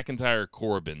was McIntyre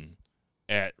Corbin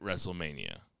at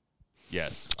WrestleMania.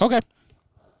 Yes. Okay.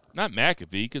 Not McAfee,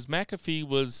 because McAfee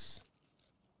was.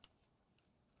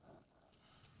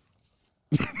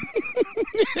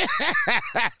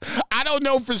 I don't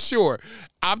know for sure.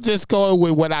 I'm just going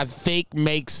with what I think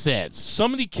makes sense.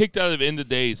 Somebody kicked out of End of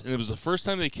Days, and it was the first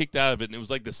time they kicked out of it, and it was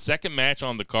like the second match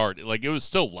on the card. Like, it was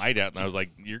still light out, and I was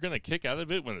like, you're going to kick out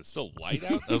of it when it's still light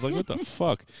out? I was like, what the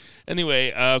fuck?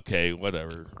 Anyway, okay,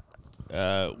 whatever.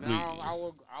 I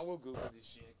will Google this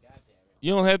shit. God damn it.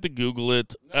 You don't have to Google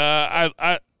it.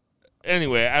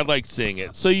 Anyway, I like seeing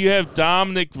it. So you have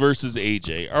Dominic versus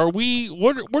AJ.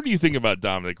 What do you think about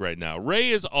Dominic right now?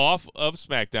 Ray is off of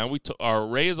SmackDown.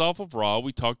 Ray is off of Raw.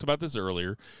 We talked about this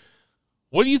earlier.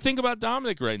 What do you think about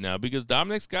Dominic right now? Because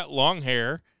Dominic's got long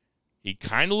hair. He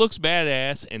kind of looks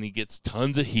badass, and he gets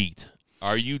tons of heat.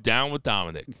 Are you down with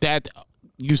Dominic? That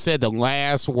you said the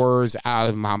last words out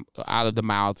of the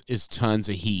mouth is tons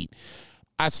of heat.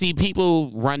 I see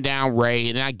people run down Ray,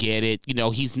 and I get it. You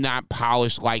know, he's not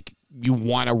polished like you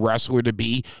want a wrestler to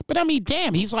be. But, I mean,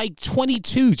 damn, he's like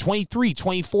 22, 23,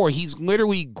 24. He's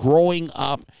literally growing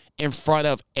up in front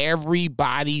of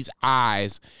everybody's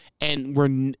eyes. And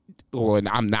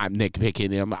I'm not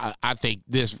nitpicking him. I think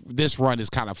this run is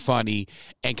kind of funny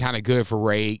and kind of good for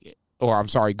Ray, or I'm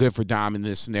sorry, good for Dom in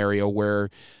this scenario where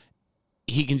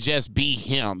he can just be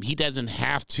him. He doesn't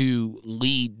have to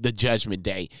lead the Judgment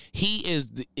Day. He's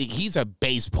a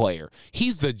bass player.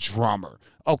 He's the drummer,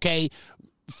 okay?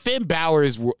 Finn Balor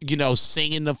is,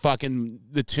 singing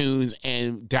the tunes,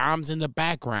 and Dom's in the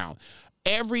background.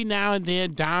 Every now and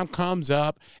then, Dom comes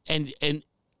up and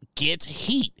gets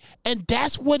heat, and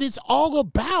that's what it's all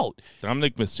about.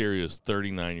 Dominic Mysterio is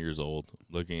 39 years old.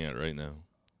 Looking at it right now.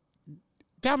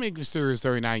 Dominic Mysterio is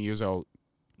 39 years old.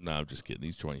 No, I'm just kidding.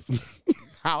 He's 25.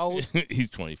 How old? He's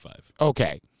 25.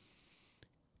 Okay.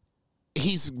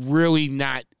 He's really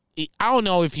not. I don't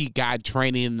know if he got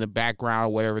training in the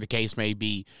background, whatever the case may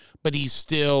be, but he's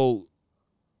still.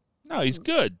 No, he's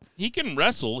good. He can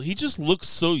wrestle. He just looks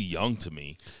so young to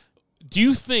me. Do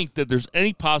you think that there's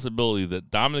any possibility that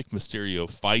Dominic Mysterio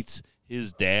fights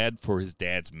his dad for his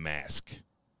dad's mask?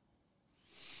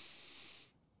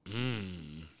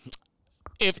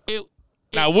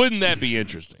 Now, wouldn't that be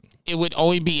interesting? It would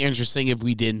only be interesting if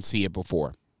we didn't see it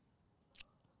before.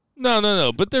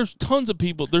 No. But there's tons of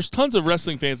people. There's tons of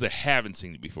wrestling fans that haven't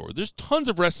seen it before. There's tons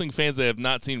of wrestling fans that have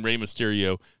not seen Rey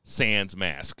Mysterio sans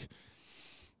mask.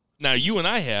 Now, you and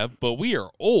I have, but we are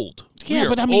old. Yeah,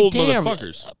 but I mean, old damn.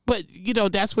 motherfuckers. But,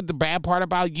 that's what the bad part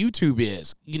about YouTube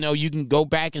is. You can go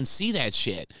back and see that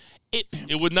shit.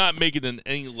 It would not make it an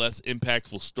any less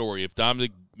impactful story if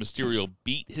Dominic Mysterio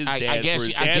beat his dad I guess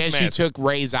mask. you took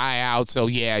Ray's eye out, so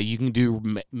yeah, you can do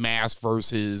mask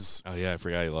versus. Oh yeah, I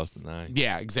forgot he lost an eye.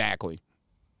 Yeah, exactly.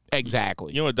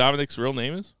 You know what Dominic's real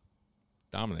name is?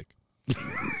 Dominic.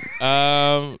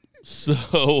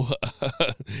 So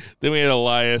then we had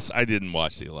Elias. I didn't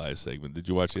watch the Elias segment. Did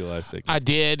you watch the Elias segment? I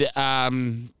did.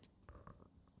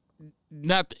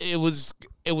 It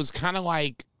was kind of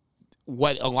like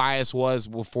what Elias was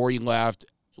before he left.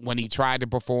 When he tried to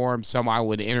perform, someone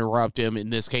would interrupt him. In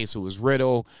this case, it was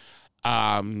Riddle.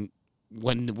 When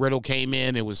Riddle came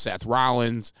in, it was Seth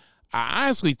Rollins. I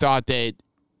honestly thought that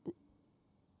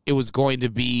it was going to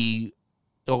be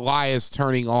Elias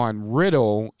turning on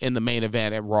Riddle in the main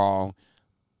event at Raw,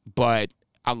 but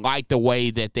I like the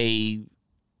way that they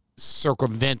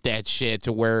circumvent that shit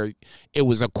to where it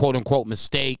was a quote-unquote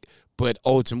mistake, but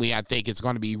ultimately I think it's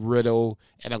going to be Riddle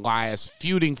and Elias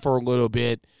feuding for a little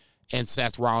bit, and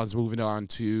Seth Rollins moving on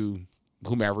to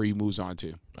whomever he moves on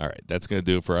to. All right, that's going to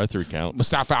do it for our 3 count.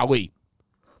 Mustafa Ali.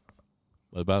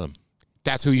 What about him?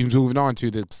 That's who he's moving on to.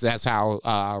 That's how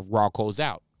Raw closed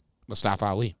out. Mustafa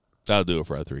Ali. That'll do it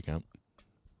for our 3 count.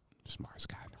 Smartest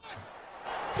guy.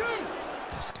 2,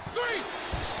 Best guy. 3.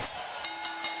 Best guy.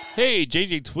 Hey,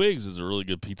 JJ Twigs is a really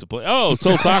good pizza place. Oh,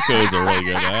 Soul Tacos are really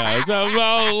good.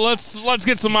 Well, let's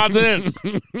get some odds in.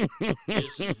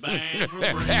 This is bad for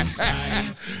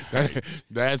ringside.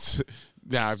 That's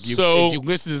now if you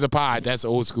listen to the pod, that's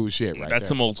old school shit, right? That's there.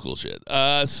 some old school shit.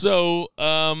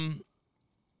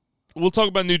 we'll talk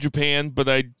about New Japan, but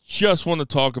I just want to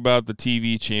talk about the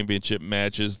TV championship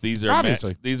matches. These are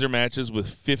Obviously. these are matches with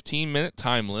 15-minute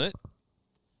time limit.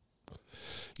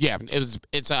 Yeah, it's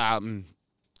I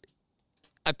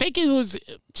think it was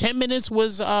 10 minutes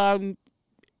was WCW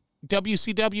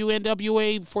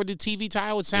NWA for the TV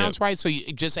title. It sounds right. So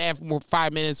you just add more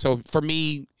 5 minutes. So for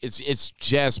me, it's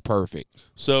just perfect.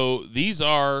 So these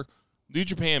are New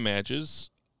Japan matches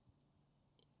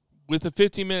with a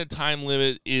 15-minute time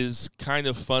limit is kind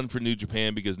of fun for New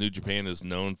Japan because New Japan is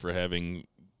known for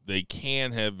they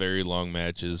can have very long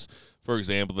matches. For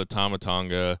example, the Tama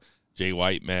Tonga Jay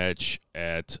White match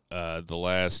at the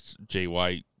last Jay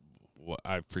White,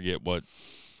 I forget what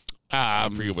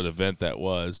event that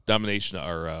was. Domination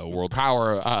or World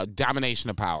Power, Domination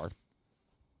of Power.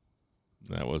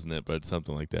 That wasn't it, but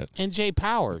something like that. NJ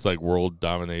Power. It's like World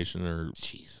Domination or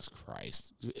Jesus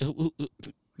Christ.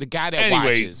 The guy that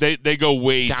anyway, watches. they go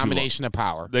way Domination of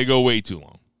Power. They go way too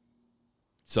long.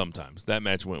 Sometimes. That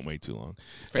match went way too long.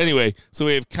 Anyway, so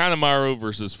we have Kanemaru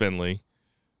versus Finlay.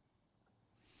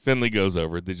 Finlay goes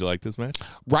over. Did you like this match?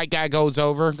 Right guy goes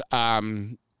over. I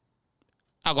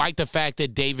like the fact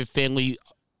that David Finlay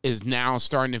is now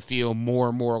starting to feel more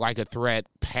and more like a threat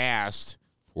past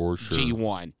For sure.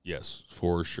 G1. Yes,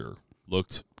 for sure.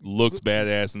 Looked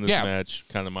badass in this Yeah. match.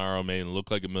 Kanemaru made him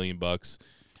look like $1 million.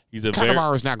 He's a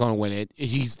Kanemaru's not going to win it.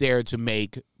 He's there to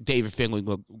make David Finlay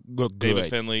look good. David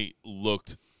Finlay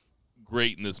looked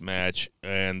great in this match,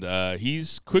 and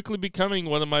he's quickly becoming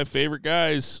one of my favorite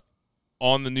guys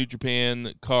on the New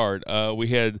Japan card. We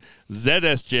had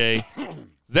ZSJ,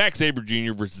 Zack Sabre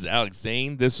Jr. versus Alex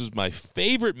Zane. This was my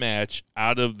favorite match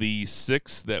out of the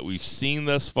 6 that we've seen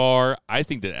thus far. I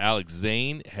think that Alex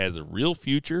Zane has a real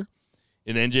future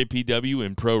in NJPW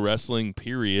and pro wrestling,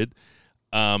 period.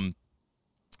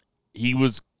 He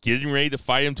was getting ready to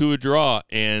fight him to a draw,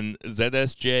 and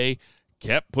ZSJ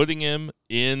kept putting him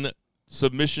in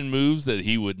submission moves that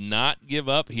he would not give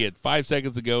up. He had 5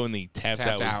 seconds to go, and he tapped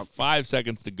out with 5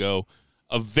 seconds to go.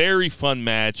 A very fun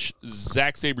match.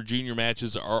 Zack Sabre Jr.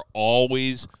 matches are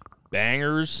always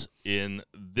bangers in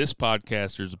this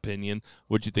podcaster's opinion.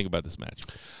 What do you think about this match?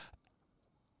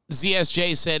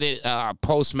 ZSJ said it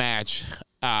post-match.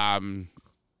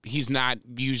 He's not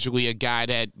usually a guy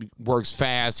that works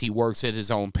fast. He works at his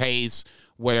own pace,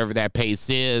 whatever that pace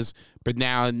is. But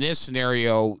now in this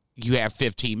scenario, you have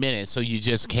 15 minutes, so you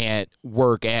just can't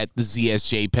work at the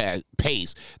ZSJ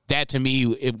pace. That, to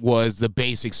me, it was the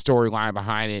basic storyline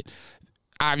behind it.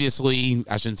 Obviously,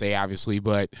 I shouldn't say obviously,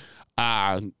 but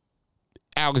Alex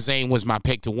Zane was my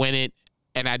pick to win it.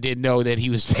 And I didn't know that he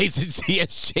was facing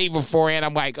ZSJ beforehand.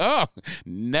 I'm like, oh,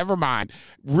 never mind.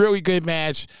 Really good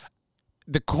match.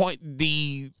 The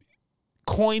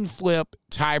coin flip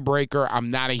tiebreaker,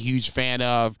 I'm not a huge fan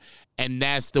of. And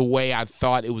that's the way I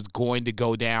thought it was going to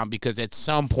go down, because at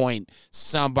some point,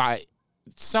 somebody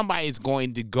is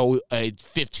going to go a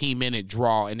 15-minute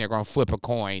draw and they're going to flip a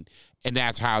coin. And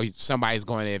that's how somebody's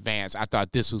going to advance. I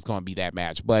thought this was going to be that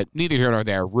match. But neither here nor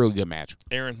there. Really good match.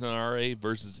 Aaron Henare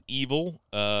versus Evil.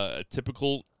 A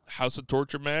typical House of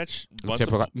Torture match.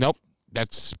 Nope.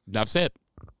 That's it.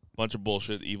 Bunch of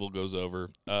bullshit. Evil goes over.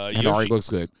 Henare looks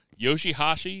good.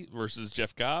 Yoshihashi versus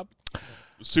Jeff Cobb.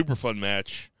 Super fun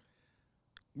match.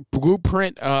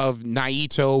 Blueprint of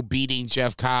Naito beating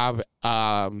Jeff Cobb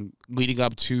leading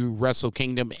up to Wrestle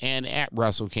Kingdom and at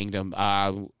Wrestle Kingdom.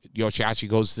 Yoshihashi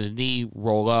goes to the knee,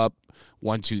 roll up,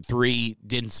 1, 2, 3.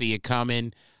 Didn't see it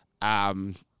coming.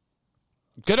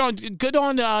 Good on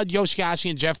Yoshihashi,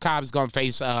 and Jeff Cobb's going to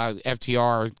face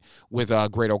FTR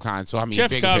with Great O'Khan. So I mean,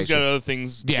 Jeff Cobb's picture. got other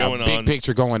things going on. Big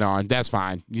picture going on. That's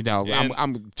fine. You know,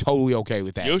 I'm totally okay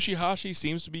with that. Yoshihashi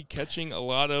seems to be catching a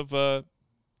lot of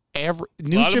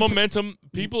momentum.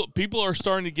 People are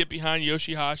starting to get behind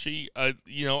Yoshihashi.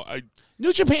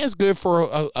 New Japan's good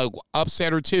for a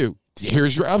upset or two.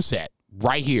 Here's your upset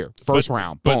right here, first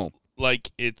round. Boom.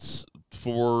 Like, it's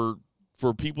for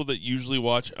people that usually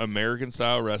watch American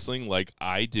style wrestling, like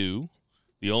I do.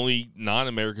 The only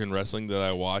non-American wrestling that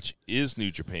I watch is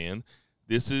New Japan.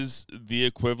 This is the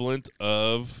equivalent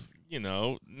of,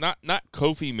 not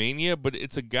Kofi Mania, but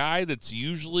it's a guy that's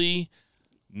usually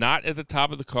not at the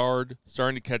top of the card,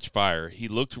 starting to catch fire. He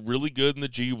looked really good in the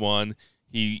G1.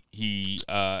 He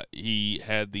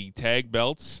had the tag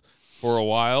belts for a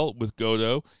while with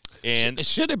Goto, and it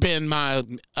should have been my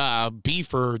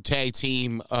beefer tag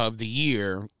team of the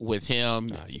year with him.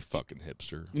 You fucking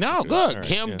hipster. No, okay. look, Right,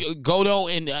 him, yeah. Goto,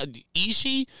 and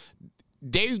Ishii.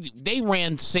 They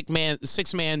ran six man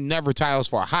never titles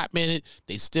for a hot minute.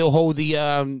 They still hold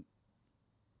the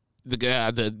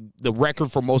the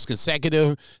record for most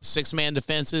consecutive 6-man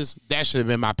defenses, that should have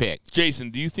been my pick. Jason,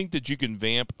 do you think that you can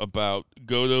vamp about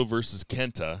Goto versus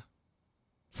Kenta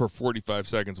for 45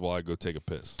 seconds while I go take a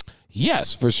piss?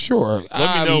 Yes, for sure.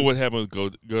 Let me know what happened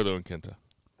with Goto and Kenta.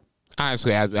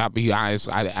 Honestly, I'll be honest.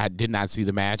 I did not see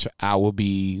the match. I will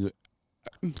be.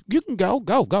 You can go.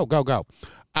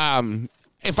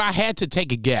 If I had to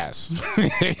take a guess,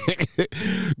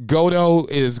 Goto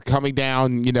is coming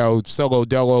down, solo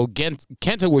dolo.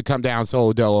 Kenta would come down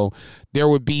solo dolo. There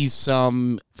would be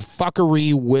some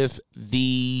fuckery with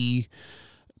the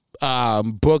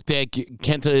book that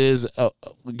Kenta is,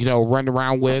 running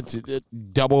around with.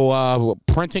 Double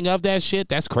printing of that shit.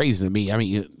 That's crazy to me. I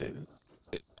mean,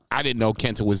 I didn't know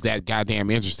Kenta was that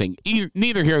goddamn interesting.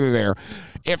 Neither here nor there.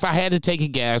 If I had to take a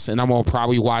guess, and I'm going to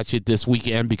probably watch it this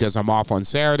weekend because I'm off on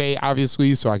Saturday,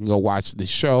 obviously, so I can go watch the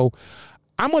show.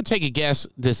 I'm going to take a guess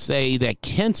to say that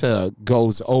Kenta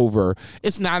goes over.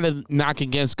 It's not a knock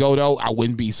against Goto. I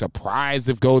wouldn't be surprised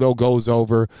if Goto goes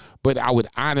over, but I would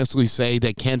honestly say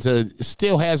that Kenta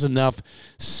still has enough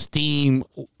steam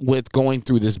with going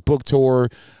through this book tour,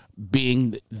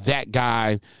 being that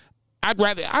guy. I'd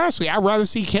rather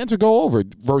see Kenta go over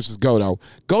versus Goto.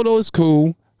 Goto is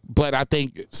cool, but I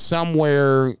think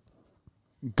somewhere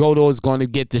Goto is going to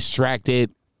get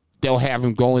distracted. They'll have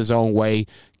him go his own way.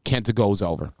 Kenta goes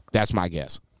over. That's my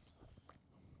guess.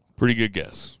 Pretty good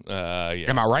guess. Yeah.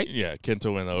 Am I right? Yeah,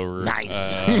 Kenta went over.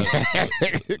 Nice.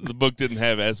 The book didn't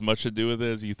have as much to do with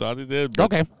it as you thought it did. But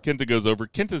Okay. Kenta goes over.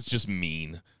 Kenta's just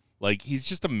mean. Like, he's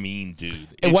just a mean dude.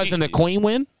 It wasn't a clean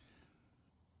win?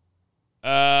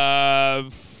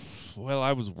 Well,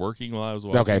 I was working while I was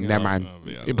watching. Okay, never mind.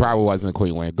 It probably wasn't a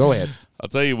clean win. Go ahead. I'll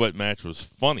tell you what match was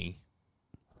funny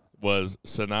was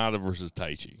Sonata versus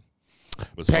Taichi.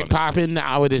 Peck popping,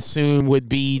 I would assume, would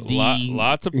be the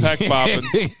lots of peck popping,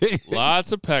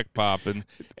 lots of peck popping,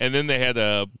 and then they had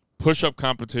a push-up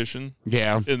competition.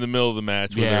 Yeah. In the middle of the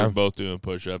match where they were both doing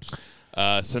push-ups.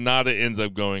 Sonata ends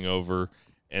up going over.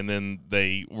 And then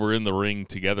they were in the ring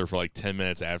together for like 10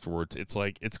 minutes afterwards. It's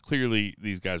like, it's clearly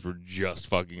these guys were just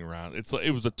fucking around.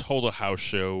 It was a total house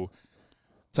show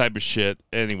type of shit.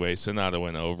 Anyway, Sonata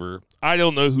went over. I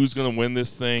don't know who's going to win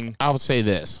this thing. I'll say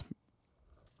this.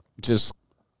 Just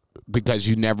because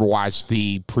you never watched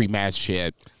the pre-match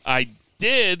shit. I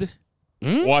did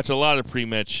watch a lot of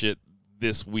pre-match shit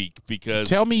this week because...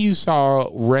 Tell me you saw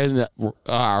Ren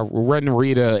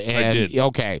Narita and... I did.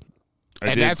 Okay.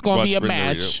 And that's going to be a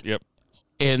match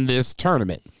in this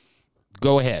tournament.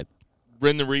 Go ahead.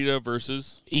 Ren Narita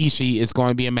versus? Ishii is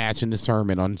going to be a match in this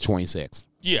tournament on the 26th.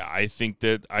 Yeah, I think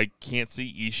that I can't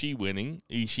see Ishii winning.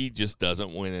 Ishii just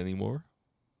doesn't win anymore.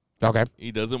 Okay.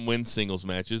 He doesn't win singles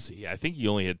matches. I think he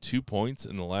only had 2 points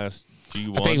in the last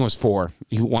G1. I think it was 4.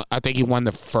 I think he won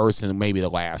the first and maybe the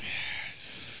last.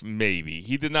 Maybe.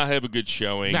 He did not have a good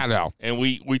showing. Not at all. And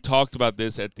we talked about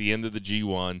this at the end of the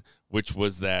G1, which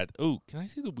was that, oh, can I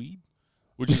see the weed?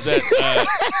 Which is that,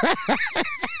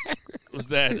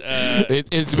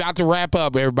 it's about to wrap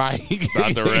up, everybody.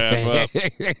 About to wrap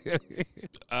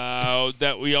up.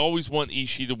 That we always want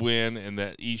Ishii to win, and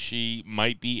that Ishii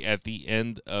might be at the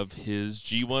end of his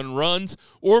G1 runs,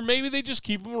 or maybe they just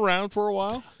keep him around for a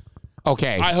while.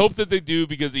 Okay. I hope that they do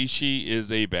because Ishii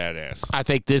is a badass. I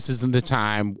think this isn't the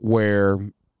time where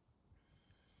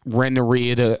Ren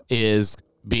Narita is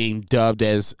being dubbed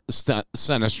as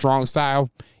Son of Strong Style.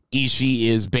 Ishii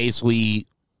is basically,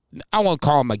 I won't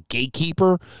call him a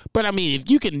gatekeeper, but I mean, if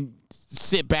you can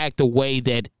sit back the way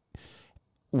that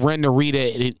Ren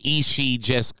Narita and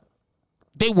Ishii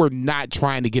they were not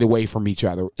trying to get away from each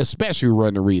other, especially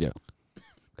Ren Narita.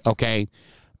 Okay?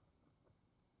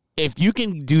 If you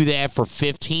can do that for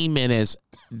 15 minutes,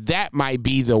 that might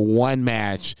be the one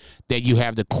match that you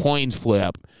have the coin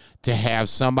flip to have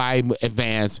somebody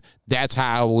advance. That's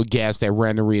how I would guess that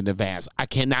Ren Narita advance. I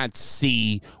cannot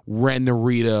see Ren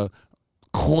Narita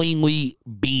cleanly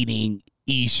beating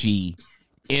Ishii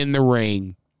in the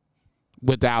ring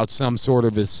without some sort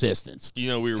of assistance. We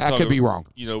were. I could be wrong.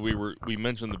 We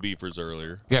mentioned the Beefers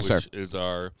earlier. Yes, which sir. Is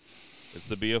it's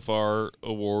the BFR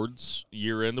awards,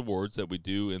 year-end awards that we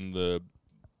do in the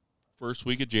first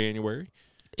week of January.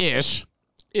 Ish.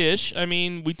 I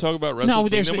mean, we talk about Wrestle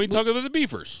Kingdom, we talk about the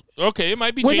Beefers. Okay, it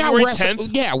might be We're January not 10th.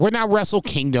 Yeah, we're not Wrestle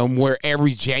Kingdom where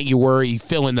every January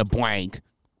fill in the blank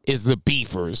is the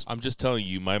Beefers. I'm just telling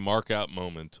you, my mark-out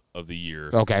moment of the year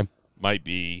Okay. might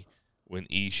be when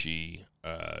Ishii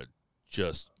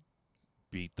just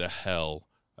beat the hell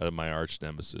out of my arch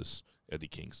nemesis, Eddie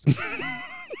Kingston.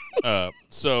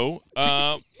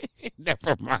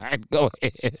 Never mind. Go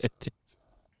ahead.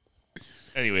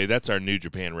 Anyway, that's our New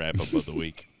Japan wrap-up of the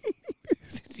week.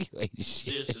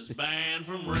 This is banned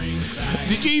from ringside.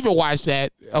 Did you even watch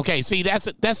that? Okay, see, that's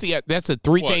the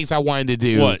three What? things I wanted to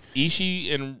do. What?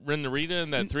 Ishii and Ren Narita in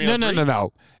that 3-on-3?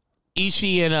 No.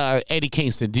 Ishii and Eddie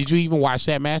Kingston. Did you even watch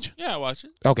that match? Yeah, I watched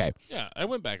it. Okay. Yeah, I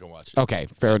went back and watched it. Okay,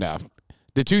 fair enough.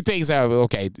 The two things I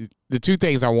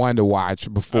wanted to watch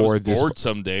I before was this. bored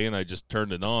someday, and I just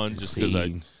turned it on just because I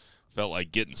See. felt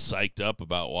like getting psyched up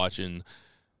about watching,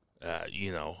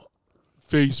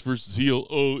 face versus heel.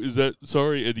 Oh, is that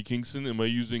sorry, Eddie Kingston? Am I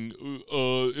using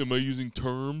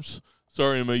terms?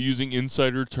 Sorry, am I using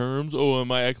insider terms? Oh,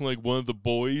 am I acting like one of the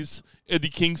boys? Eddie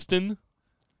Kingston?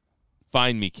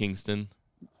 Find me, Kingston.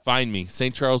 Find me.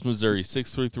 St. Charles, Missouri,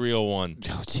 63301.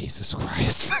 Oh, Jesus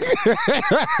Christ.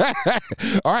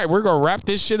 All right, we're going to wrap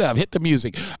this shit up. Hit the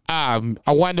music. I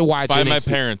wanted to watch Find my NXT.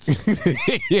 parents.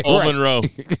 Yeah, Old right. Monroe.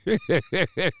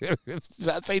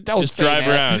 I say, don't Just say drive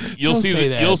that. around. You'll Don't see say the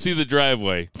that. you'll see the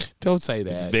driveway. Don't say It's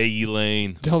that. Veggie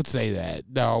Lane. Don't say that.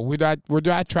 No, we're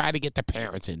not trying to get the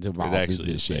parents involved It in actually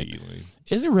this is shit. Veggie Lane.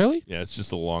 Is it really? Yeah, it's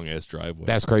just a long ass driveway.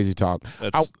 That's crazy talk.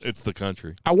 It's the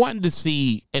country. I wanted to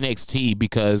see NXT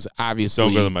because obviously,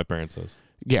 Don't go to my parents' house.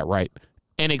 yeah, right.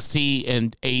 NXT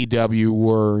and AEW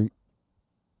were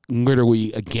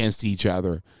literally against each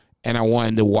other, and I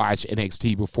wanted to watch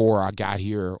NXT before I got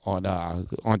here on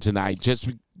tonight, just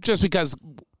because,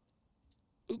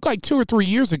 like 2 or 3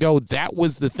 years ago, that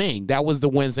was the thing. That was the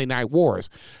Wednesday Night Wars,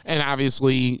 and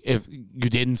obviously, if you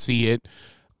didn't see it,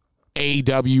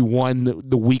 AEW won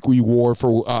the weekly war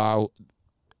for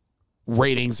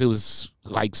ratings. It was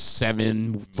like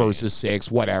 7 versus 6,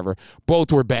 whatever.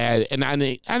 Both were bad, and I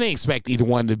didn't expect either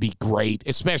one to be great,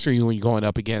 especially when you're going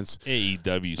up against.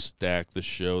 AEW stacked the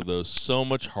show, though, so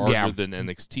much harder Yeah. than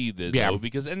NXT did, Yeah. though,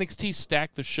 because NXT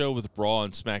stacked the show with Raw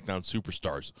and SmackDown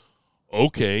superstars.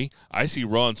 Okay, I see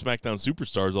Raw and SmackDown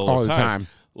superstars all the time.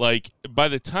 Like, by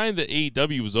the time that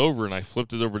AEW was over and I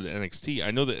flipped it over to NXT,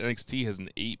 I know that NXT has an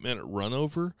 8-minute run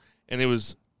over, and it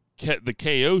was the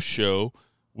KO show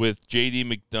with JD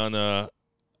McDonough,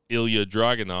 Ilya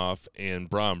Dragunov, and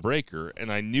Braun Breaker, and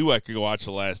I knew I could watch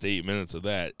the last 8 minutes of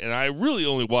that, and I really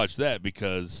only watched that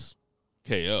because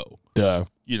KO, Duh.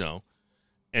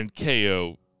 and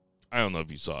KO, I don't know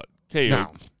if you saw it.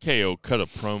 KO cut a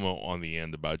promo on the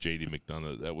end about JD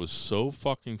McDonough that was so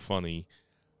fucking funny.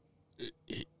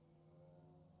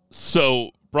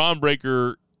 So Braun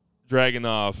Breaker,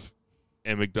 Dragunov,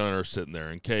 and McDonough are sitting there,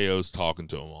 and KO's talking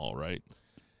to them all, right?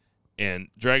 And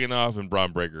Dragunov and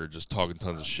Braun Breaker are just talking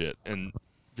tons of shit, and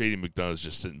JD McDonough's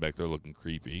just sitting back there looking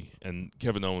creepy. And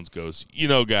Kevin Owens goes,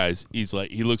 guys,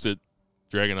 he looks at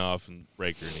Dragunov and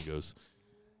Breaker, and he goes,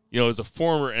 as a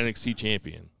former NXT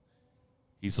champion,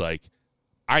 he's like,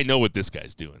 I know what this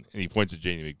guy's doing. And he points at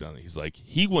JD McDonough. He's like,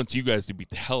 he wants you guys to beat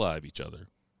the hell out of each other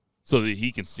so that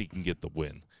he can get the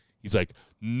win. He's like,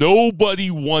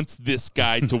 nobody wants this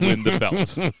guy to win the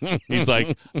belt. He's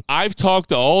like, I've talked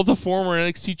to all the former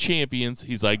NXT champions.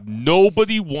 He's like,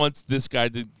 nobody wants this guy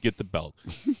to get the belt.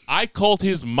 I called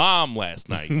his mom last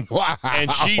night, Wow.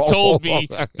 and she told me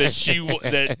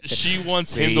that she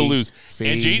wants him to lose.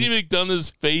 See? And JD McDonough's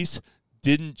face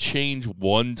didn't change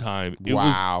one time.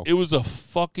 Wow. It was a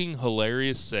fucking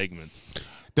hilarious segment.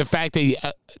 The fact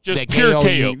that Just that pure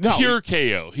KO. No, Pure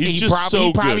KO. He's he just probably, so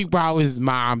he probably good. brought his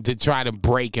mom to try to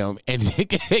break him, and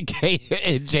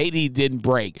JD didn't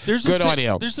break. Good on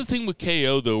him. There's the thing with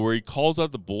KO, though, where he calls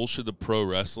out the bullshit of pro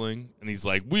wrestling, and he's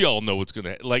like, we all know what's going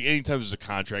to – like, anytime there's a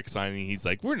contract signing, he's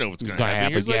like, we know what's going to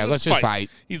happen. He's like, Yeah, let's just fight.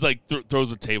 He's like,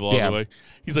 throws the table out of the way.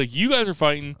 He's like, you guys are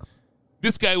fighting.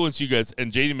 This guy wants you guys –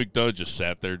 and JD McDonough just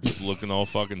sat there just looking all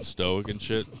fucking stoic and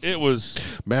shit. It was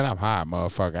 – Man, I'm hot,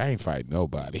 motherfucker. I ain't fighting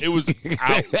nobody. It was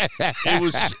out.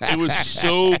 It was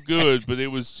so good, but it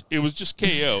was just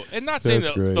KO. And not saying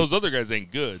That's that great. those other guys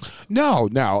ain't good. No.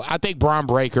 I think Braun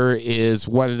Breaker is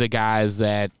one of the guys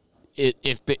that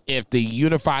if the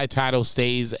unified title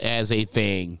stays as a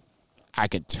thing, I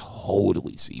could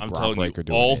totally see I'm Braun telling Breaker you,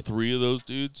 doing all it. three of those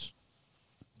dudes,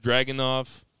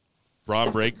 Dragunov,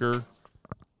 Braun Breaker,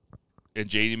 and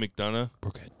JD McDonough,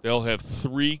 Okay. they'll have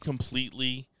 3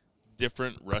 completely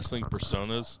different wrestling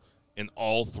personas, and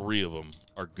all 3 of them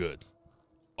are good.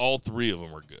 All 3 of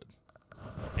them are good.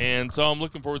 And so I'm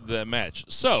looking forward to that match.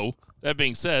 So, that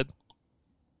being said,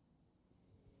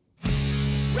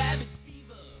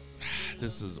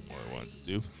 this isn't what I wanted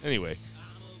to do. Anyway,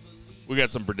 we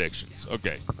got some predictions.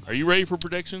 Okay. Are you ready for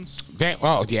predictions?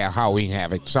 Oh, yeah, Halloween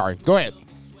Havoc. Sorry. Go ahead.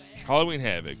 Halloween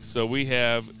Havoc. So we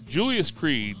have Julius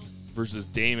Creed versus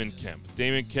Damon Kemp.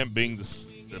 Damon Kemp being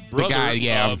the brother guy,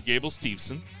 yeah. of Gable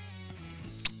Steveson.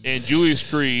 And Julius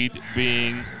Creed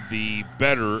being the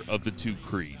better of the 2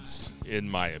 Creeds, in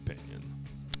my opinion.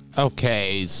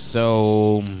 Okay,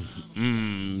 so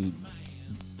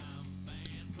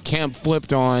Kemp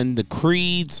flipped on the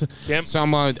Creeds. Kemp- So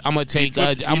I'm gonna take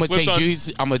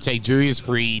Julius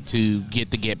Creed to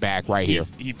get back right here.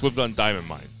 He flipped on Diamond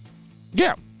Mine.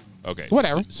 Yeah, Okay.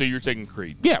 Whatever. So you're taking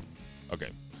Creed. yeah. Okay.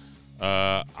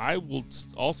 I will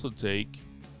also take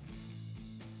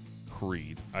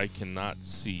Creed. I cannot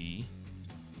see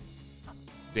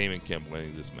Damon Kemp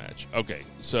winning this match. Okay.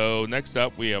 So next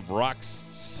up, we have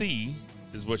Roxy,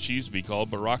 is what she used to be called,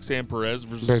 but Roxanne Perez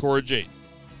versus Cora Jade.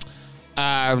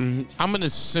 I'm gonna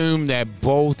assume that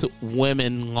both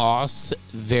women lost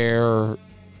their.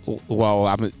 Well,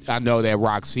 I know that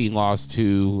Roxanne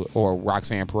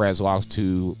Perez lost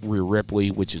to Rhea Ripley,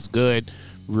 which is good.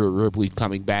 Rhea Ripley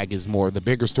coming back is more the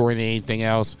bigger story than anything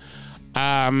else.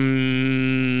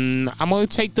 I'm going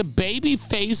to take the baby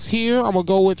face here. I'm going to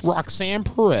go with Roxanne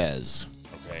Perez.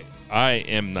 Okay. I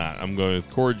am not. I'm going with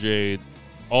Cora Jade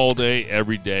all day,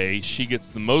 every day. She gets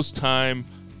the most time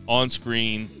on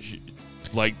screen.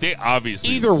 They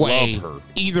obviously love her.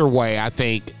 Either way, I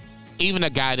think even a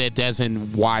guy that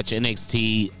doesn't watch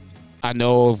NXT, I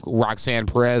know of Roxanne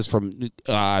Perez from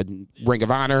Ring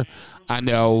of Honor. I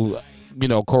know,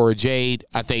 Cora Jade.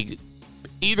 I think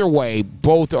either way,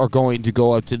 both are going to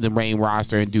go up to the main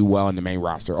roster and do well in the main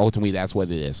roster. Ultimately, that's what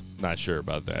it is. Not sure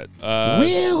about that.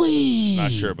 Really?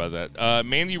 Not sure about that.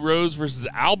 Mandy Rose versus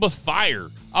Alba Fire.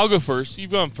 I'll go first.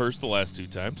 You've gone first the last 2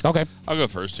 times. Okay. I'll go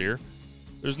first here.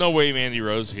 There's no way Mandy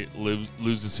Rose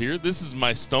loses here. This is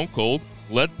my Stone Cold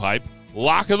Lead Pipe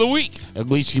Lock of the Week. At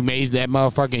least you made that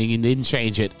motherfucker and you didn't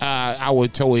change it. I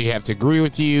would totally have to agree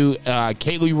with you.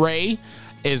 Kaylee Ray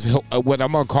is what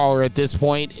I'm going to call her at this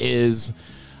point is,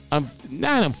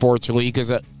 not unfortunately, because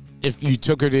if you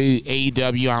took her to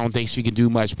AEW, I don't think she could do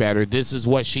much better. This is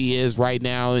what she is right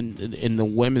now in the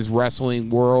women's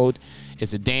wrestling world.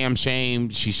 It's a damn shame.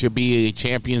 She should be a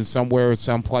champion somewhere,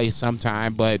 someplace,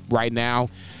 sometime. But right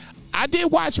now, I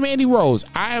did watch Mandy Rose.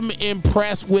 I am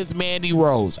impressed with Mandy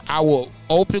Rose. I will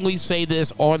openly say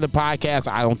this on the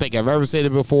podcast. I don't think I've ever said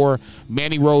it before.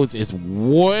 Mandy Rose is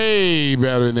way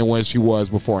better than what she was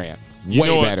beforehand.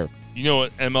 Way better. You know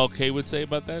what MLK would say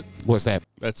about that? What's that?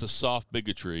 That's a soft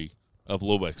bigotry of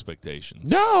low expectations.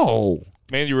 No.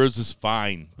 Mandy Rose is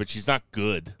fine, but she's not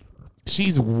good.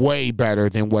 She's way better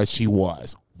than what she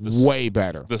was. Way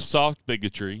better. The soft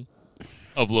bigotry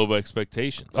of low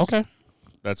expectations. Okay.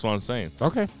 That's what I'm saying.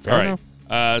 Okay. All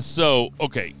right. So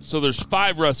there's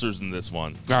 5 wrestlers in this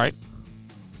one. All right.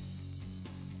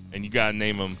 And you got to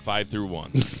name them 5 through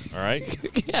 1. All right?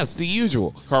 Yes, the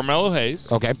usual. Carmelo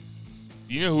Hayes. Okay.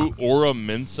 Do you know who Ora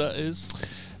Mensa is?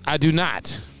 I do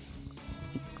not.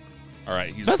 All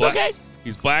right. That's black. okay.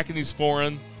 He's black and he's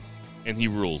foreign, and he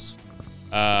rules.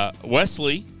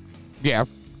 Wesley. Yeah.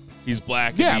 He's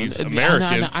black and he's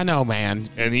American. I know, man.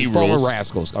 And he Former rules.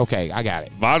 Rascals. Okay, I got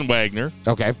it. Von Wagner.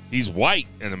 Okay. He's white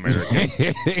and American.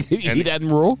 He doesn't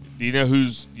rule? Do you know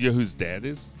whose dad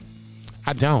is?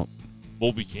 I don't.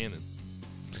 Bull Buchanan.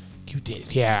 You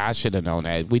did. Yeah, I should have known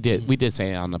that. We did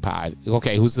say it on the pod.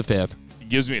 Okay, who's the 5th? He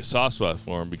gives me a soft spot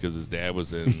for him because his dad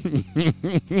was in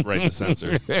Right to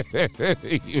Censor.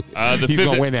 He's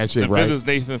going to win that shit, right? The 5th is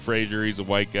Nathan Frazier. He's a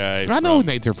white guy. I know who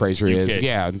Nathan Frazier UK. is.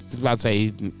 Yeah, I was about to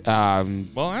say.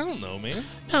 Well, I don't know, man.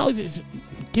 No,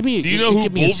 give me. Do you know who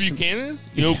Bull Buchanan is?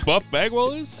 You know who Buff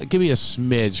Bagwell is? Give me a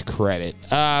smidge credit.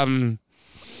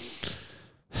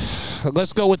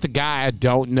 Let's go with the guy I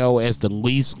don't know as the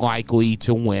least likely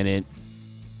to win it.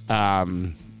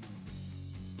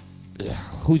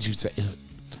 Who'd you say?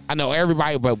 I know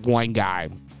everybody but one guy.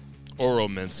 Oro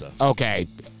Mensa. Okay,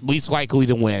 least likely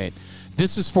to win it.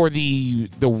 This is for the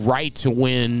right to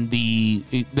win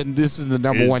this is the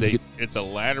number one. It's a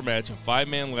ladder match, a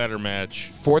 5-man ladder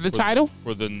match for the title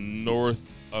for the North.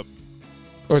 Or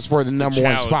it's for the number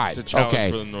one spot. To challenge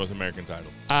okay. for the North American title.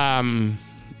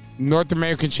 North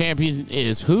American champion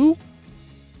is who?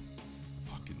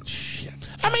 Fucking shit.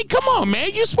 I mean, come on, man.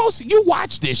 You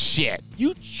watch this shit.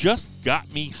 You just got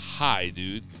me high,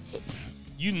 dude.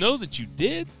 You know that you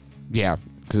did? Yeah,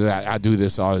 because I do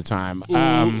this all the time.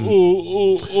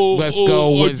 Let's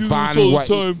go with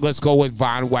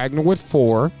Von Wagner with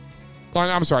 4. Oh,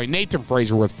 I'm sorry, Nathan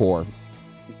Frazier with 4.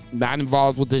 Not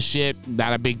involved with this shit.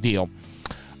 Not a big deal.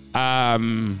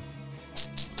 I'm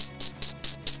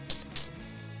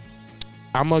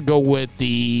gonna go with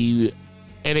the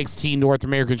NXT North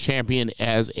American champion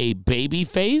as a baby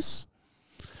face.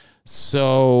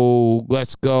 So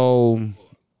let's go.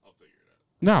 I'll figure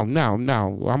it out. No.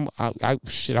 I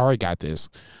already got this.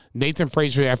 Nathan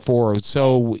Frazier at 4.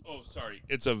 So. Oh, sorry.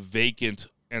 It's a vacant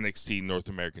NXT North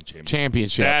American championship.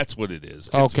 Championship. That's what it is.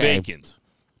 It's okay. vacant.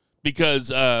 Because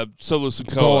Solo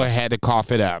Sikoa. Go ahead to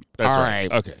cough it up. That's All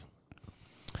right. right. Okay.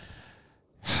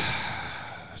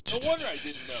 No wonder I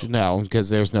didn't know. No, because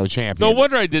there's no champion. No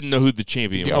wonder I didn't know who the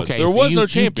champion was. Okay, There so was no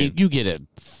champion. You get a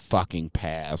fucking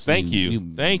pass. Thank you.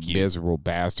 Thank you. Miserable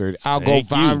bastard. I'll Thank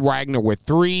go Von you. Wagner with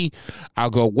 3. I'll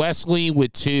go Wesley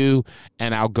with 2.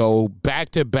 And I'll go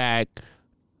back-to-back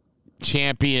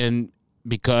champion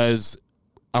because,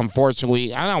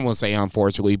 unfortunately, I don't want to say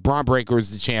unfortunately, Braun Breaker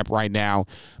is the champ right now.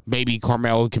 Maybe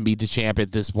Carmelo can be the champ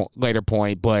at this later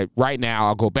point. But right now,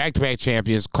 I'll go back-to-back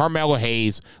champions. Carmelo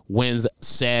Hayes wins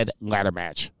said ladder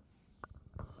match.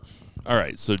 All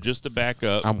right, so just to back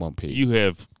up, I'm 1P. you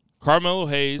have Carmelo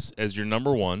Hayes as your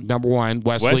number 1. Number 1,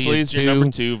 Wesley is your number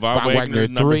 2. Von Wagner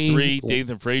at number 3. 3.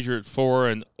 Nathan Frazier at 4.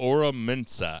 And Ora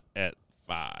Mensah at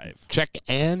 5. Check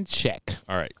and check.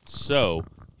 All right, so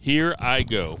here I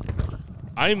go.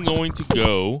 I'm going to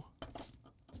go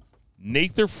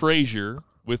Nathan Frazier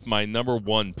with my number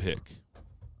 1 pick.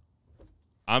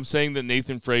 I'm saying that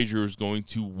Nathan Frazier is going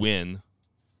to win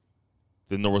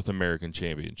the North American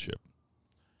Championship.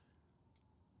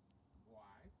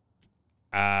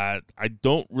 I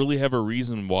don't really have a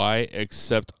reason why,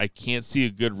 except I can't see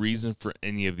a good reason for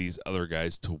any of these other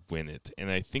guys to win it. And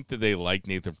I think that they like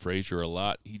Nathan Frazier a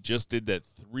lot. He just did that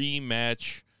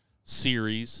 3-match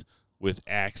series with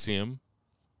Axiom,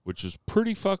 which was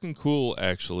pretty fucking cool,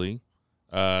 actually.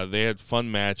 They had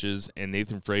fun matches, and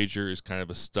Nathan Frazier is kind of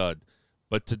a stud.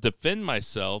 But to defend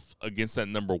myself against that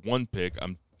number 1 pick,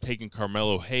 I'm taking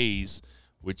Carmelo Hayes,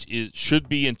 which should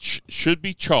be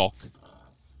chalk,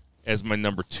 as my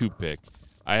number 2 pick.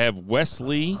 I have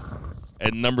Wesley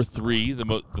at number 3,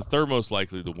 the third most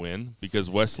likely to win, because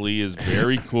Wesley is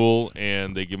very cool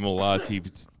and they give him a lot of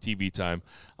TV time.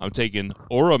 I'm taking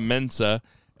Ora Mensah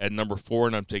at number 4,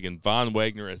 and I'm taking Von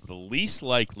Wagner as the least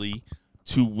likely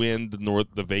to win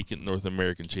the vacant North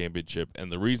American Championship.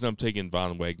 And the reason I'm taking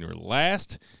Von Wagner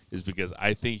last is because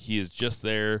I think he is just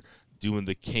there doing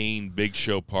the Kane Big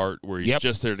Show part where he's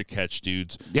just there to catch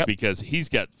dudes, because he's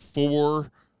got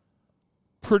 4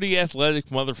 pretty athletic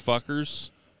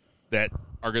motherfuckers that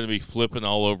are going to be flipping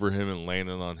all over him and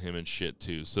landing on him and shit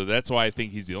too. So that's why I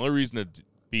think he's the only reason to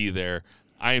be there.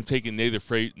 I am taking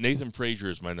Nathan Frazier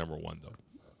as my number 1, though.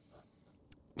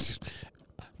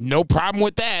 No problem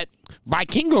with that.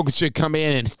 Vikingo should come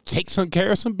in and take some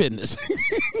care of some business.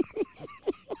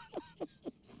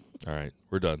 All right,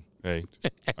 we're done. Hey,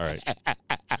 all right.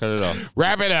 Cut it off.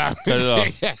 Wrap it up. Cut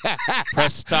it off.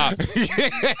 Press stop.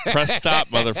 Press stop,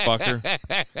 motherfucker.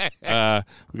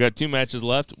 We got 2 matches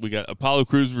left. We got Apollo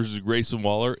Crews versus Grayson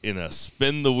Waller in a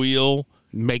spin the wheel.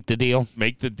 Make the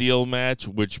deal Match,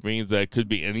 which means that it could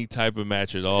be any type of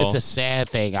match at all. It's a sad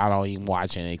thing. I don't even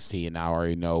watch NXT, and I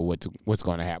already know what's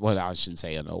going to happen. Well, I shouldn't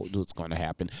say I know what's going to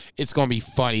happen. It's going to be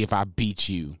funny if I beat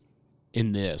you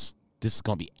in this. This is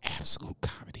going to be absolute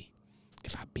comedy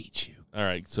if I beat you. All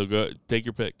right, so go take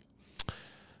your pick.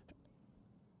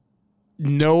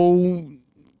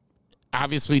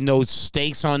 Obviously no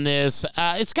stakes on this.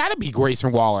 It's got to be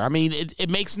Grayson Waller. I mean, it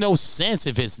makes no sense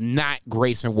if it's not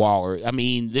Grayson Waller. I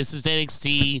mean, this is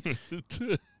NXT.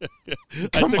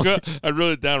 I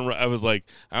wrote it down. I was like,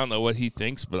 I don't know what he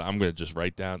thinks, but I'm going to just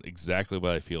write down exactly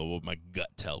what I feel, what my gut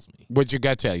tells me. What's your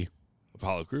gut tell you?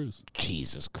 Apollo Crews.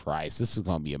 Jesus Christ, this is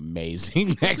going to be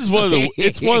amazing. It's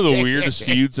one of the weirdest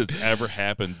feuds that's ever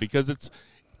happened, because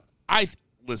I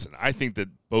think that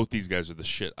both these guys are the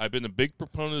shit. I've been a big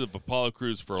proponent of Apollo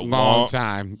Crews for a long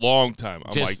time. Long time.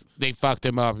 I'm just, they fucked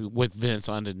him up with Vince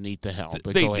underneath the helm.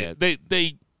 But go ahead.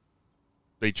 They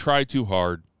tried too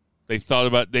hard. They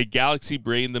galaxy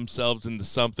brained themselves into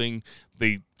something.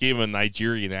 They gave him a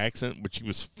Nigerian accent, which he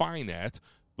was fine at,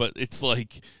 but it's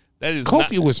like, that is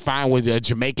Kofi was fine with a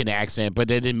Jamaican accent, but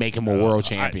they didn't make him a world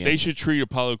champion. They should treat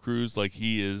Apollo Crews like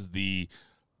he is the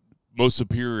most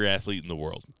superior athlete in the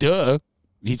world. Duh.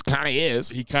 He kind of is.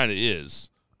 He kind of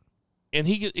is. And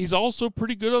he's also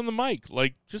pretty good on the mic.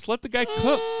 Like, just let the guy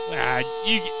cook.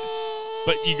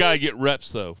 But you got to get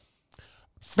reps, though.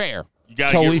 Fair.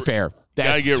 Totally fair.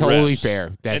 That's totally reps.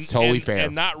 fair. That's totally fair.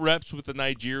 And not reps with a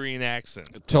Nigerian accent.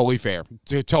 Totally fair.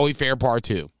 Totally fair part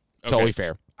 2. Totally Okay.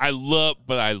 fair. I love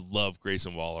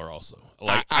Grayson Waller also.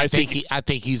 Like, I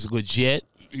think he's legit.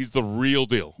 He's the real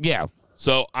deal. Yeah.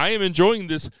 So I am enjoying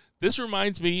this. This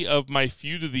reminds me of my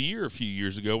feud of the year a few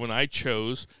years ago when I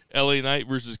chose LA Knight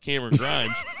versus Cameron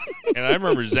Grimes, and I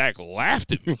remember Zach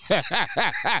laughed at me.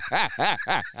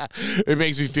 It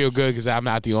makes me feel good because I'm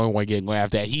not the only one getting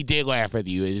laughed at. He did laugh at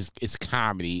you. It's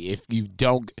comedy. If you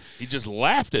don't, he just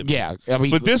laughed at me. Yeah, I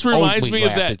mean, but this reminds me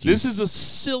of that. This This is a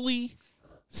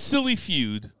silly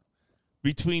feud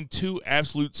between 2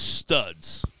 absolute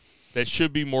studs. that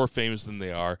should be more famous than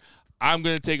they are. I'm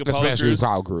going to take Apollo Especially Crews.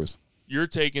 Apollo Crews. You're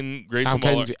taking Grayson I'm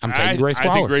Waller. taking Grayson I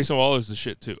Waller. think Grayson Waller's the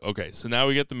shit too. Okay, so now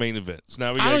we get the main event. So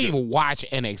now we I gotta don't even watch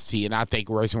NXT, and I think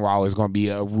Grayson Waller is going to be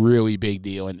a really big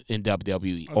deal in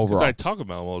WWE overall. Because I talk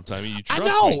about him all the time. And you trust I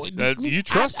know. me. You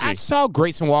trust I me. saw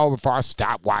Grayson Waller before I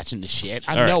stopped watching the shit.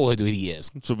 I All know who he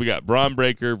is. So we got Braun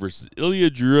Breaker versus Ilya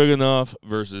Dragunov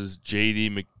versus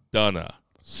JD McDonough.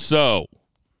 So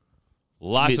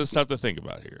lots of stuff to think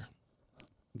about here.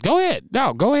 Go ahead.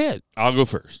 No, go ahead. I'll go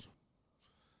first.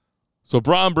 So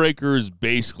Braun Breaker is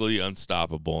basically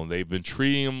unstoppable, and they've been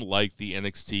treating him like the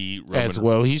NXT Roman As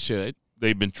well he should.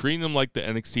 They've been treating him like the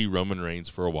NXT Roman Reigns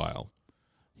for a while.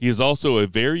 He is also a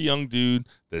very young dude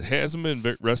that hasn't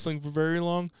been wrestling for very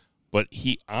long, but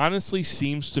he honestly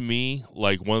seems to me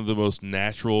like one of the most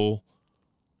natural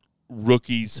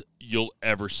rookies you'll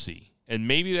ever see. And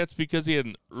maybe that's because he had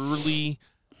an early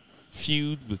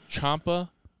feud with Ciampa,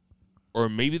 or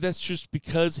maybe that's just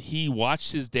because he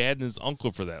watched his dad and his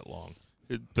uncle for that long.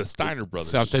 The Steiner brothers.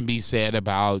 Something be said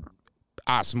about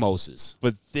osmosis.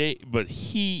 But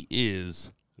he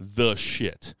is the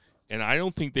shit. And I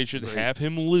don't think they should have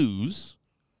him lose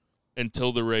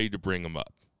until they're ready to bring him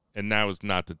up. And now is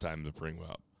not the time to bring him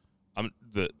up.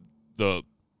 The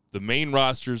main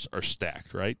rosters are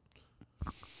stacked, right?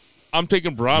 I'm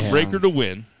taking Braun Breaker to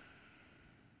win.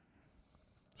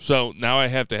 So now I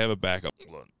have to have a backup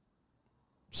plan.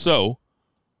 So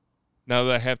now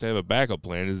that I have to have a backup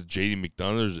plan, is it JD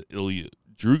McDonough or is it Ilya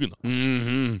Dragunov?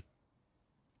 Mm-hmm.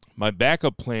 My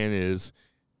backup plan is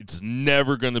it's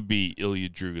never going to be Ilya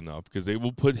Dragunov because they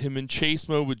will put him in chase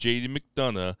mode with JD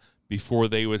McDonough before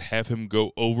they would have him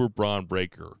go over Braun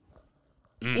Breaker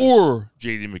or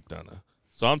JD McDonough.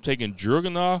 So I'm taking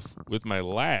Dragunov with my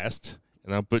last,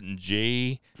 and I'm putting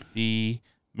JD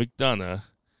McDonough,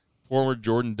 former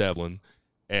Jordan Devlin,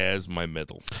 as my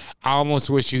middle. I almost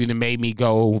wish you'd have made me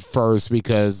go first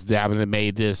because that would have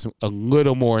made this a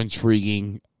little more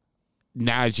intriguing.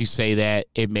 Now that you say that,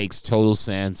 it makes total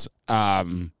sense. What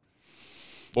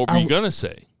were you going to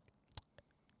say?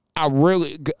 I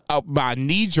really my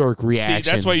knee-jerk reaction.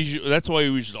 See, that's why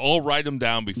we should all write them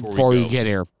down before we go. get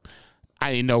here.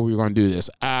 I didn't know we were going to do this.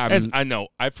 I know.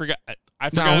 I forgot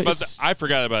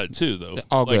about it too, though.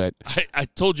 All good. I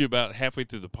told you about halfway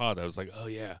through the pod. I was like, oh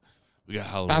yeah, we got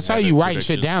Halloween. I saw you writing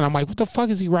shit down. I'm like, what the fuck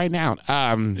is he writing down?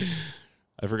 I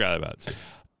forgot about it too.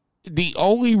 The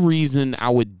only reason I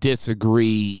would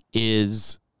disagree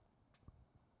is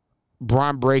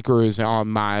Braun Breaker is on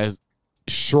my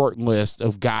short list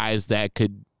of guys that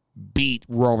could beat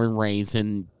Roman Reigns,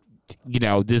 and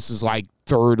this is like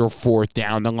third or fourth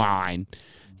down the line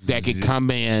that could come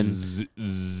in.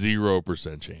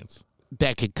 0% chance.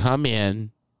 That could come in,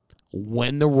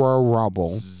 win the Royal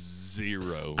Rumble.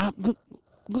 Zero. Look.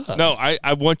 No,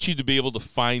 I want you to be able to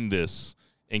find this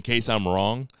in case I'm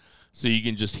wrong. So you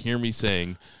can just hear me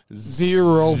saying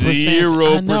 0%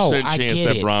 chance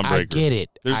that Braun Breaker. I get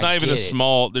it. There's not even a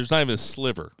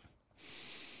sliver.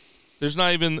 There's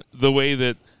not even the way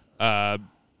that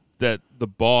that the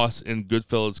boss in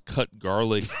Goodfellas cut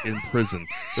garlic in prison.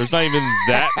 There's not even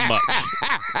that much.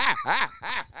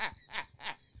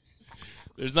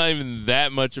 There's not even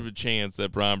that much of a chance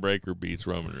that Braun Breaker beats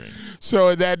Roman Reigns. So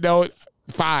on that note,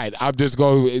 fine. I'm just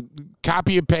going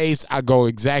copy and paste. I go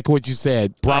exactly what you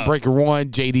said. Braun Breaker 1,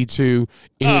 JD 2,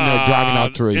 and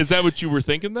Dragunov 3. Is that what you were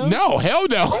thinking, though? No, hell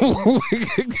no.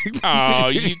 Come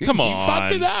on. You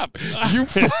fucked it up. You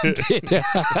fucked it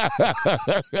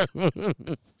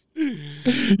up.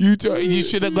 You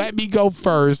should have let me go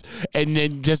first and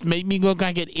then just make me look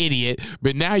like an idiot.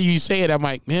 But now you say it, I'm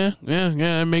like, yeah,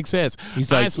 it makes sense.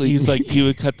 He's like he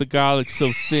would cut the garlic so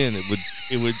thin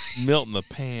it would melt in the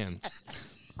pan.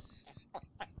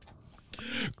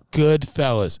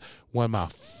 Goodfellas, one of my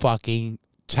fucking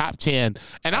top 10,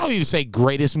 and I don't even say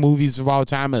greatest movies of all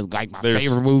time, and like my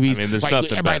favorite movies. I mean, there's like,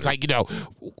 nothing everybody's better.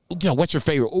 like, what's your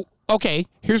favorite? Okay,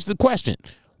 here's the question.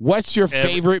 What's your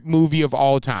favorite movie of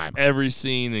all time? Every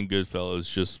scene in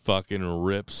Goodfellas just fucking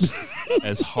rips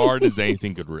as hard as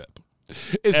anything could rip.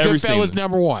 Is Goodfellas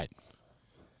number one?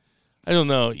 I don't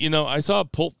know. I saw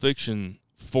Pulp Fiction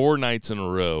 4 nights in a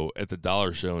row at the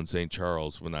Dollar Show in St.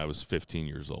 Charles when I was 15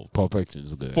 years old. Pulp Fiction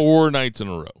is good. 4 nights in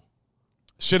a row.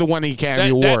 Should have won the Academy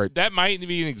Award. That might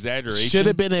be an exaggeration. Should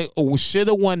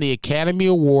have won the Academy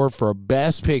Award for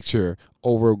Best Picture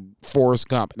over Forrest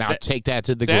Gump. Now take that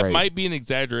to the grave. That might be an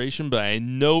exaggeration, but I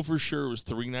know for sure it was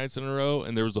 3 nights in a row,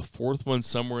 and there was a 4th one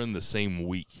somewhere in the same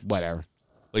week. Whatever.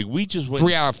 Like we just went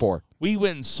 3 out of 4. We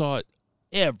went and saw it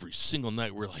every single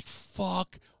night. We're like,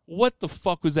 fuck. What the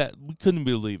fuck was that? We couldn't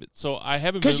believe it. So I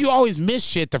haven't because you always miss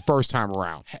shit the first time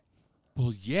around.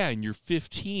 Well, yeah, and you're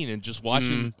 15 and just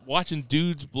watching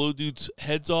dudes blow dudes'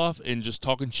 heads off and just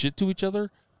talking shit to each other.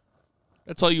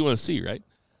 That's all you want to see, right?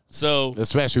 So,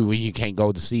 especially when you can't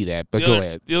go to see that. But go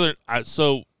ahead.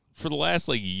 So for the last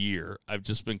year, I've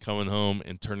just been coming home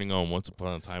and turning on Once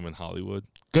Upon a Time in Hollywood.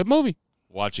 Good movie.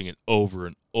 Watching it over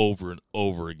and over and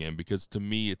over again because to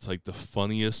me, it's like the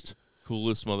funniest,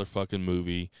 coolest motherfucking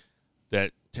movie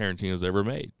that Tarantino's ever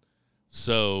made.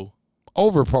 So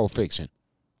over Pulp Fiction.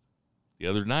 The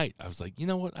other night, I was like, you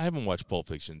know what? I haven't watched Pulp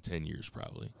Fiction in 10 years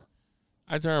probably.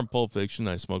 I turn on Pulp Fiction,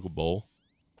 I smoke a bowl.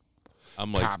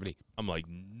 I'm like, comedy. I'm like,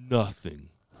 nothing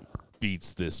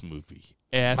beats this movie.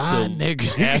 My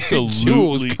nigga. Absolutely.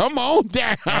 Jules, come on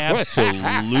down.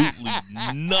 Absolutely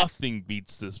nothing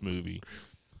beats this movie.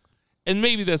 And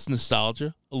maybe that's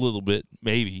nostalgia a little bit,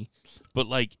 maybe. But,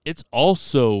 it's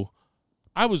also,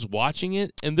 I was watching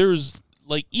it, and there's,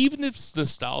 even if it's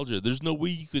nostalgia, there's no way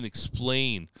you can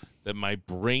explain that my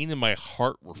brain and my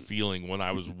heart were feeling when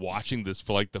I was watching this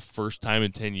for, the first time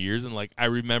in 10 years. And, I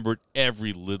remembered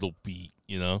every little beat,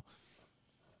 you know?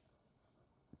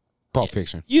 Pulp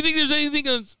Fiction. You think there's anything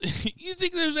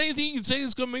you can say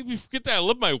that's gonna make me forget that I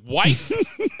love my wife?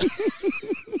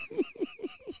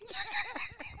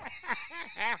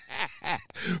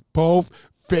 Pulp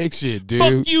Fiction, dude.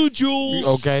 Fuck you, Jules.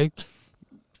 Okay.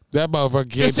 That motherfucker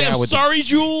came down with sorry,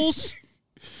 Jules.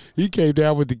 He came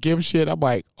down with the Gim shit. I'm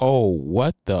like, oh,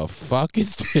 what the fuck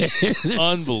is this?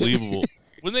 Unbelievable.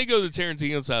 When they go to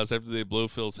Tarantino's house after they blow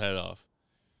Phil's head off,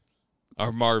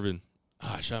 or Marvin,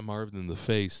 I shot Marvin in the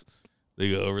face. They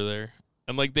go over there,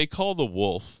 and they call the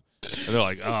wolf, and they're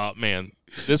like, "Oh man,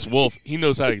 this wolf, he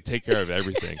knows how to take care of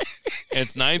everything." And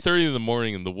it's 9:30 in the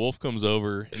morning, and the wolf comes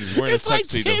over, and he's wearing a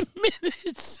tuxedo. 10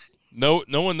 minutes. No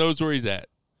one knows where he's at,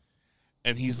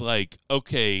 and he's like,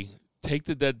 "Okay, take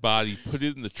the dead body, put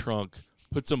it in the trunk,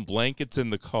 put some blankets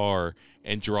in the car,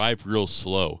 and drive real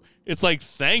slow." It's like,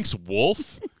 thanks,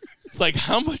 wolf. It's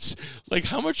how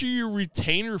much are you a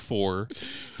retainer for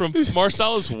from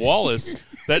Marcellus Wallace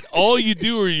that all you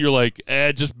do are you're like,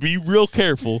 just be real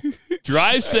careful,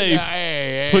 drive safe,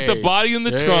 put the body in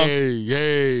the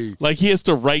trunk. He has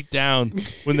to write down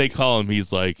when they call him,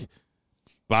 he's like,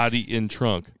 body in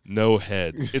trunk, no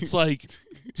head. It's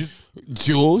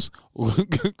Jules,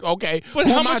 okay, but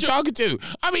who how am I much talking to?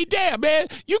 I mean, damn, man,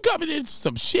 you coming into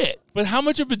some shit. But how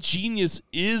much of a genius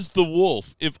is the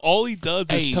wolf if all he does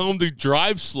is tell him to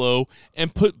drive slow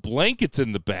and put blankets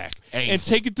in the back and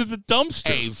take it to the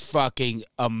dumpster? A fucking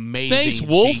amazing Thanks,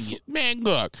 wolf. genius. Man,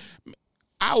 look,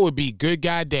 I would be good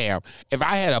goddamn if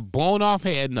I had a blown off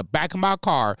head in the back of my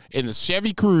car in the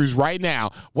Chevy Cruze right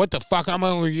now. What the fuck am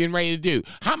I getting ready to do?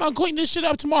 How am I cleaning this shit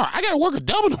up tomorrow? I got to work a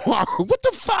double tomorrow. What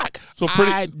the fuck?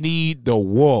 I need the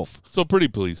wolf. So pretty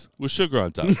please, with sugar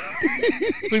on top.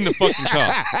 Clean the fucking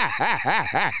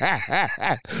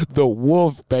car. The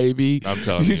wolf, baby. I'm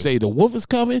telling you. You say the wolf is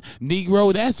coming,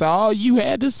 Negro, that's all you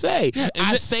had to say. Yeah,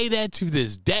 I say that to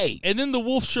this day. And then the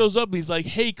wolf shows up and he's like,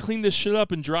 hey, clean this shit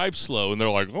up and drive slow. And they're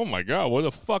like, oh my God, what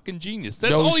a fucking genius.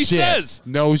 That's all he says.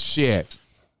 No shit.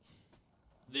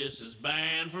 This is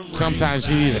banned from Sometimes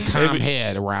you need a calm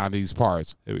head around these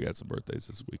parts. Hey, we got some birthdays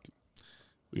this week.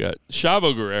 We got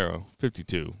Chavo Guerrero,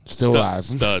 52. Still alive.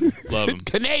 Stud. Love him.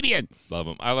 Canadian. Love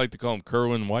him. I like to call him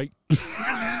Kerwin White.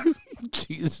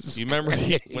 Jesus. You remember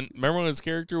when his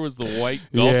character was the white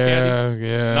golf caddy?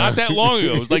 Yeah. Not that long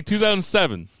ago. It was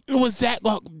 2007. It was that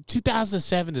long.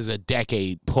 2007 is a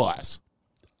decade plus.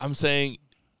 I'm saying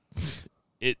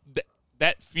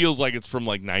that feels like it's from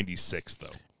 96 though.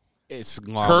 It's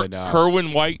long enough.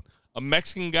 Kerwin White, a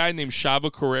Mexican guy named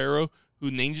Chavo Guerrero who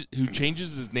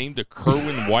changes his name to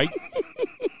Kerwin White.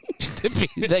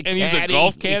 And he's a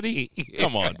golf caddy?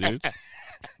 Come on, dude.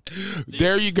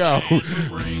 There you go.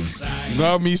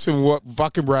 Love me some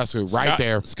fucking wrestling right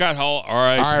there. Scott Hall,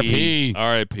 R.I.P.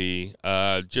 R.I.P.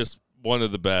 Just one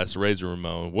of the best. Razor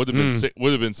Ramon would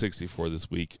have been 64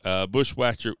 this week.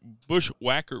 Bushwhacker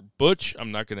Butch.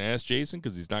 I'm not going to ask Jason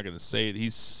because he's not going to say it.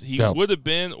 He would have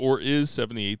been or is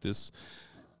 78 this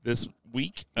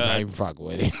week. Not even fuck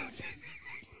with it.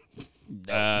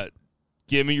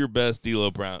 Give me your best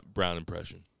D'Lo Brown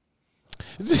impression.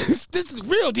 This is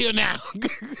real deal now.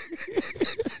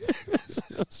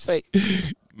 Say,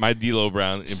 my D'Lo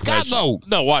Brown impression. Scott Lowe.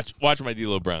 No, watch my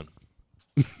D'Lo Brown.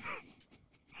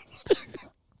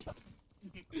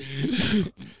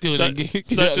 Dude,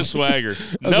 such a swagger.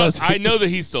 No, I know that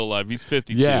he's still alive. He's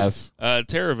 52. Yes.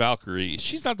 Tara Valkyrie.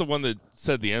 She's not the one that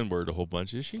said the N-word a whole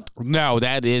bunch, is she? No,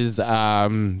 that is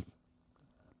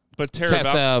but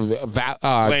Tessa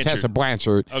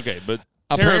Blanchard. Okay, but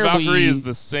Tara Valkyrie is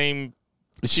the same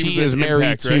She was is in married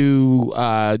Impact, right?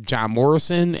 to John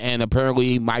Morrison, and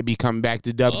apparently might be coming back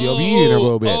to WWE in a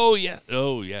little bit. Oh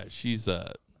yeah. She's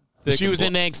thick She and was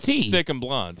in NXT. thick and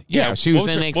blonde. Yeah, she was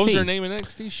what in her, What was her NXT. name in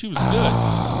NXT? She was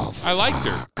good. I liked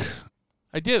her.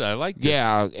 I did. I liked her.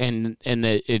 Yeah, and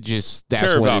it just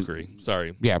that's Tara when Valkyrie.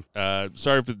 Sorry. Yeah,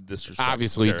 Sorry for the disrespect.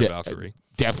 obviously Tara Valkyrie.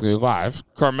 definitely alive,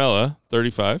 Carmella,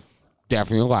 35.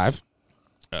 definitely alive.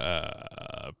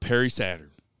 Perry Saturn.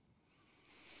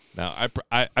 Now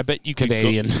I bet you could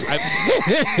Canadian. Go,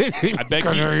 I bet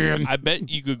Canadian. I bet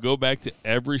you could go back to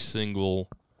every single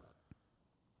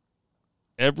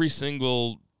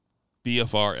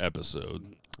BFR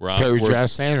episode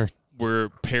Where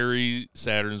Perry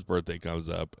Saturn's birthday comes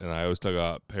up, and I always talk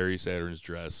about Perry Saturn's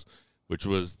dress, which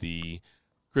was the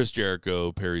Chris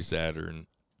Jericho Perry Saturn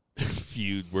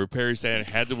feud, where Perry Saturn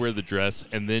had to wear the dress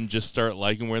and then just start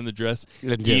liking wearing the dress.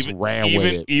 And just ran with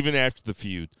it. Even after the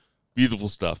feud. Beautiful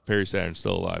stuff. Perry Saturn's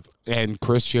still alive. And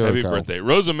Chris Jericho. Happy birthday.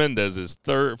 Rosa Mendez is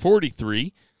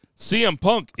 43. CM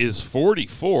Punk is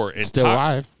 44. And Still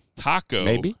alive.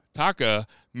 Maybe. Taka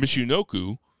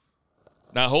Michinoku.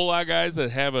 Not a whole lot of guys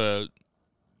that have a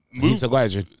move. He's a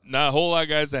legend. Not a whole lot of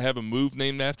guys that have a move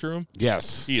named after him.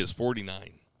 Yes. He is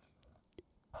 49.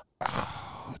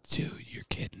 Oh, dude, you're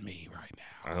kidding me right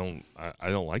now. I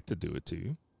don't like to do it to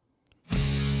you.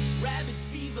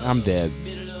 I'm dead.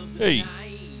 Hey,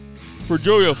 for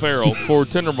Joey O'Farrell, for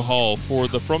Tinder Mahal, for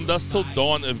the From Dusk Till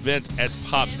Dawn event at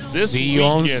Pops this See you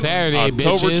on weekend, Saturday,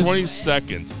 October bitches.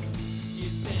 22nd.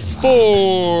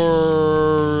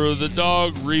 For the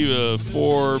dog Reva,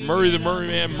 for Murray the Murray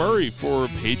Man Murray, for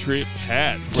Patriot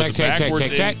Pat, for the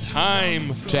Backwards in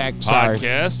Time Sorry.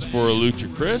 podcast, for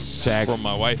Lucha Chris, Check. for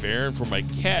my wife Erin, for my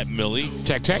cat Millie,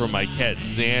 Check. for my cat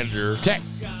Xander. Check.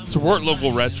 Support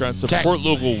local restaurants, Check. support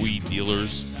local weed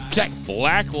dealers. Check.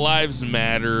 Black Lives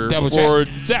Matter. Double for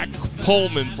Zach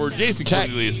Pullman, for Jason Check.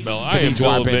 Cornelius Bell. I am WTY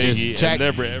Bill bitches. Beggy, Check. and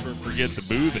never ever forget to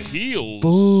boo the heels.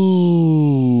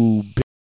 Boo,